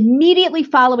Harpies. Immediately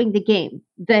following the game,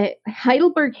 the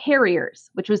Heidelberg Harriers,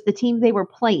 which was the team they were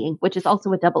playing, which is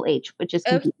also a double H, which is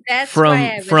confusing. That's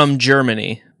from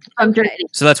Germany. From Germany.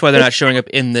 So that's why they're not showing up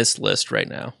in this list right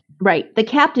now. Right. The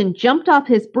captain jumped off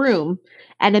his broom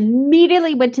and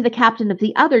immediately went to the captain of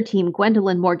the other team,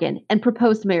 Gwendolyn Morgan, and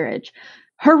proposed marriage.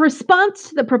 Her response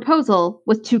to the proposal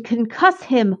was to concuss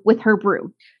him with her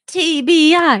broom.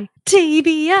 TBI.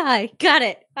 Got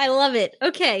it. I love it.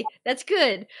 Okay, that's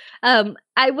good.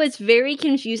 I was very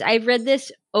confused. I've read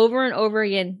this over and over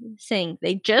again saying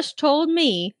they just told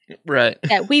me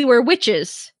that we were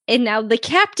witches. And now the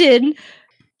captain,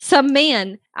 some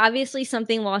man, obviously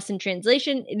something lost in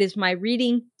translation. It is my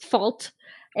reading fault.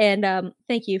 And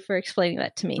thank you for explaining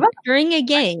that to me. During a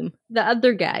game, the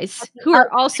other guys, who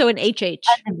are also an HH. End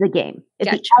of the game. At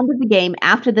the end of the game,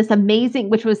 after this amazing,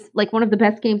 which was like one of the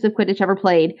best games of Quidditch ever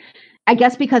played, I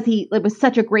guess because it was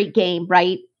such a great game,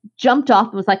 right? Jumped off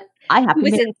and was like, I have to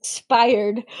was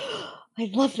inspired. I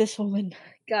love this woman.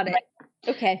 Got it.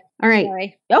 Okay. All right.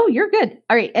 Sorry. Oh, you're good.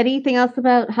 All right. Anything else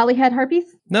about Hollyhead Harpies?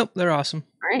 Nope, they're awesome.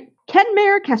 All right.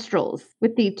 Kenmare Kestrels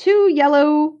with the 2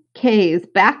 yellow K's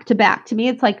back to back. To me,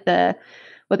 it's like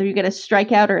whether you get a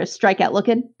strikeout or a strikeout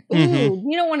looking. Ooh,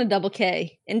 you don't want a double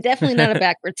K, and definitely not a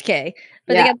backwards K.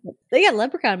 But they got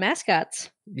leprechaun mascots.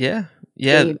 Yeah.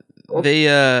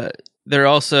 They're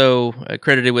also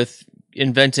credited with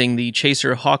inventing the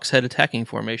Chaser Hawkshead attacking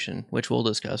formation, which we'll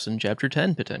discuss in Chapter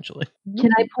 10 potentially.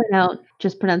 Can I point out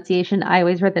just pronunciation? I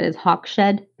always read that as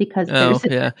Hawkshead because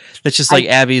that's just like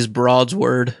Abby's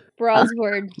Broadsword.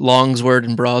 Longsword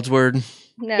and Broadsword.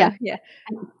 No, yeah.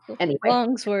 Anyway.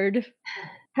 Longsword.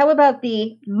 How about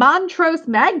the Montrose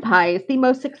Magpies, the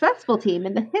most successful team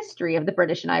in the history of the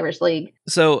British and Irish League?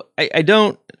 So I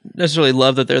don't necessarily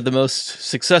love that they're the most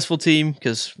successful team,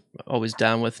 because always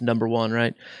down with number 1,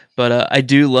 right? But I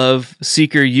do love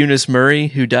Seeker Eunice Murray,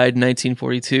 who died in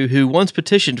 1942, who once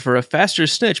petitioned for a faster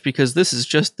snitch because this is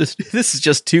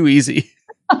just too easy.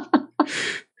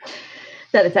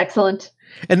 That is excellent.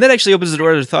 And that actually opens the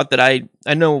door to the thought that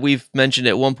I know we've mentioned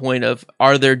at one point of,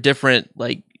 are there different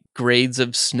like grades of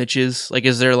snitches? Like,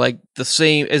 is there like the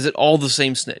same? Is it all the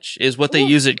same snitch? Is what they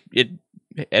use at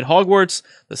Hogwarts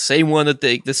the same one that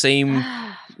the same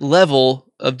level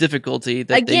of difficulty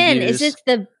that again, they use? Is this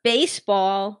the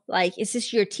baseball? Like, is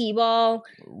this your T-ball?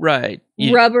 Right.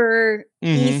 Rubber,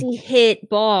 easy hit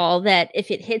ball that if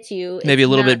it hits you, maybe a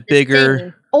little bit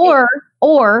bigger.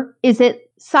 Or is it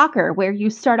soccer where you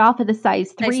start off at a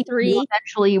size 3 and you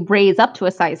eventually raise up to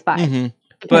a size 5?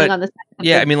 Depending on the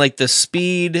size. I mean, like the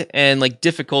speed and like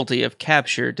difficulty of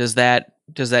capture, does that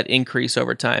increase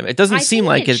over time? It doesn't seem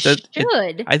like it should.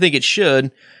 I think it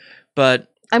should, but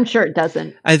I'm sure it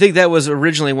doesn't. I think that was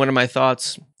originally one of my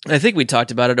thoughts. I think we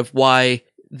talked about it, of why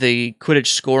the Quidditch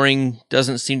scoring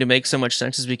doesn't seem to make so much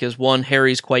sense, is because 1,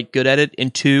 Harry's quite good at it,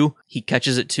 and 2, he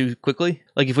catches it too quickly.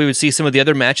 Like if we would see some of the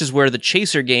other matches where the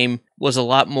chaser game was a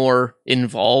lot more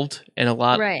involved and a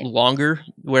lot longer,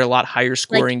 where a lot higher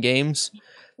scoring games,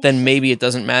 then maybe it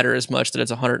doesn't matter as much that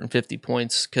it's 150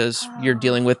 points, because you're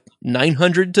dealing with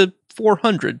 900 to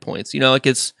 400 points. You know, like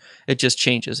it just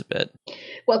changes a bit.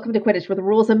 Welcome to Quidditch, where the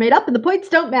rules are made up and the points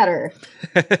don't matter.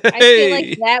 I feel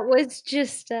like that was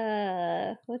just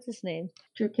what's his name?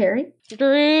 Drew Carey.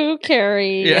 Drew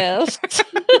Carey. Yeah. Yes.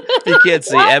 You can't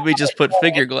see. Abby just put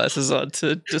figure glasses on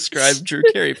to describe Drew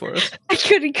Carey for us. I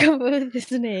couldn't come up with his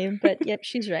name, but yep,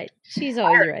 she's right. She's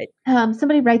always right.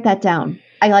 Somebody write that down.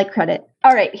 I like credit.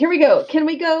 All right, here we go. Can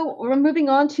we go? We're moving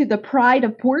on to the Pride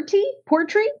of Portree.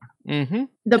 Mm-hmm.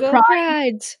 Go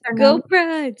Prides. Go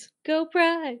Prides. Go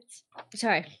Prides.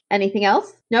 Sorry. Anything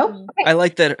else? No? Okay. I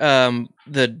like that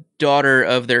the daughter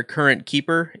of their current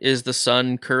keeper is the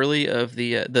son, Curly, of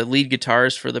the lead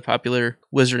guitarist for the popular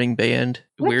wizarding band,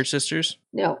 Weird Sisters.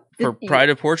 No. For Pride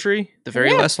of Portree, the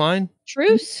very last line.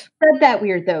 Truce. You said that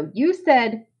weird, though. You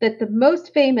said that the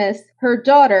most famous, her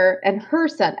daughter and her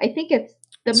son, I think it's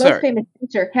the most famous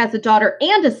teacher, has a daughter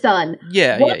and a son.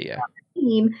 Yeah.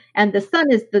 Team, and the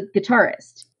son is the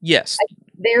guitarist. Yes.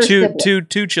 They're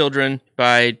two children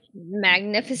by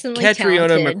magnificently Catriona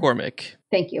talented. McCormick.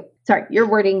 Thank you. Sorry, your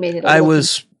wording made it. I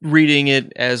was reading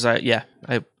it as I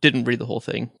didn't read the whole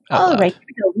thing. All right. Here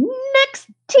we go. Next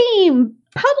team,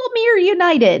 Puddlemere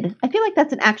United. I feel like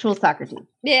that's an actual soccer team.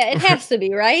 Yeah, it has to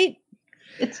be, right?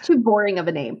 It's too boring of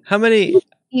a name. How many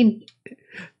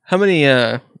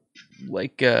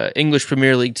English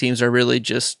Premier League teams are really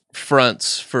just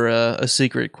fronts for a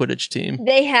secret Quidditch team?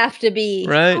 They have to be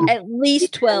at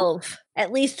least 12.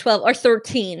 At least 12 or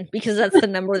 13, because that's the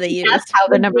number they use. That's how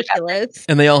the number is.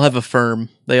 And they all have a firm.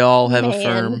 They all have a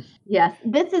firm. Yes.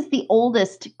 This is the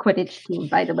oldest Quidditch team,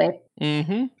 by the way.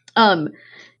 Mm-hmm.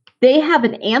 They have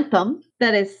an anthem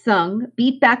that is sung,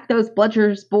 beat back those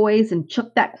bludgers boys and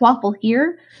chuck that quaffle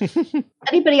here.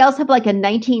 Anybody else have like a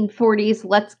 1940s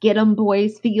let's get 'em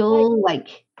boys feel?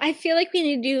 I feel like we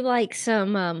need to do like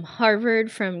some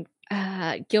Harvard from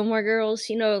Gilmore Girls,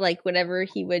 you know, like whatever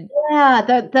he would. Yeah,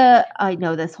 the I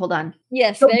know this. Hold on.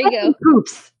 Yes, the there you go.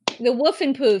 Poofs. The Woof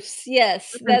and Poofs.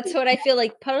 Yes, that's what I feel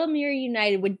like. Puddlemere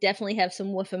United would definitely have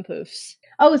some Woof and Poofs.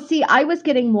 Oh, see, I was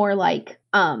getting more like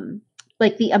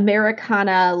the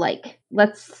Americana, like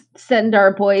let's send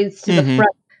our boys to the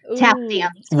front tap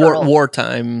dance.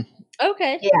 Wartime.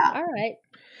 Okay. Yeah. All right.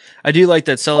 I do like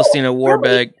that Celestina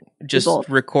Warbeck just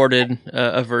recorded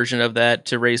a version of that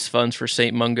to raise funds for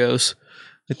St. Mungo's.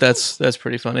 That's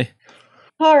pretty funny.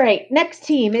 All right. Next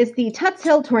team is the Tuts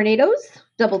Hill Tornadoes,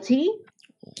 double T.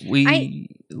 We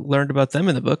learned about them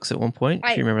in the books at one point.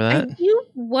 If you remember that. I do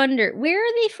wonder, where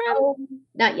are they from?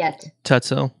 Not yet. Tuts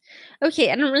Hill.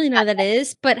 Okay, I don't really know what that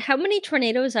is, but how many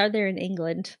tornadoes are there in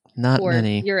England? Not or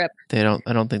many. Europe. I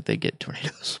don't think they get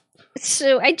tornadoes.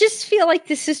 So I just feel like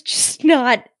this is just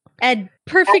not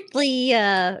perfectly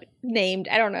named.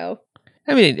 I don't know.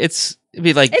 I mean, it'd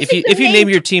be like if you name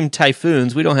your team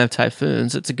Typhoons, we don't have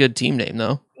Typhoons. It's a good team name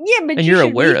though. Yeah, but you're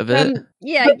aware of it.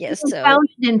 Yeah, I guess so.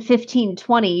 Founded in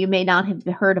 1520, you may not have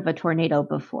heard of a tornado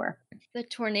before. The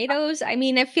tornadoes? I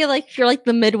mean, I feel like if you're like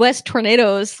the Midwest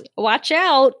tornadoes, watch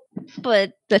out.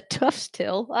 But the Tufts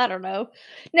Hill, I don't know.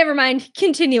 Never mind.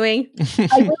 Continuing.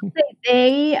 I will say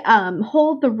they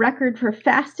hold the record for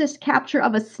fastest capture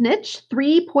of a snitch,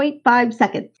 3.5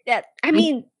 seconds. I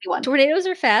mean, tornadoes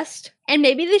are fast, and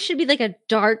maybe they should be like a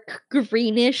dark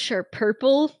greenish or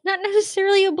purple, not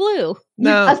necessarily a blue.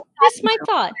 No, that's my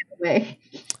thought.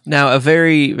 Now, a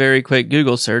very, very quick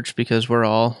Google search, because we're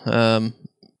all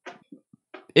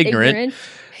ignorant.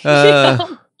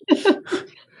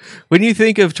 When you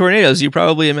think of tornadoes, you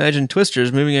probably imagine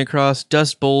twisters moving across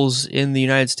dust bowls in the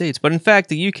United States. But in fact,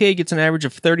 the UK gets an average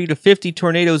of 30 to 50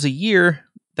 tornadoes a year.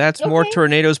 That's more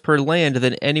tornadoes per land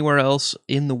than anywhere else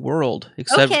in the world,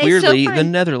 except weirdly the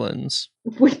Netherlands.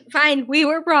 Fine, we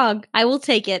were wrong. I will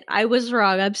take it. I was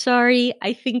wrong. I'm sorry.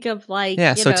 I think of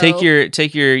so take your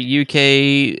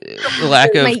UK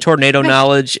lack of tornado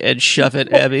knowledge and shove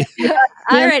it, Abby.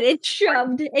 All right, it's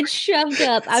shoved. It's shoved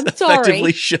up. I'm sorry.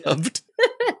 Effectively shoved.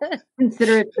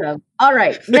 Consider it shoved. All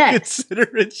right, next.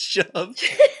 Consider it shoved.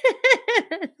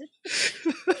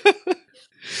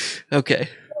 Okay.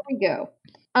 Here we go.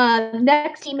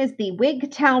 Next team is the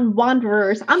Wigtown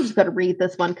Wanderers. I'm just going to read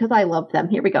this one because I love them.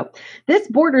 Here we go. This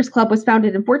Borders Club was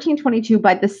founded in 1422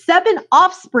 by the 7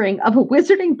 offspring of a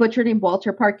wizarding butcher named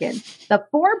Walter Parkin. The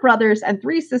 4 brothers and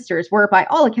 3 sisters were, by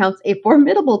all accounts, a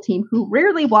formidable team who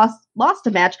rarely lost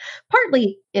a match,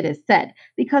 partly, it is said,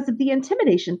 because of the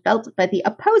intimidation felt by the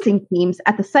opposing teams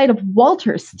at the sight of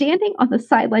Walter standing on the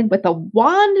sideline with a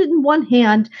wand in one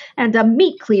hand and a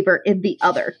meat cleaver in the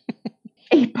other.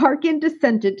 A Parkin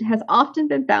descendant has often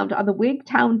been found on the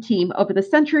Wigtown team over the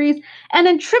centuries, and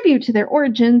in tribute to their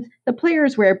origins, the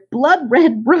players wear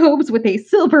blood-red robes with a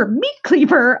silver meat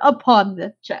cleaver upon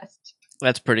the chest.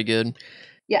 That's pretty good.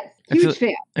 Yes, huge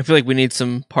fan. I feel like we need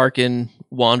some Parkin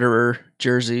Wanderer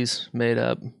jerseys made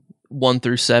up, 1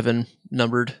 through 7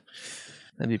 numbered.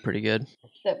 That'd be pretty good.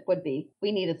 That would be.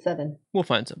 We need a 7. We'll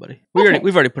find somebody.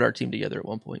 We've already put our team together at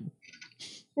one point.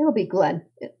 It'll be Glenn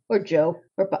or Joe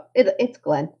or it's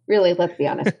Glenn. Really, let's be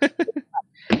honest.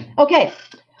 Okay.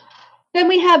 Then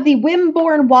we have the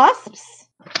Wimborne Wasps,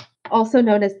 also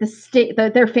known as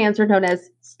their fans are known as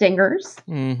Stingers.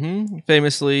 Mm-hmm.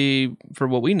 Famously, for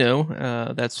what we know,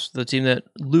 that's the team that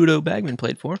Ludo Bagman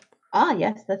played for. Ah,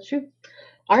 yes, that's true.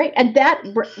 All right, and that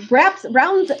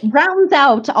rounds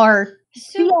out our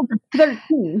field of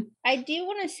 13. I do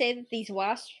want to say that these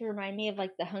wasps remind me of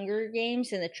the Hunger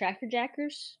Games and the Tracker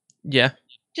Jackers. Yeah.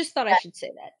 Just thought I should say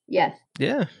that. Yes.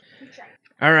 Yeah.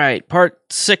 All right. Part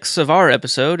 6 of our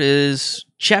episode is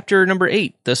chapter number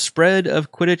 8, The Spread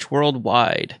of Quidditch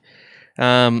Worldwide.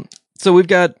 So we've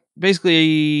got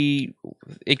basically,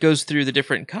 it goes through the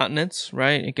different continents,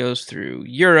 right? It goes through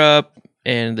Europe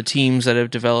and the teams that have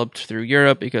developed through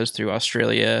Europe. It goes through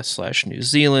Australia/New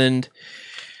Zealand,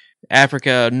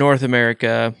 Africa, North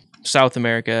America, South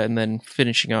America, and then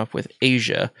finishing off with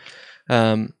Asia.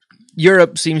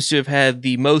 Europe seems to have had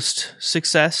the most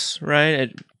success, right?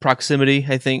 Proximity,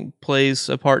 I think, plays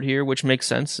a part here, which makes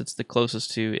sense. It's the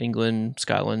closest to England,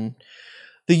 Scotland,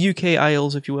 the UK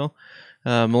Isles, if you will.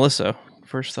 Melissa,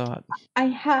 first thought. I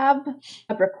have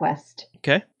a request.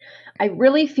 Okay. I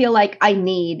really feel like I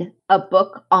need a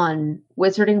book on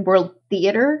Wizarding World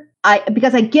Theater.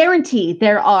 Because I guarantee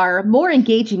there are more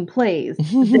engaging plays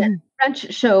than the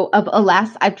French show of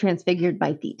Alas, I've Transfigured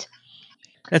My Feet.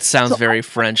 That sounds very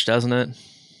French, doesn't it?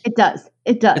 It does.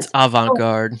 It does. It's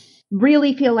avant-garde.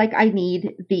 Really feel like I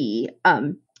need the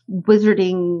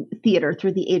Wizarding Theater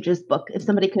Through the Ages book. If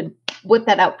somebody could whip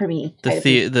that out for me.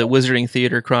 The Wizarding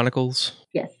Theater Chronicles.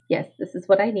 Yes, this is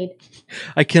what I need.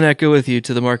 I cannot go with you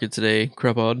to the market today,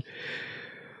 Crepod.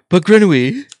 But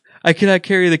Grenouille, I cannot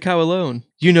carry the cow alone.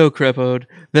 You know, Crepod,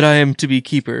 that I am to be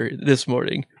keeper this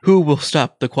morning. Who will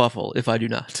stop the quaffle if I do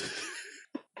not?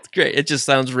 It's great. It just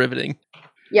sounds riveting.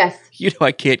 Yes. You know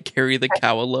I can't carry the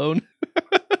cow alone.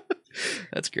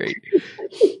 That's great.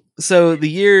 So the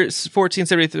year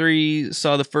 1473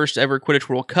 saw the first ever Quidditch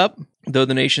World Cup, though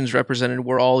the nations represented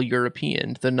were all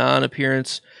European. The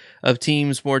non-appearance of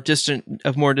teams more distant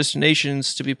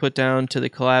nations to be put down to the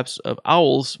collapse of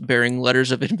owls bearing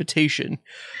letters of invitation.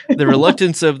 The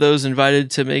reluctance of those invited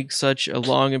to make such a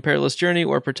long and perilous journey,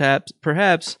 or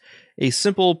perhaps a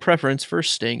simple preference for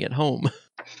staying at home.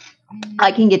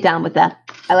 I can get down with that.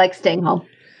 I like staying home.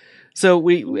 So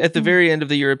we, at the very end of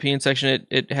the European section,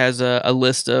 it has a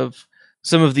list of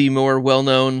some of the more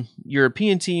well-known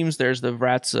European teams. There's the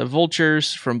Vratsa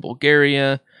Vultures from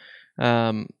Bulgaria.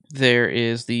 There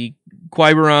is the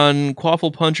Quiberon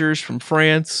Quaffle Punchers from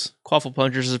France. Quaffle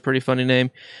Punchers is a pretty funny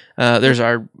name. There's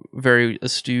our very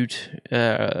astute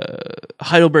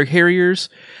Heidelberg Harriers,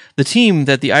 the team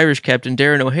that the Irish captain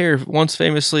Darren O'Hare once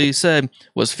famously said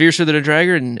was fiercer than a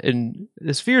dragon and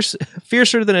is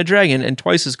fiercer than a dragon and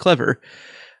twice as clever.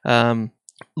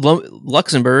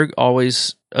 Luxembourg,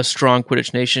 always a strong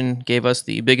Quidditch nation, gave us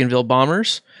the Bougainville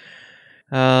Bombers.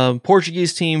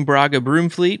 Portuguese team Braga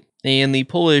Broomfleet, and the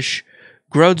Polish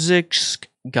Grodzisk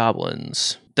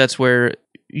Goblins. That's where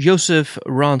Josef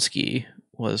Wronski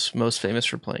was most famous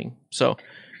for playing. So,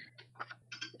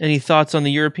 any thoughts on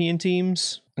the European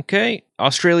teams? Okay.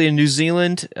 Australia and New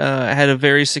Zealand had a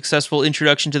very successful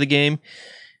introduction to the game,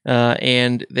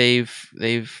 and the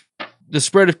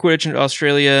spread of Quidditch in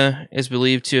Australia is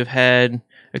believed to have had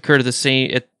occurred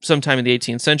at sometime in the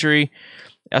 18th century.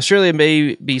 Australia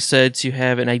may be said to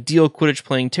have an ideal Quidditch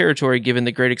playing territory given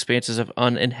the great expanses of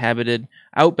uninhabited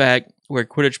outback where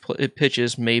Quidditch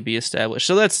pitches may be established.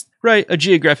 So that's right, a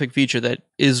geographic feature that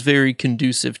is very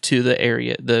conducive to the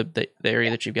area, the area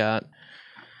that you've got.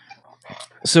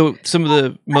 So some of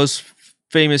the most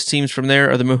famous teams from there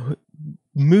are the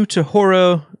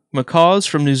Mutahora Macaws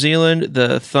from New Zealand,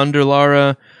 the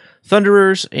Thunderlara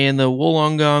Thunderers, and the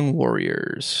Wollongong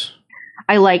Warriors.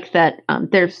 I like that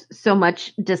there's so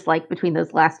much dislike between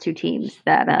those last two teams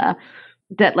that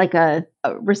like a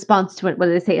response to it, what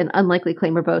do they say, an unlikely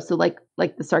claim or boast. So like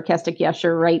the sarcastic yeah,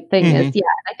 sure, right thing is, yeah,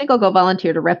 I think I'll go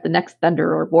volunteer to rep the next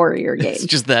Thunder or Warrior game. It's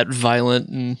just that violent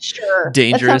and sure.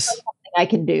 dangerous. That sounds like something I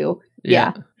can do.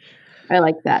 Yeah. I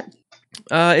like that.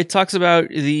 It talks about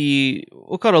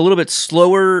we'll call it a little bit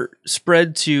slower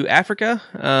spread to Africa,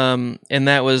 and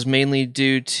that was mainly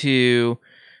due to,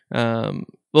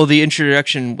 the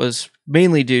introduction was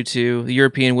mainly due to the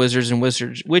European wizards and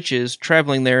witches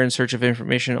traveling there in search of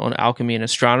information on alchemy and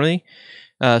astronomy,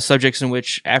 subjects in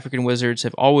which African wizards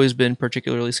have always been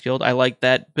particularly skilled. I like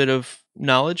that bit of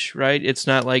knowledge, right? It's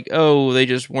not like, oh, they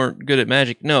just weren't good at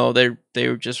magic. No, they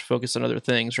were just focused on other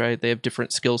things, right? They have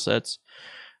different skill sets.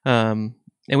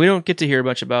 And we don't get to hear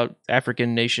much about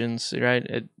African nations, right,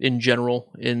 in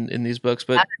general in these books.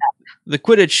 But the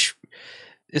Quidditch,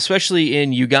 especially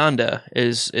in Uganda,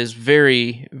 is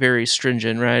very, very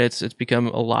stringent, right? It's become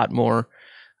a lot more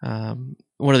one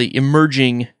of the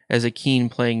emerging as a keen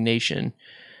playing nation.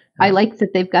 I like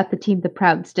that they've got the team, the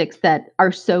Proud Sticks, that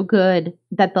are so good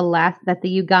that the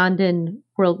Ugandan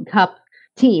World Cup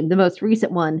team, the most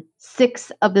recent one,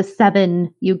 6 of the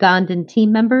 7 Ugandan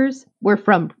team members were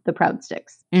from the Proud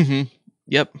Sticks. Mm-hmm.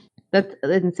 Yep.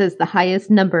 It says the highest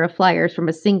number of flyers from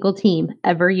a single team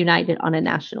ever united on a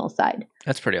national side.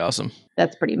 That's pretty awesome.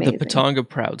 That's pretty amazing. The Patonga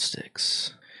Proud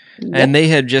Sticks. Yep. And they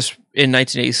had just, in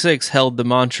 1986, held the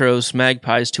Montrose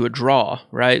Magpies to a draw,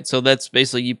 right? So that's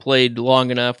basically you played long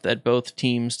enough that both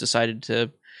teams decided to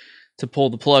pull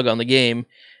the plug on the game.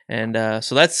 And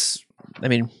so that's,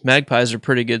 Magpies are a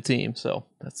pretty good team, so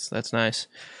that's nice.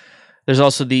 There's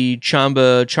also the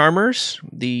Chamba Charmers,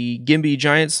 the Gimbi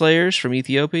Giant Slayers from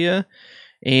Ethiopia,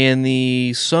 and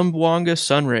the Sumbwanga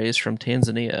Sunrays from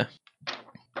Tanzania.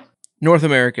 North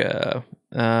America.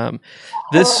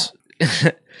 This...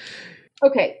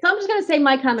 Okay, so I'm just going to say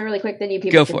my comment really quick, then you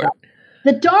people go for it.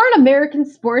 The darn American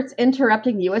sports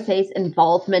interrupting the USA's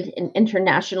involvement in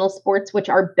international sports, which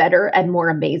are better and more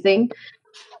amazing.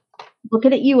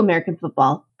 Looking at you, American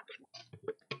football.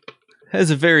 Has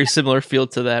a very similar feel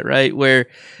to that, right? Where,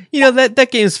 that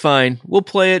game's fine. We'll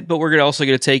play it, but we're also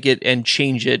going to take it and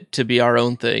change it to be our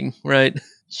own thing, right?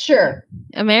 Sure.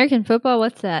 American football,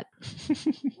 what's that?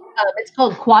 It's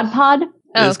called Quad Pod.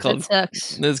 Oh, that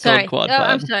sucks. It's called Quad Pod.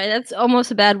 I'm sorry. That's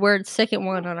almost a bad word. Second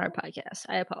one on our podcast.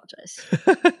 I apologize.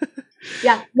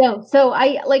 Yeah, no. So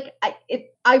I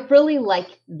really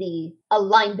like the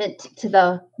alignment to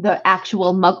the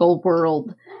actual Muggle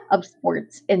world of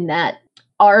sports in that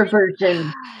our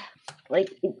version,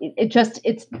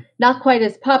 it's not quite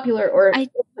as popular or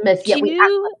famous yet.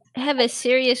 You have a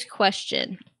serious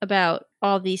question about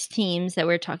all these teams that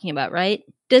we're talking about, right?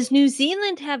 Does New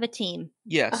Zealand have a team?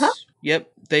 Yes. Uh-huh.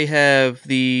 Yep. They have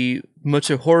the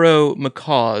Mutahora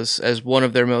Macaws as one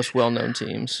of their most well-known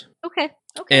teams. Okay.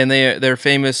 And they're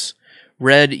famous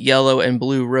red, yellow, and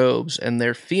blue robes, and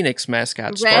their phoenix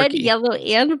mascot, Sparky. Red, yellow,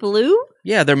 and blue?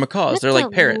 Yeah, they're macaws. They're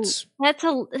like parrots.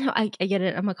 I get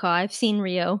it, a macaw. I've seen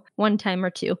Rio one time or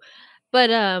two.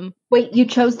 But, wait, you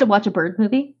chose to watch a bird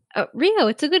movie? Rio,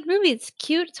 it's a good movie. It's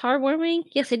cute. It's heartwarming.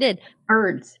 Yes, I did.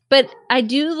 Birds. But I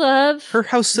do love... Her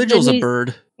house sigil's a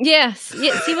bird. Yes.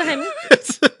 Yeah, see what I mean?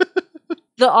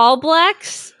 The All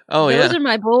Blacks? Oh, Those are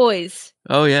my boys.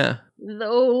 Oh, yeah.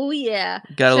 Oh, yeah.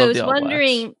 Gotta love the All Blacks. I was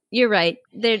wondering... You're right.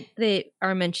 They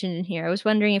are mentioned in here. I was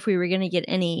wondering if we were going to get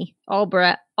any all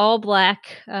black...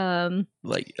 allusion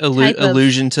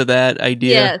to that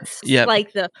idea. Yes. Yep.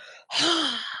 Like the...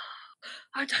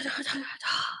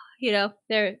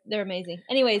 they're amazing.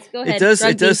 Anyways, go ahead.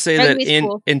 It does say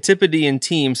that Antipodean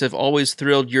teams have always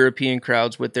thrilled European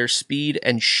crowds with their speed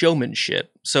and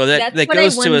showmanship. So that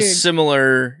goes to a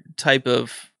similar type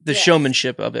of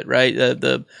showmanship of it, right?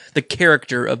 The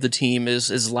character of the team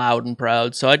is loud and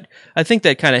proud. So I think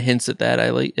that kind of hints at that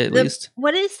at least.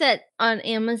 What is that on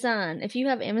Amazon. If you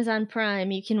have Amazon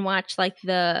Prime, you can watch like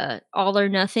the All or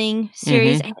Nothing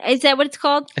series. Mm-hmm. Is that what it's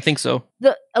called? I think so.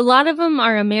 A lot of them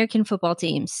are American football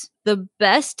teams. The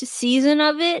best season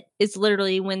of it is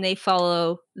literally when they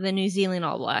follow the New Zealand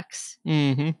All Blacks.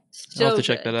 Mm-hmm. I'll have to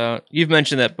check that out. You've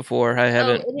mentioned that before. I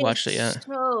haven't watched it yet.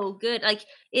 So good. Like,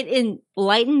 it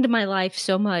enlightened my life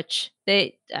so much.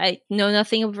 I know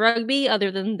nothing of rugby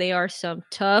other than they are some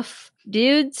tough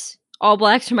dudes. All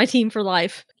Blacks are my team for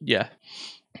life. Yeah.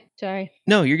 Sorry.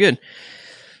 No, you're good.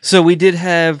 So we did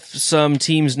have some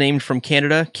teams named from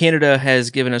Canada. Canada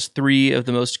has given us 3 of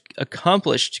the most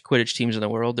accomplished Quidditch teams in the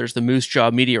world. There's the Moose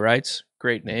Jaw Meteorites,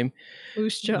 great name.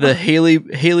 Moose Jaw. The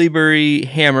Haileybury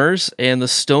Hammers and the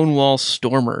Stonewall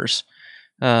Stormers.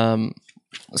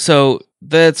 So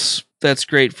that's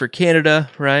great for Canada,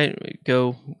 right?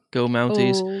 Go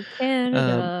Mounties. Oh,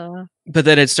 Canada. But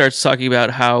then it starts talking about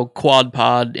how Quad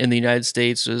Pod in the United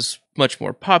States is much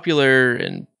more popular,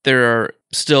 and there are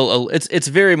still it's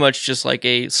very much just like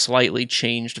a slightly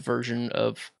changed version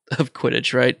of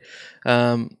Quidditch, right?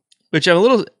 Which I'm a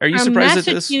little. Are you surprised at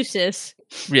this? Massachusetts.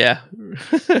 Yeah.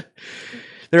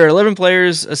 There are 11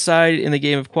 players aside in the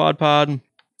game of Quad Pod.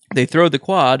 They throw the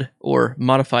quad, or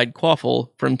modified quaffle,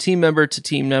 from team member to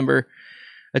team member,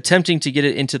 attempting to get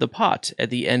it into the pot at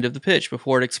the end of the pitch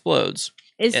before it explodes.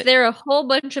 Is there a whole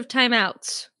bunch of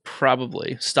timeouts?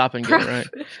 Probably. Stop and go, right?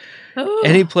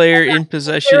 Any player in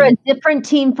possession... There's a different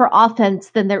team for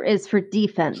offense than there is for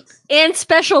defense. And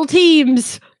special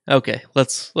teams. Okay,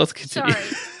 let's continue.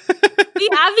 Sorry. We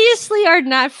obviously are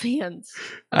not fans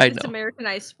of this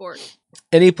Americanized sport.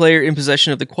 Any player in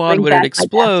possession of the quad when it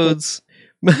explodes...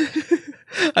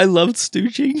 I loved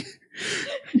stooging.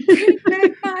 Bring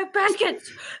back my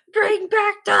baskets! Bring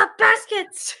back the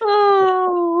baskets!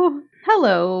 Oh,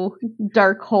 hello,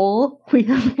 dark hole we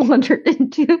have wandered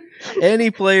into. Any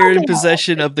player in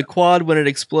possession of the quad when it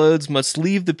explodes must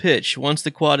leave the pitch. Once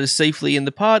the quad is safely in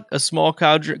the pot, a small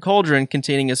cauldron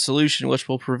containing a solution which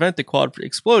will prevent the quad from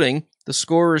exploding, the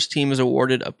scorer's team is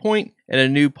awarded a point, and a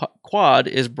new quad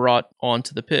is brought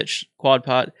onto the pitch. Quad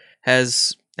pot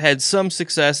has had some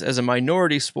success as a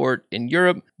minority sport in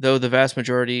Europe, though the vast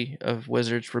majority of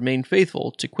wizards remain faithful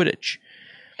to Quidditch.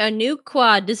 A new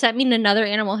quad, does that mean another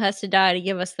animal has to die to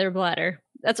give us their bladder?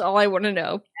 That's all I want to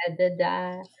know. Had to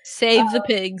die. Save the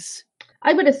pigs.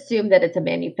 I would assume that it's a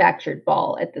manufactured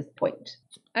ball at this point.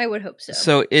 I would hope so.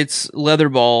 So it's leather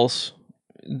balls.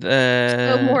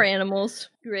 More animals.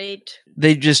 Great.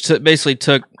 They just basically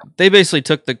took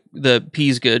the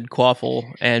Peas Good quaffle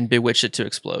and bewitched it to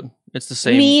explode. It's the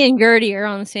same. Me and Gertie are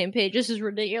on the same page. This is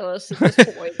ridiculous at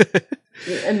this point.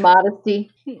 And modesty.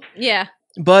 Yeah.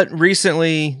 But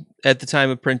recently, at the time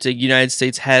of printing, United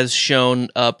States has shown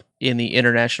up in the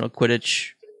international Quidditch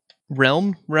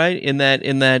realm, right? In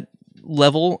that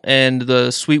level, and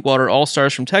the Sweetwater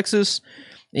All-Stars from Texas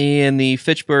and the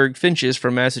Fitchburg Finches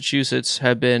from Massachusetts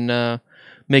have been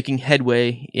making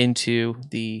headway into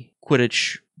the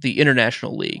Quidditch, the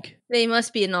International League. They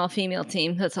must be an all-female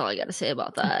team. That's all I got to say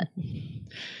about that.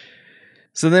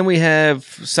 So then we have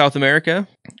South America,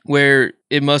 where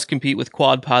it must compete with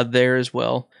Quad Pod there as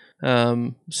well.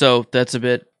 So that's a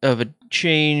bit of a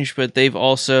change, but they've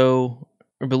also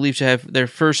are believed to have their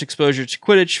first exposure to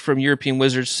Quidditch from European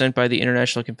wizards sent by the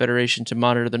International Confederation to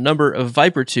monitor the number of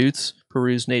viper tooths,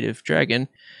 Peru's native dragon.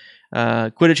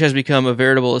 Quidditch has become a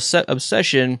veritable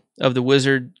obsession of the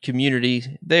wizard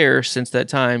community there since that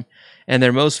time, and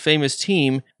their most famous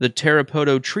team, the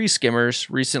Tarapoto Tree Skimmers,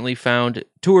 recently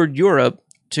toured Europe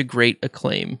to great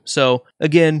acclaim. So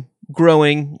again,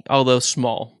 growing, although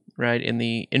small, right,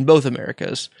 in both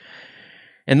Americas.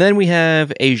 And then we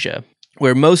have Asia,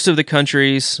 where most of the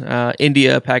countries,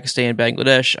 India, Pakistan,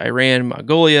 Bangladesh, Iran,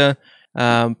 Mongolia,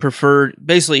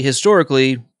 basically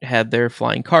historically had their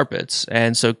flying carpets,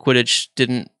 and so Quidditch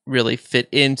didn't really fit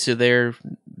into their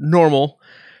normal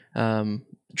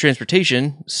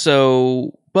transportation.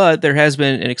 But there has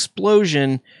been an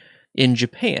explosion in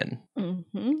Japan,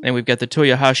 and we've got the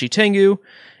Toyohashi Tengu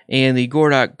and the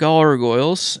Gordok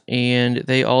Gargoyles, and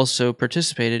they also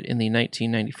participated in the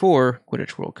 1994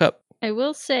 Quidditch World Cup. I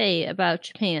will say about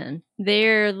Japan,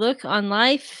 their look on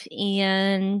life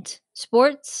and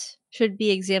sports should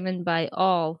be examined by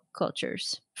all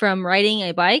cultures. From riding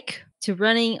a bike to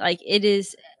running, like, it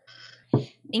is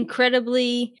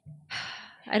incredibly,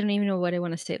 I don't even know what I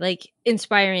want to say, like,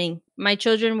 inspiring. My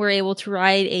children were able to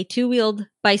ride a 2-wheeled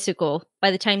bicycle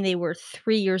by the time they were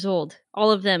 3 years old.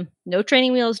 All of them. No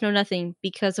training wheels, no nothing,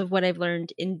 because of what I've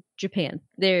learned in Japan.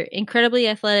 They're incredibly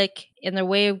athletic, and their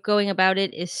way of going about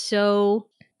it is so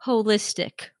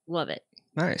holistic. Love it.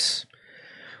 Nice.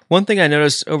 One thing I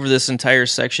noticed over this entire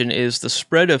section is the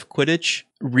spread of Quidditch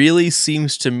really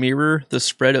seems to mirror the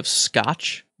spread of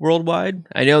Scotch worldwide.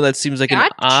 I know that seems like an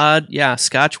odd,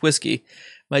 Scotch whiskey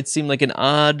might seem like an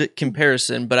odd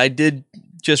comparison, but I did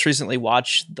just recently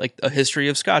watch like a history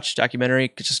of Scotch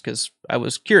documentary just because I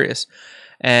was curious,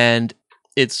 and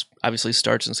it's obviously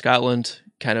starts in Scotland,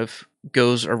 kind of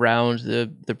goes around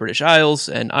the British Isles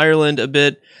and Ireland a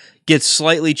bit. Gets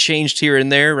slightly changed here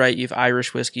and there, right? You have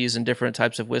Irish whiskeys and different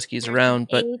types of whiskeys around,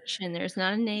 but H and there's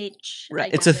not an H.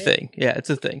 Right, it's a thing. Yeah,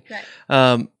 it's a thing.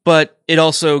 Right. But it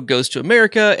also goes to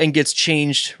America and gets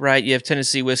changed, right? You have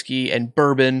Tennessee whiskey and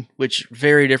bourbon, which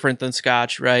very different than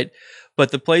Scotch, right? But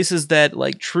the places that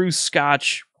like true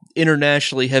Scotch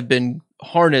internationally have been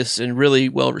harnessed and really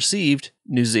well received,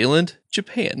 New Zealand,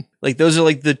 Japan. Like those are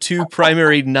like the two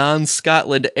primary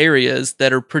non-Scotland areas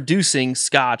that are producing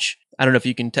Scotch. I don't know if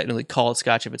you can technically call it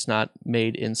Scotch if it's not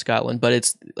made in Scotland, but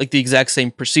it's like the exact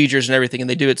same procedures and everything, and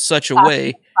they do it such a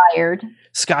way.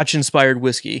 Scotch-inspired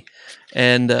whiskey.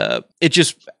 And it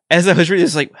just, as I was reading,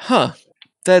 it's like,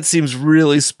 that seems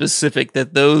really specific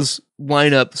that those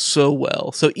line up so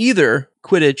well. So either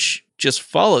Quidditch just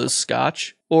follows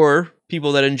Scotch, or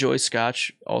people that enjoy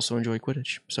Scotch also enjoy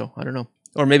Quidditch. So I don't know.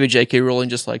 Or maybe J.K. Rowling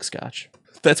just likes Scotch.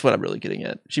 That's what I'm really getting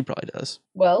at. She probably does.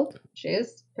 Well, she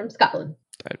is from Scotland.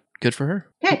 Good for her.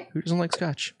 Okay. Who doesn't like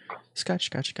Scotch?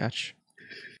 Scotch.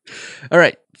 All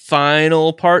right.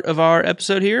 Final part of our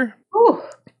episode here. Ooh.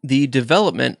 The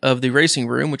development of the racing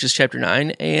room, which is chapter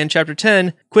 9, and chapter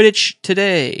 10, Quidditch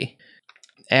Today.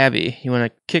 Abby, you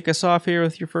want to kick us off here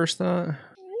with your first thought?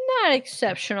 Not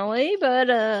exceptionally, but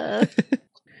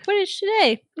Quidditch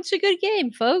Today. It's a good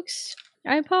game, folks.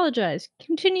 I apologize.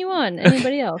 Continue on.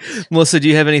 Anybody else? Melissa, do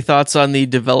you have any thoughts on the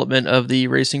development of the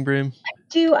racing broom?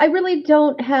 I really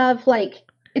don't have,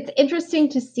 it's interesting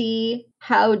to see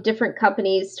how different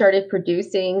companies started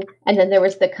producing, and then there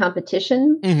was the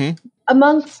competition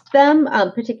amongst them,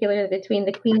 particularly between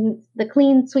the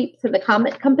Clean Sweeps and the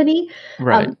Comet Company.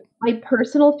 Right. My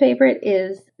personal favorite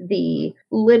is the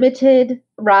limited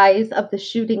rise of the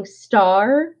Shooting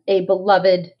Star, a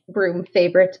beloved broom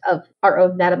favorite of our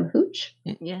own Madame Hooch.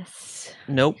 Yes.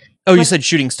 Nope. Oh, you said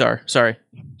Shooting Star. Sorry.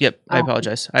 Yep. I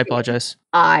apologize.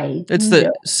 It's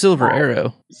the Silver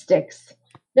Arrow. Sticks.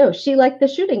 No, she liked the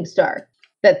Shooting Star.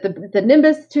 That the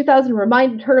Nimbus 2000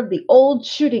 reminded her of the old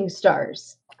Shooting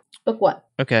Stars. Book 1.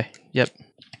 Okay. Yep.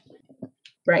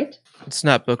 Right? It's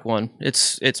not book 1.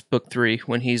 It's book 3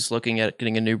 when he's looking at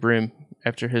getting a new broom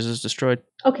after his is destroyed.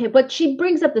 Okay, but she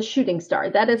brings up the Shooting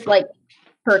Star. That is like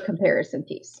her comparison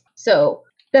piece. So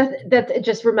that it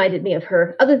just reminded me of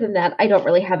her. Other than that, I don't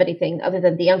really have anything other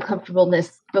than the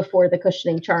uncomfortableness before the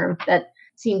cushioning charm. That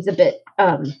seems a bit,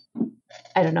 I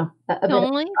don't know. The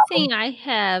only thing I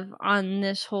have on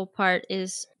this whole part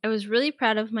is I was really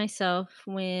proud of myself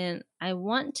when I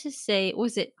want to say,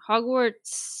 was it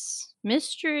Hogwarts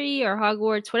Mystery or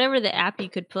Hogwarts, whatever the app you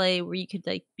could play where you could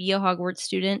like be a Hogwarts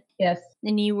student. Yes.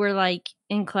 And you were like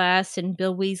in class and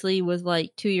Bill Weasley was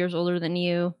like 2 years older than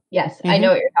you. Yes, I know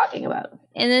what you're talking about.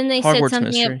 And then they Hogwarts said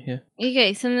something. Mystery,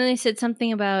 Okay, so then they said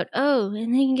something about,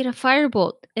 and they can get a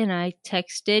firebolt. And I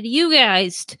texted you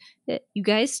guys.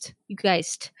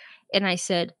 And I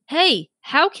said, hey,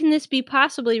 how can this be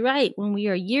possibly right when we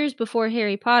are years before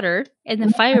Harry Potter and the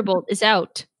firebolt is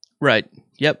out? Right.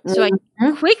 Yep. So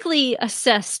I quickly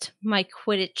assessed my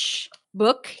Quidditch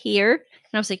book here.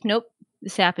 And I was like, nope,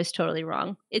 this app is totally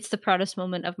wrong. It's the proudest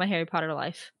moment of my Harry Potter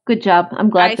life. Good job.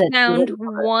 I'm glad I found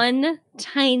one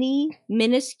tiny,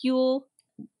 minuscule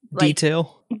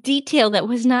detail that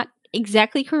was not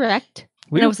exactly correct.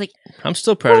 And I was like, I'm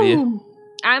still proud of you.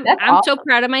 I'm so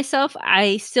proud of myself.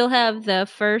 I still have the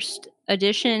first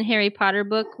edition Harry Potter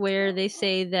book where they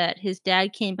say that his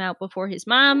dad came out before his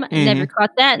mom. I never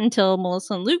caught that until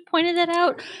Melissa and Luke pointed that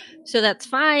out. So that's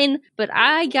fine. But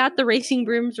I got the racing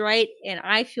brooms right, and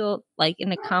I feel like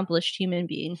an accomplished human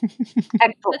being.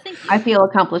 Excellent. I feel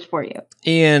accomplished for you.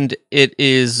 And it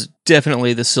is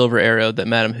definitely the silver arrow that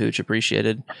Madame Hooch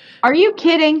appreciated. Are you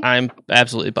kidding? I'm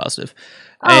absolutely positive.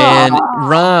 And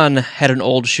Ron had an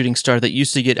old shooting star that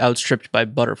used to get outstripped by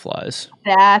butterflies.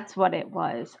 That's what it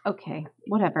was. Okay,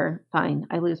 whatever. Fine.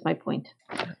 I lose my point.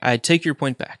 I take your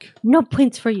point back. No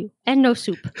points for you. And no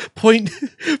soup. Point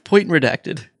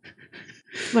redacted.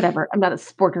 Whatever. I'm not a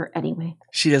sporter anyway.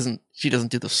 She doesn't do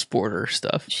the sporter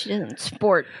stuff. She doesn't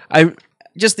sport.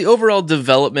 Just the overall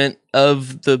development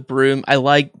of the broom. I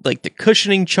like the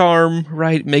cushioning charm,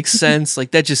 right? It makes sense.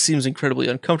 Like that just seems incredibly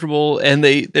uncomfortable. And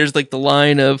there's like the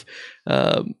line of,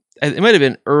 it might have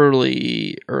been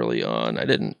early on. I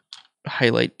didn't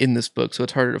highlight in this book, so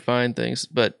it's harder to find things.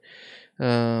 But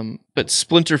but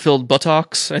splinter-filled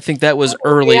buttocks. I think that was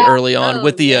early on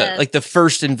with the like the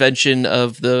first invention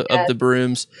of the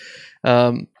brooms.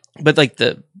 But like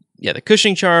the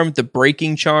cushioning charm, the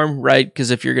braking charm, right? Because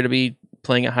if you're going to be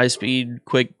playing a high-speed,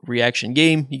 quick reaction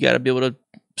game, you got to be able to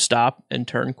stop and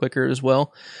turn quicker as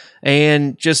well.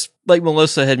 And just like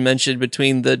Melissa had mentioned,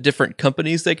 between the different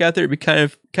companies that got there, it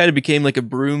kind of became like a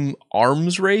broom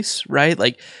arms race, right?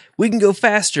 Like we can go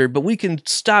faster, but we can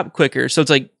stop quicker. So it's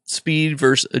like speed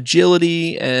versus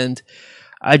agility, and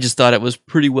I just thought it was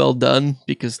pretty well done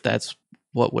because that's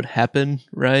what would happen,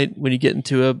 right? When you get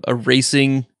into a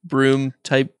racing broom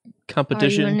type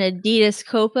competition. Are you an Adidas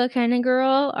Copa kind of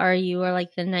girl? Or you are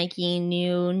like the Nike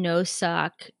new no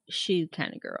sock shoe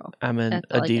kind of girl? I'm an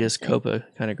Adidas Copa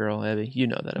kind of girl, Abby. You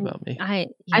know that about me. I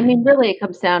mean, really, it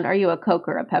comes down, are you a Coke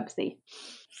or a Pepsi?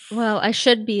 Well, I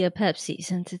should be a Pepsi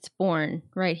since it's born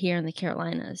right here in the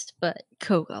Carolinas, but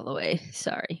Coke all the way.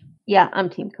 Sorry. Yeah, I'm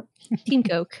Team Coke. Team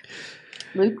Coke.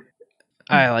 Luke?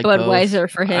 I like Budweiser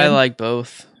both. For him. I like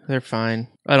both. They're fine.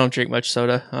 I don't drink much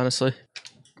soda, honestly.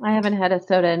 I haven't had a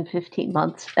soda in 15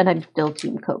 months, and I'm still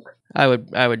Team Coke. I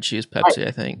would choose Pepsi,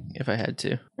 I think, if I had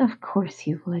to. Of course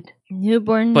you would.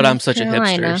 Newborn, but I'm such Carolina.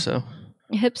 a hipster, so.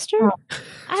 A hipster?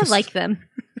 I like them.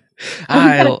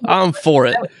 I'm for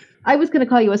it. I was going to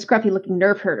call you a scruffy-looking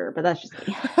nerve herder, but that's just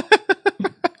me.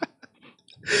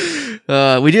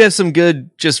 We do have some good,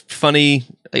 just funny,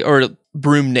 or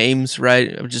broom names,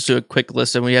 right? I'll just do a quick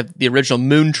list. And we have the original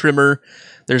Moon Trimmer.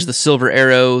 There's the Silver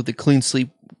Arrow, the Clean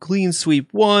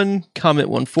Sweep 1, Comet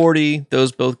 140.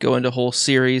 Those both go into whole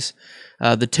series.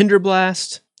 The Tinder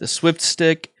Blast, the Swift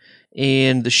Stick,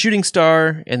 and the Shooting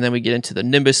Star. And then we get into the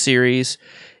Nimbus series,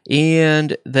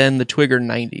 and then the Twigger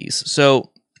 90s. So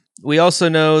we also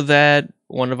know that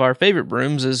one of our favorite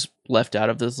brooms is left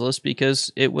out of this list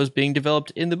because it was being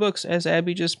developed in the books, as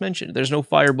Abby just mentioned. There's no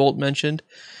Firebolt mentioned,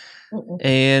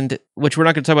 and which we're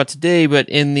not going to talk about today, but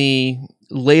in the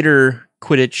later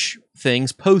Quidditch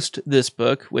things post this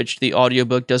book, which the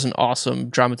audiobook does an awesome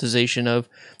dramatization of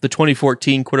the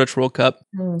 2014 Quidditch World Cup,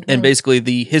 and basically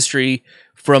the history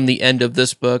from the end of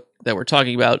this book that we're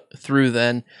talking about through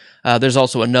then. There's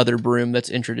also another broom that's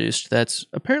introduced that's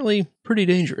apparently pretty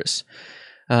dangerous.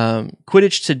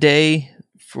 Quidditch Today,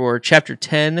 for chapter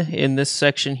 10 in this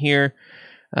section here,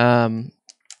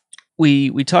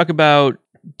 we talk about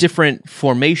different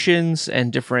formations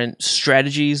and different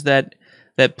strategies that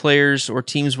players or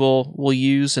teams will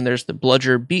use, and there's the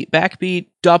bludger backbeat,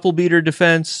 doppelbeater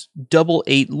defense, double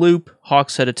 8 loop,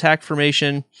 hawk's head attack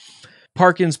formation,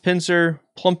 Parkin's pincer,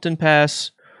 Plumpton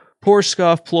pass, poor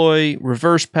scoff ploy,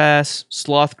 reverse pass,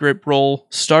 sloth grip roll,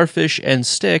 starfish and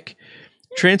stick,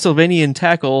 Transylvanian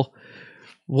tackle,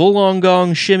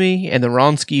 Wollongong shimmy, and the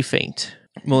Ronsky feint.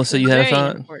 Melissa, you had a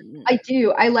thought? Important. I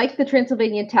do. I like the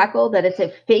Transylvanian tackle, that it's a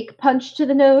fake punch to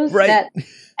the nose. Right.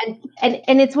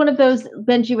 And it's one of those,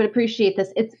 Benji would appreciate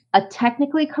this, it's a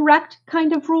technically correct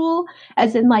kind of rule,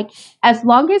 as in, like, as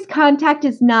long as contact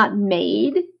is not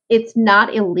made, it's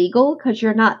not illegal because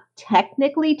you're not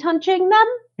technically touching them.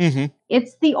 Mm-hmm.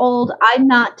 It's the old, I'm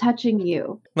not touching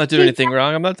you. I'm not doing anything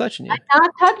wrong. I'm not touching you. I'm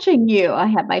not touching you. I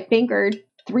have my finger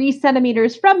 3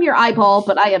 centimeters from your eyeball,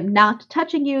 but I am not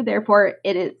touching you. Therefore,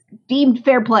 it is deemed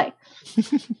fair play.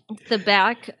 The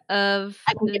back of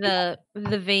the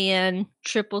van,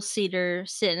 triple-seater,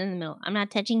 sitting in the middle. I'm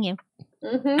not touching you.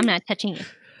 Mm-hmm. I'm not touching you.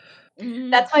 Mm-hmm.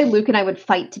 That's why Luke and I would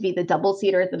fight to be the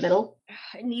double-seater in the middle.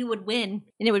 And you would win.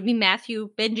 And it would be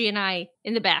Matthew, Benji, and I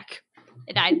in the back.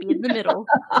 And I'd be in the middle.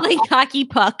 Like hockey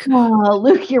puck. Oh,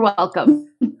 Luke, you're welcome.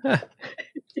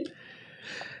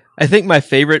 I think my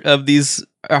favorite of these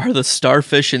are the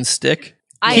starfish and stick.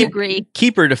 I agree.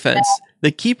 Keeper defense.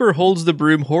 The keeper holds the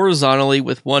broom horizontally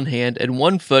with one hand and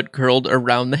one foot curled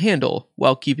around the handle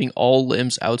while keeping all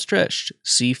limbs outstretched.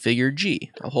 See figure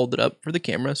G. I'll hold it up for the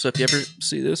camera, so if you ever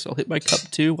see this, I'll hit my cup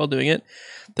too while doing it.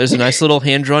 There's a nice little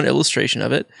hand-drawn illustration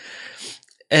of it.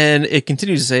 And it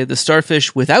continues to say, the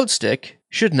starfish without stick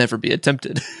should never be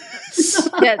attempted.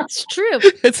 That's true.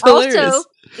 It's hilarious. Also,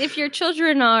 if your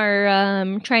children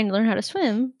are trying to learn how to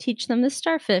swim, teach them the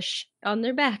starfish on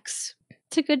their backs.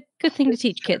 It's a good thing to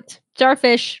teach kids.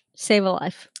 Starfish, save a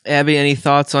life. Abby, any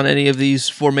thoughts on any of these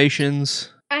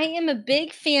formations? I am a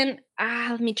big fan.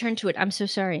 Let me turn to it. I'm so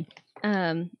sorry.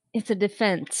 It's a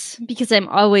defense because I'm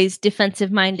always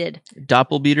defensive-minded.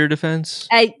 Doppelbeater defense?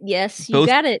 Yes, you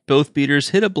got it. Both beaters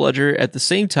hit a bludger at the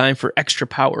same time for extra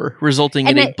power, resulting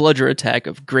in a bludger attack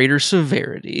of greater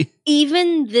severity.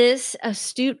 Even this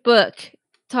astute book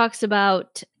talks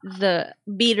about the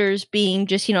beaters being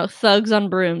just, thugs on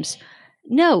brooms.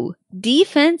 No,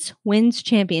 defense wins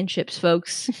championships,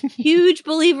 folks. Huge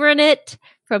believer in it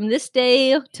from this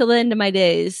day till the end of my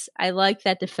days. I like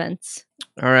that defense.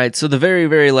 All right, so the very,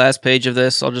 very last page of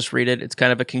this, I'll just read it. It's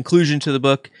kind of a conclusion to the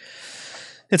book.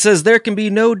 It says, there can be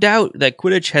no doubt that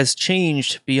Quidditch has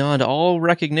changed beyond all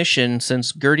recognition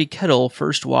since Gertie Kettle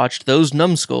first watched those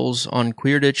numbskulls on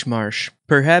Quidditch Marsh.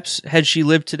 Perhaps, had she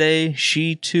lived today,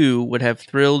 she too would have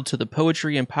thrilled to the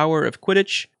poetry and power of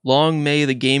Quidditch. Long may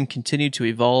the game continue to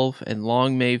evolve, and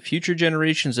long may future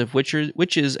generations of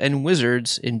witches and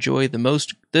wizards enjoy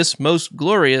this most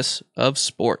glorious of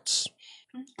sports.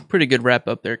 Pretty good wrap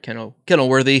up there,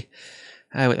 Kennelworthy.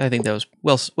 I think that was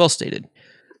well stated.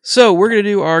 So we're going to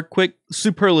do our quick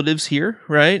superlatives here,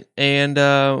 right? And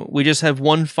we just have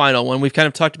one final one. We've kind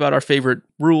of talked about our favorite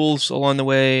rules along the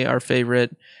way, our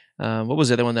favorite, what was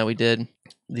the other one that we did?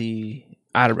 I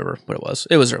don't remember what it was.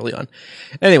 It was early on.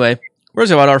 Anyway, we're going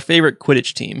to talk about our favorite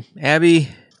Quidditch team. Abby,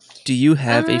 do you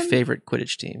have a favorite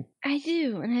Quidditch team? I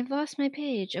do, and I've lost my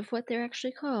page of what they're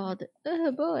actually called.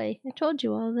 Oh boy, I told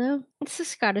you all though. It's the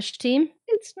Scottish team.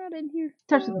 It's not in here.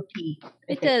 Starts with a P.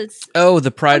 It does. Oh,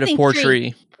 the Pride of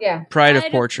Portree. Yeah. Pride of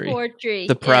Portree.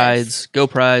 The Prides. Yes. Go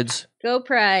Prides. Go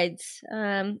Prides.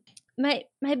 My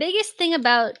biggest thing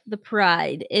about the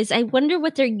Pride is I wonder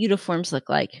what their uniforms look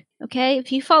like. Okay,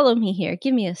 if you follow me here,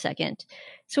 give me a second.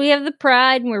 So we have the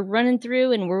Pride, and we're running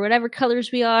through, and we're whatever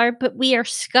colors we are, but we are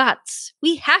Scots.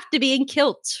 We have to be in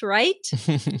kilts, right?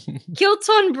 Kilts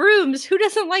on brooms. Who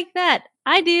doesn't like that?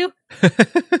 I do.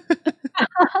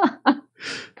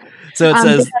 So it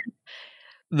says,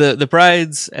 the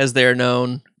Prides, as they are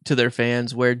known to their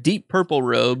fans, wear deep purple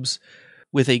robes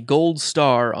with a gold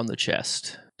star on the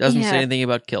chest. Doesn't say anything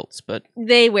about kilts, but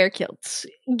they wear kilts,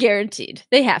 guaranteed.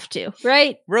 They have to,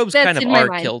 right? Robes kind of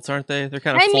are kilts, aren't they? They're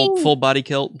kind of full body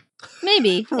kilt.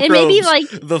 Maybe, and maybe like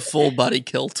the full body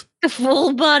kilt. The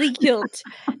full body kilt.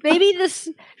 Maybe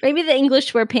the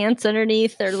English wear pants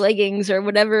underneath or leggings or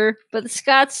whatever, but the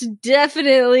Scots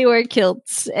definitely wear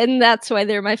kilts, and that's why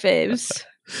they're my faves.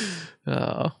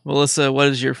 Melissa, what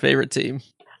is your favorite team?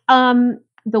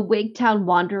 The Wigtown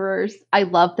Wanderers. I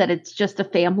love that it's just a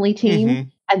family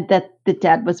team and that the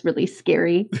dad was really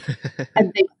scary.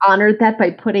 And they honored that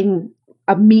by putting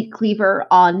a meat cleaver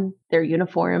on their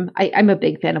uniform. I'm a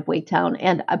big fan of Wigtown,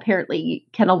 and apparently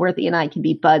Kennelworthy and I can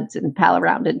be buds and pal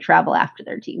around and travel after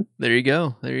their team. There you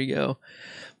go.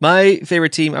 My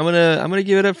favorite team, I'm gonna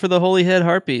give it up for the Holyhead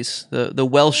Harpies, the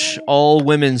Welsh all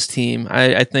women's team.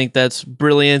 I think that's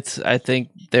brilliant. I think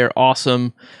they're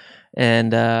awesome.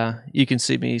 And you can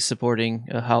see me supporting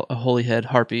a Holyhead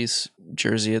Harpies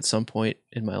jersey at some point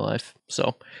in my life.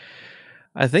 So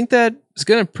I think that is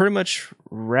going to pretty much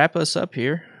wrap us up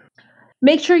here.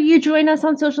 Make sure you join us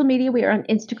on social media. We are on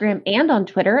Instagram and on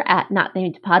Twitter at Not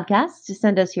Named Podcast. To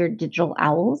send us your digital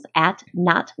owls at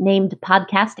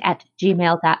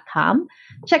notnamedpodcast@gmail.com.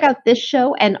 Check out this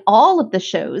show and all of the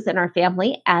shows in our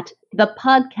family at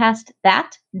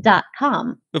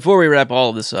thepodcastthat.com. Before we wrap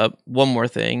all of this up, one more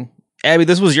thing. Abby,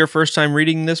 this was your first time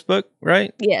reading this book,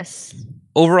 right? Yes.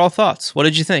 Overall thoughts. What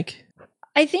did you think?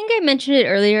 I think I mentioned it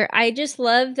earlier. I just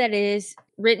love that it is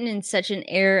written in such an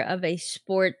era of a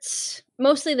sports,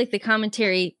 mostly like the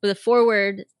commentary, the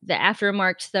foreword, the after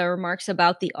remarks, the remarks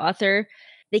about the author.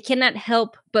 They cannot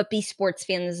help but be sports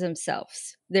fans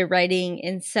themselves. They're writing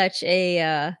in such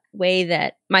a way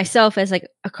that myself, as like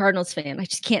a Cardinals fan, I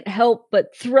just can't help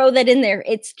but throw that in there.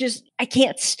 It's just, I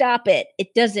can't stop it.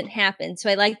 It doesn't happen. So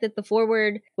I like that the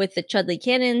foreword with the Chudley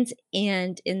Cannons,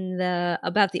 and in the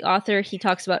about the author, he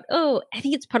talks about, I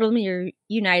think it's Puddlemere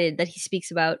United that he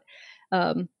speaks about.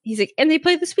 He's like, and they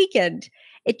play this weekend.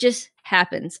 It just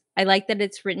happens. I like that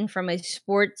it's written from a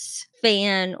sports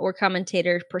fan or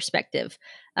commentator perspective.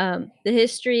 The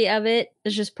history of it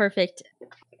is just perfect.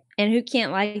 And who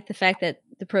can't like the fact that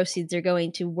the proceeds are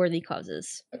going to worthy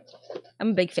causes?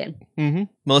 I'm a big fan. Mm-hmm.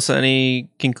 Melissa, any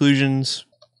conclusions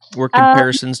or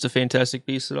comparisons to Fantastic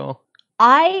Beasts at all?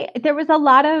 There was a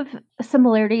lot of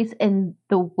similarities in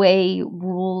the way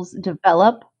rules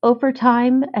develop over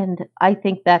time, and I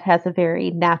think that has a very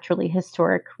naturally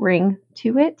historic ring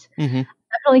to it. Mm-hmm. I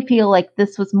definitely feel like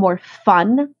this was more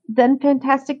fun than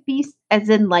Fantastic Beasts, as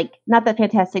in, like, not that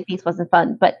Fantastic Beasts wasn't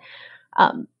fun, but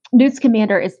Newt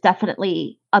Scamander is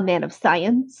definitely a man of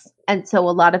science, and so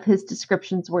a lot of his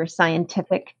descriptions were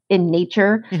scientific in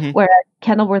nature, whereas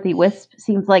Kennelworthy Wisp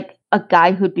seems like a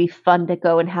guy who'd be fun to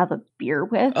go and have a beer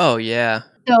with. Oh, yeah.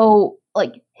 So,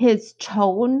 like, his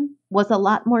tone was a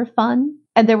lot more fun,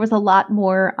 and there was a lot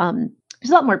more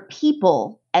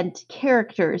people and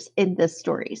characters in this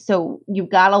story. So you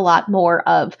got a lot more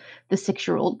of the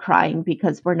 6-year-old crying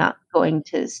because we're not going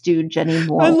to stooge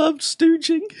anymore. I loved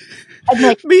stooging. And,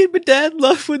 like, me and my dad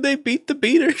loved when they beat the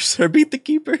beaters or beat the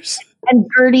keepers. and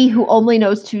Gertie, who only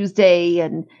knows Tuesday,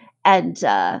 and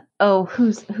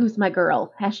who's my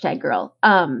girl? Hashtag girl.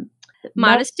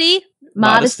 Modesty.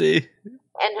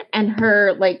 And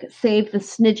her like Save the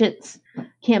Snidgets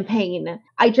campaign.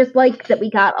 I just like that we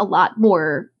got a lot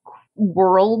more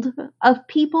world of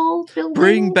people building.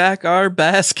 Bring back our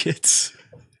baskets.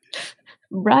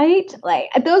 Right? Like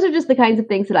those are just the kinds of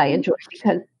things that I enjoy,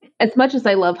 because as much as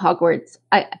I love Hogwarts,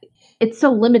 it's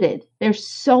so limited. There's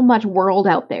so much world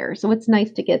out there. So it's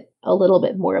nice to get a little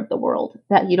bit more of the world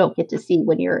that you don't get to see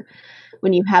when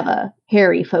you have a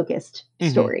Harry focused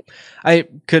story. I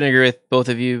couldn't agree with both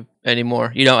of you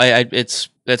anymore. You know,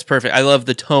 that's perfect. I love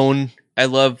the tone. I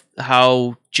love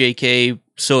how JK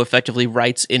so effectively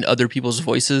writes in other people's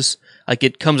voices. Like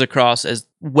it comes across as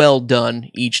well done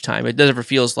each time. It never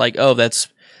feels like, oh, that's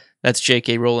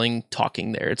J.K. Rowling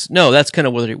talking there. It's no, that's kind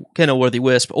of Worthy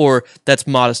Wisp, or that's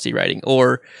Modesty writing,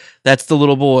 or that's the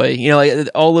little boy. You know, like,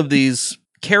 all of these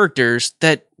characters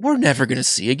that we're never going to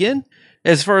see again,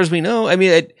 as far as we know. I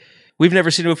mean, we've never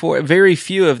seen it before. Very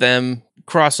few of them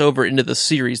cross over into the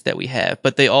series that we have,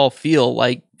 but they all feel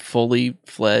like fully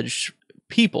fledged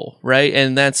people, right?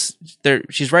 And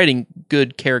she's writing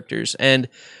good characters, and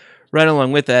right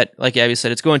along with that, like Abby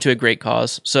said, it's going to a great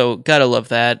cause. So gotta love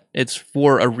that. It's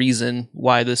for a reason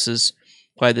why this is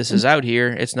out here.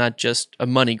 It's not just a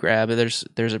money grab. There's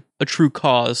a true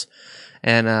cause,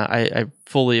 and I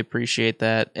fully appreciate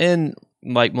that. And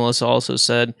like Melissa also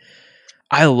said,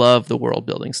 I love the world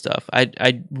building stuff.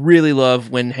 I really love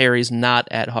when Harry's not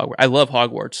at Hogwarts. I love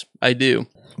Hogwarts. I do.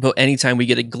 But anytime we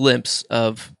get a glimpse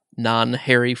of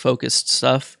non-Harry focused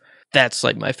stuff, that's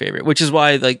like my favorite, which is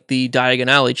why like the Diagon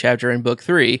Alley chapter in book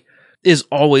 3 is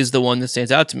always the one that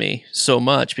stands out to me so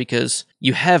much, because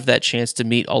you have that chance to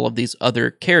meet all of these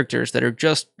other characters that are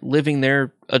just living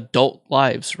their adult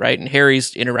lives, right? And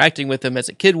Harry's interacting with them as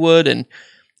a kid would, and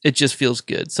it just feels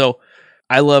good. So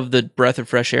I love the breath of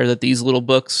fresh air that these little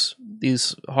books,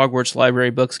 these Hogwarts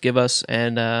library books give us,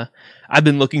 and I've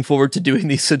been looking forward to doing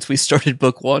these since we started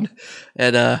book 1.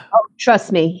 And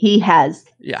trust me, he has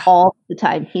all the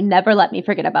time. He never let me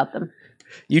forget about them.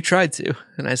 You tried to,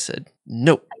 and I said,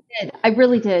 nope. I did. I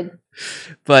really did.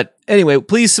 But anyway,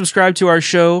 please subscribe to our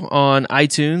show on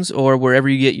iTunes or wherever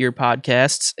you get your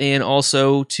podcasts, and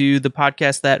also to the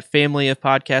podcast, that family of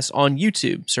podcasts on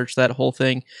YouTube. Search that whole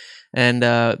thing. And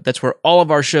that's where all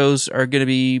of our shows are going to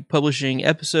be publishing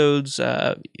episodes.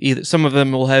 Either some of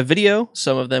them will have video,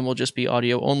 some of them will just be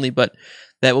audio only, but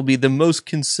that will be the most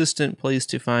consistent place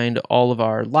to find all of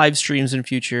our live streams in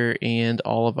future and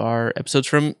all of our episodes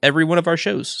from every one of our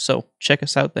shows. So check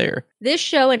us out there. This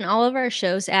show and all of our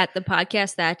shows at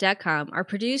thepodcastthat.com are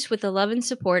produced with the love and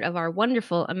support of our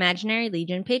wonderful Imaginary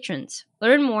Legion patrons.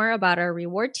 Learn more about our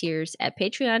reward tiers at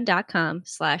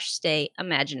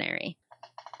patreon.com/stayimaginary.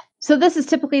 So this is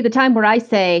typically the time where I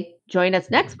say, join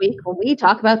us next week when we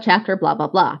talk about chapter blah, blah,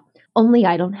 blah. Only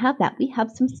I don't have that. We have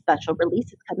some special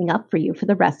releases coming up for you for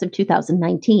the rest of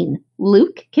 2019.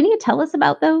 Luke, can you tell us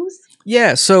about those?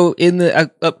 Yeah, so in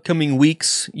the upcoming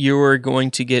weeks, you're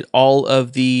going to get all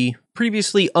of the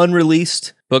previously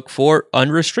unreleased Book 4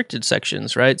 unrestricted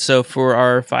sections, right? So for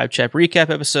our 5-chapter recap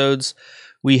episodes,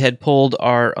 we had pulled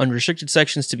our unrestricted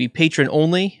sections to be patron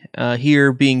only.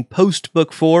 Here being post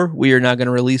Book 4, we are now going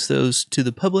to release those to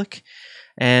the public.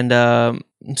 And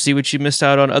see what you missed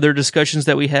out on other discussions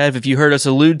that we have. If you heard us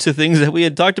allude to things that we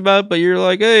had talked about, but you're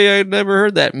like, hey, I never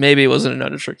heard that. Maybe it wasn't an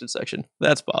unrestricted section.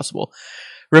 That's possible.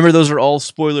 Remember, those are all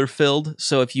spoiler filled.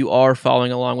 So if you are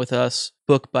following along with us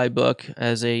book by book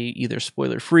as a either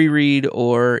spoiler free read,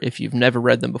 or if you've never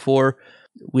read them before,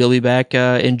 we'll be back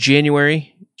in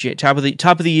January, top of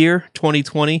the year,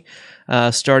 2020,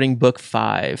 starting book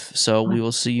 5. So we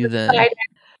will see you then.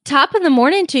 Top of the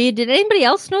morning to you. Did anybody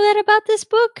else know that about this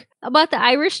book? About the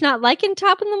Irish not liking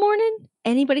top in the morning?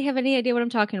 Anybody have any idea what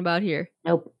I'm talking about here?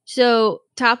 Nope. So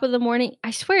top of the morning, I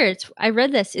swear I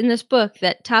read this in this book,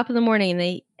 that top of the morning,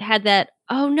 they had that.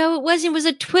 Oh no, it wasn't. It was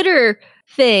a Twitter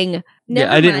thing.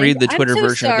 Never I didn't read the Twitter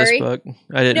version of this book.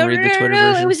 I didn't read the Twitter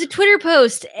version. It was a Twitter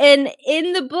post. And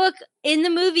in the book, in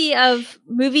the movie of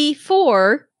movie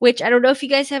 4, which I don't know if you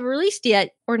guys have released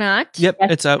yet or not. Yep,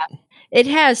 it's out. It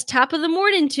has top of the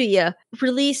morning to you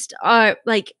released,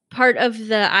 like part of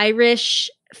the Irish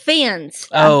fans.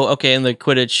 Oh, okay. In the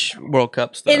Quidditch World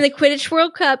Cup stuff. In the Quidditch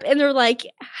World Cup. And they're like,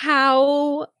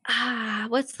 how,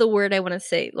 what's the word I want to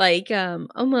say? Like,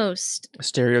 almost.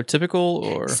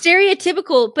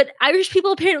 Stereotypical, but Irish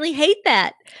people apparently hate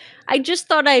that. I just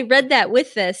thought I read that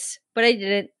with this. but I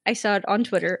didn't. I saw it on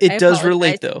Twitter. It does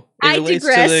relate, though. It relates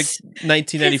digress. to the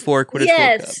 1994 Quidditch World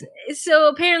Yes. Cup. So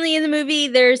apparently in the movie,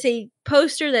 there's a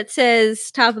poster that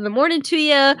says "Top of the Morning to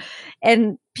you,"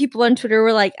 and people on Twitter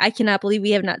were like, "I cannot believe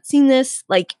we have not seen this.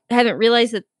 Like, haven't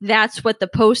realized that that's what the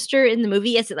poster in the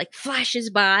movie, as it like flashes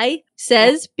by,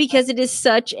 says because it is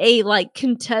such a like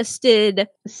contested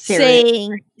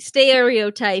saying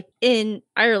stereotype in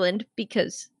Ireland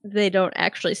because they don't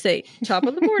actually say "Top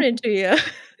of the Morning to you."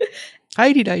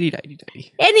 Heidi.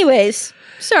 Anyways,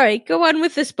 sorry, go on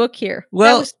with this book here.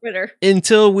 Well, that was Twitter.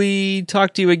 Until we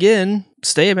talk to you again,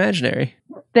 stay imaginary.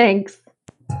 Thanks.